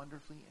are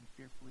wonderfully and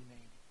fearfully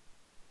made.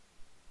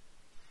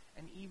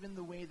 And even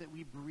the way that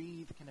we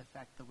breathe can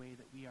affect the way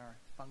that we are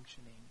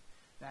functioning.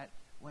 That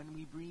when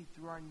we breathe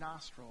through our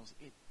nostrils,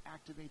 it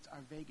activates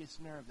our vagus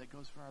nerve that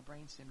goes from our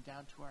brainstem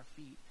down to our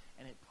feet,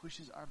 and it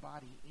pushes our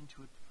body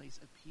into a place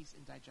of peace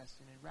and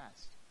digestion and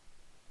rest.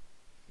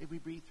 If we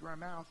breathe through our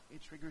mouth,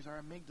 it triggers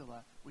our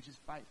amygdala, which is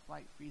fight,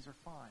 flight, freeze, or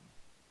fawn.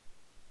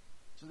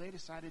 So they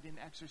decided in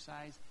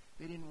exercise,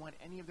 they didn't want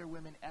any of their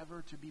women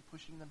ever to be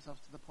pushing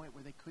themselves to the point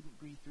where they couldn't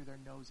breathe through their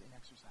nose in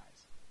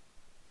exercise.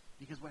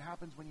 Because what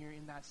happens when you're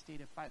in that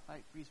state of fight,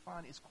 flight, freeze,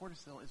 fawn is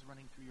cortisol is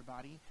running through your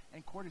body,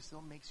 and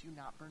cortisol makes you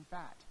not burn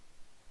fat.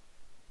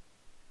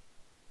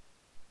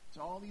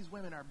 So all these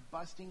women are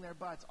busting their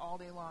butts all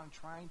day long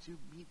trying to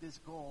meet this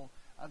goal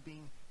of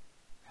being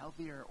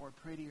healthier or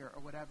prettier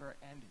or whatever,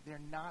 and they're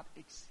not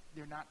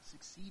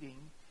succeeding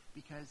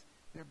because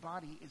their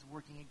body is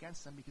working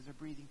against them because they're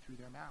breathing through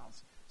their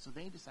mouths. So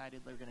they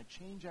decided they're going to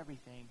change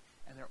everything,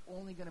 and they're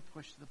only going to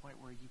push to the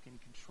point where you can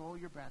control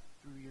your breath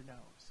through your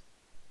nose.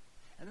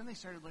 And then they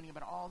started learning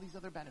about all these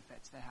other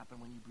benefits that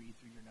happen when you breathe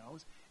through your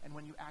nose and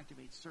when you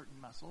activate certain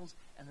muscles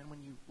and then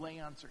when you lay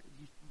on certain,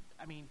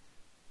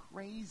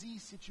 crazy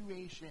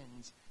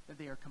situations that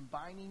they are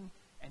combining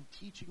and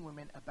teaching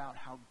women about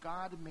how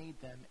God made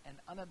them and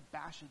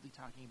unabashedly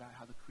talking about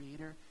how the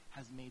Creator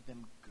has made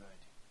them good.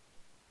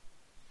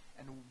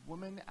 And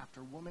woman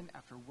after woman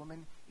after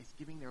woman is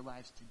giving their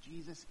lives to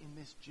Jesus in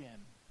this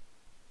gym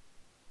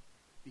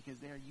because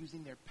they are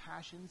using their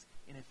passions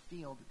in a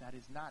field that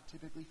is not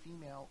typically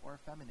female or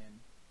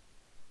feminine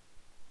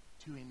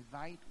to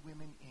invite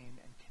women in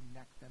and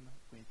connect them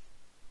with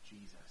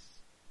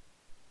Jesus.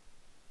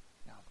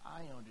 Now, if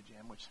I owned a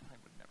gym, which I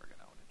would never going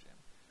to own a gym,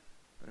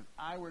 but if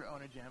I were to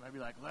own a gym, I'd be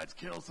like, let's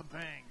kill some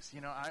things.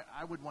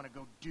 I would want to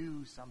go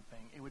do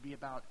something. It would be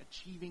about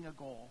achieving a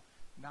goal,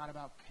 not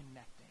about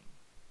connecting.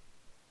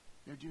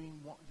 They're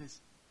doing this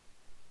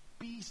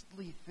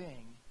beastly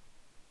thing,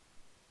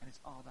 and it's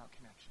all about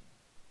connection.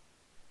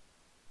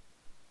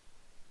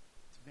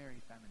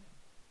 Very feminine.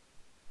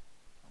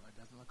 Although it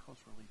doesn't look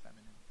culturally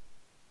feminine.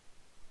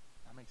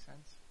 That makes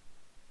sense?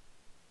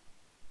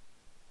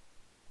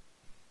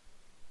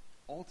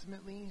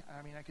 Ultimately,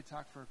 I could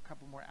talk for a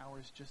couple more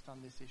hours just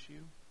on this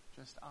issue,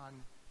 just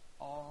on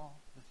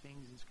all the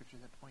things in Scripture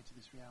that point to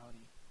this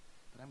reality.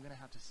 But I'm going to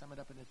have to sum it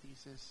up in a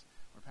thesis,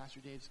 or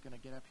Pastor Dave's going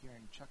to get up here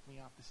and chuck me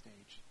off the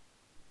stage.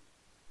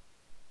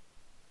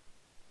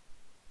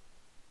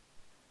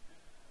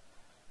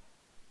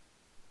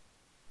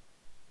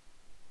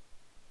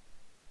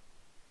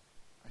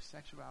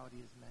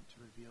 Sexuality is meant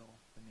to reveal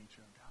the nature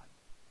of God.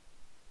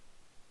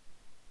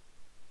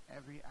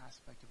 Every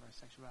aspect of our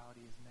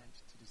sexuality is meant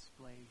to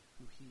display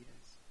who He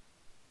is.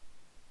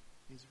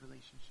 His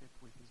relationship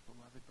with His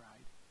beloved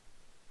bride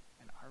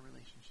and our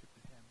relationship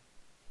with Him.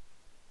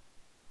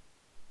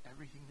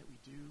 Everything that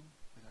we do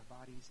with our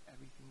bodies,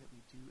 everything that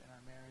we do in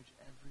our marriage,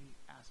 every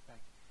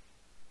aspect,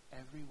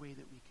 every way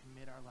that we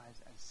commit our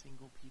lives as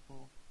single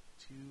people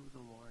to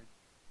the Lord,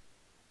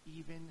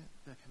 even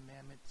the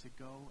commandment to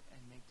go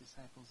and make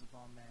disciples of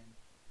all men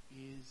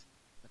is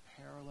the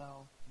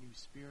parallel new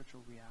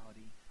spiritual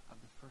reality of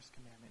the first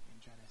commandment in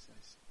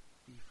Genesis.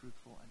 Be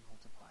fruitful and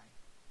multiply.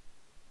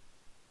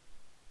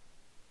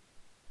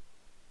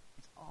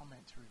 It's all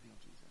meant to reveal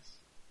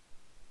Jesus.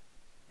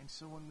 And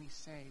so when we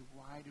say,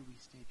 why do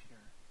we stay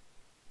pure?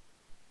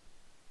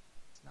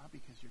 It's not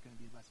because you're going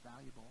to be less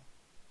valuable.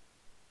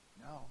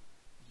 No.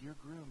 Your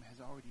groom has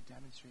already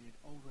demonstrated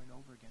over and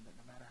over again that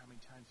no matter how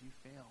many times you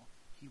fail,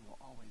 He will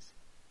always,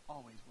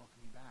 always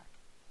welcome you back.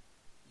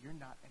 You're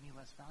not any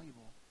less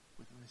valuable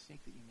with the mistake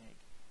that you make.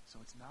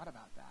 So it's not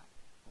about that.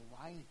 Well,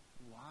 why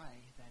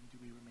then do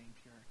we remain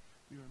pure?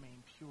 We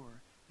remain pure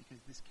because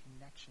this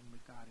connection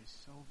with God is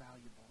so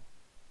valuable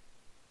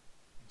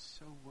and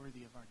so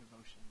worthy of our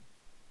devotion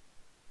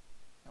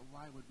that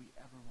why would we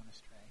ever want to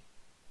stray?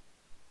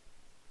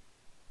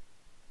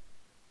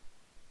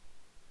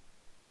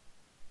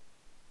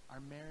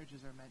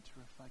 marriages are meant to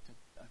reflect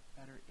a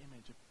better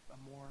image, a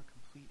more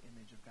complete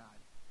image of God.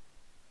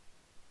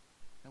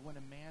 That when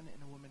a man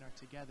and a woman are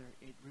together,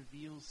 it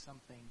reveals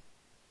something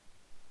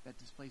that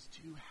displays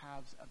two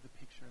halves of the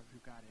picture of who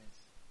God is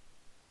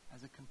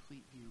as a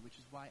complete view, which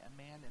is why a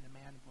man and a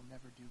man will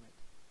never do it.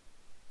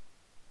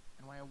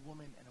 And why a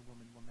woman and a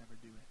woman will never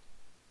do it.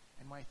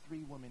 And why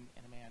three women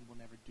and a man will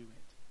never do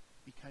it.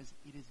 Because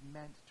it is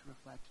meant to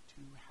reflect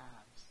two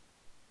halves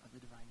of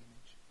the divine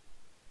image.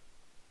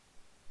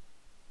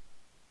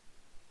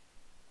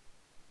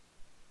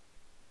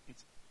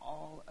 It's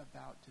all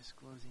about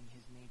disclosing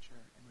his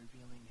nature and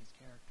revealing his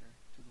character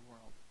to the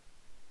world.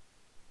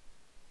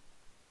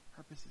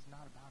 Purpose is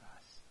not about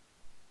us.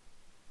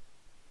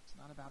 It's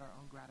not about our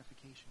own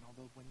gratification,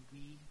 although when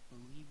we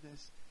believe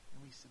this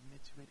and we submit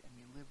to it and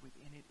we live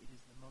within it, it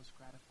is the most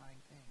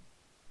gratifying thing.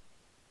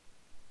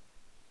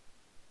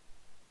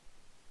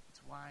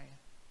 It's why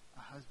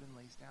a husband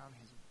lays down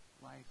his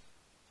life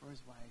for his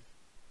wife.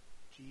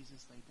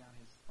 Jesus laid down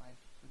his life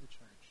for the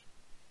church,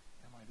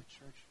 and why the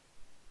church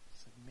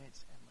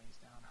submits and lays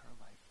down her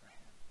life for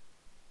him.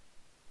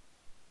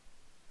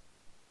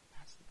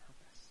 That's the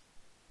purpose.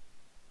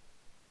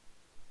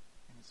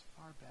 And it's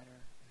far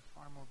better and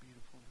far more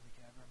beautiful than we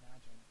could ever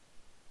imagine.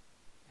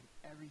 And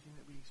everything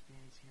that we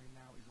experience here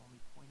now is only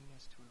pointing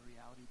us to a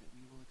reality that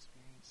we will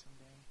experience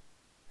someday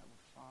that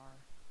will far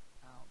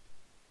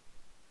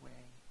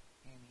outweigh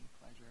any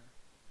pleasure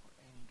or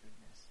any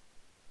goodness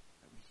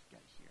that we could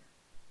get here.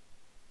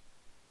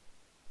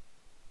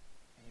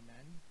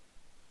 Amen.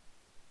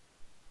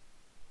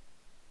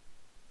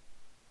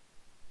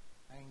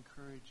 I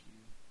encourage you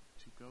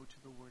to go to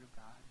the Word of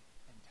God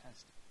and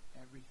test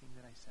everything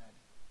that I said.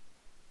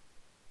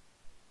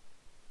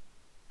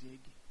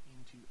 Dig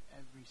into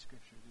every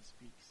scripture that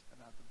speaks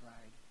about the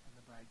bride and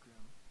the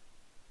bridegroom.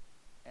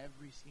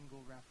 Every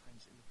single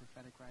reference in the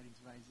prophetic writings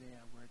of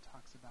Isaiah where it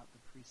talks about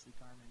the priestly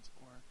garments,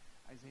 or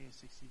Isaiah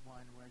 61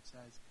 where it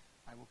says,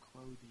 I will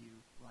clothe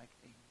you like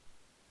a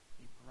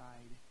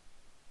bride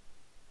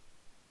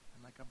and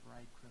like a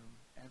bridegroom.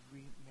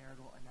 Every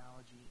marital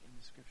analogy in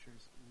the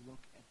scriptures,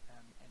 look at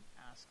them and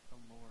ask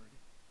the Lord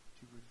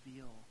to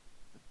reveal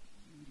the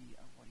beauty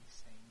of what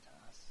he's saying to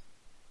us.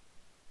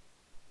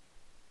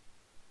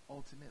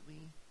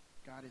 Ultimately,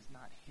 God has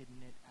not hidden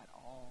it at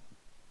all.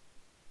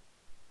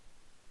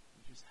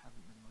 You just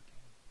haven't been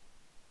looking.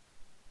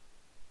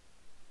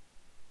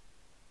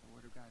 The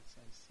Word of God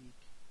says, seek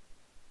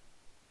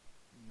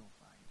and you'll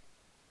find.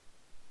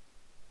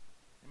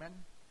 Amen?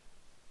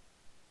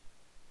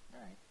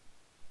 All right.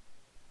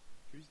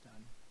 Drew's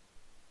done.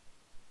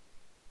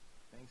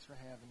 Thanks for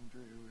having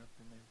Drew up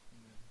in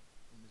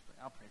this.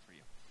 I'll pray for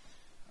you.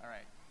 All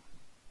right.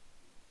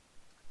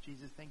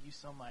 Jesus, thank you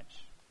so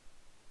much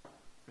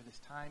for this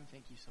time.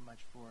 Thank you so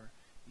much for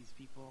these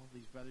people,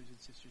 these brothers and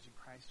sisters in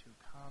Christ who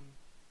have come,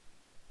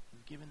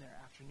 who've given their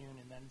afternoon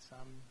and then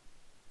some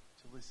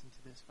to listen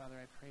to this. Father,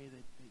 I pray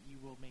that you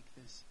will make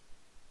this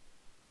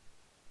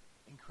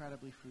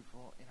incredibly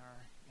fruitful in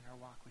our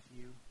walk with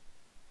you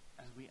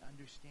as we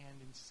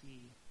understand and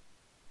see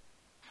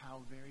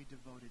how very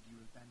devoted you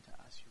have been to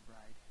us, your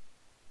bride.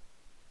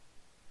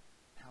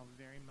 How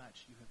very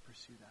much you have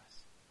pursued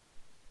us.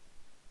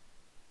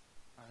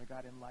 Father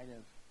God, in light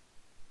of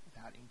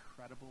that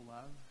incredible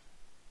love,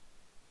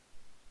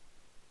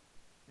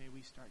 may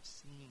we start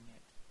seeing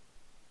it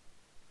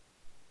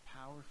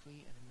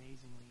powerfully and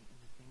amazingly in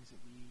the things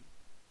that we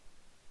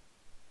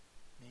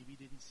maybe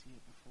didn't see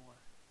it before.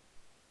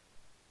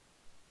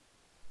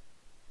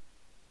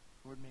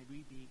 Lord, may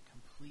we be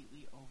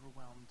completely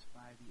overwhelmed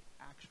by the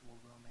actual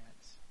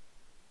romance,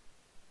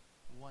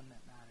 the one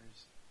that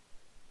matters,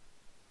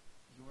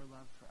 your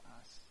love for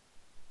us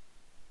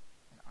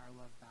and our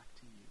love back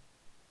to you.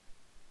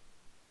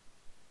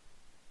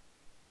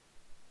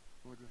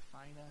 Lord,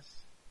 refine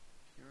us,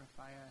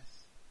 purify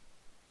us,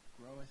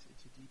 grow us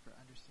into deeper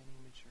understanding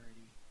and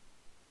maturity,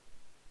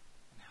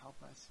 and help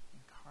us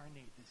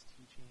incarnate this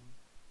teaching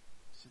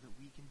so that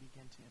we can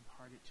begin to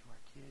impart it to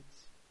our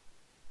kids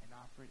and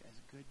offer it as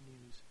good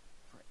news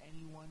for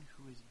anyone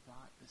who has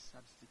bought the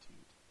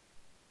substitute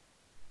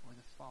or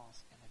the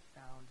false and have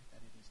found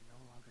that it is no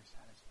longer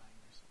satisfying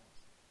their souls.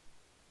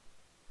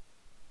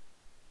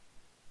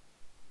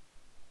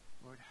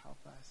 Lord, help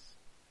us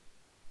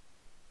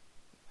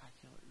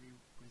accurately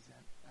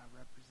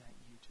represent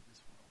you to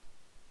this world.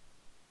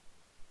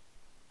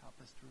 Help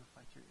us to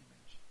reflect your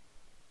image.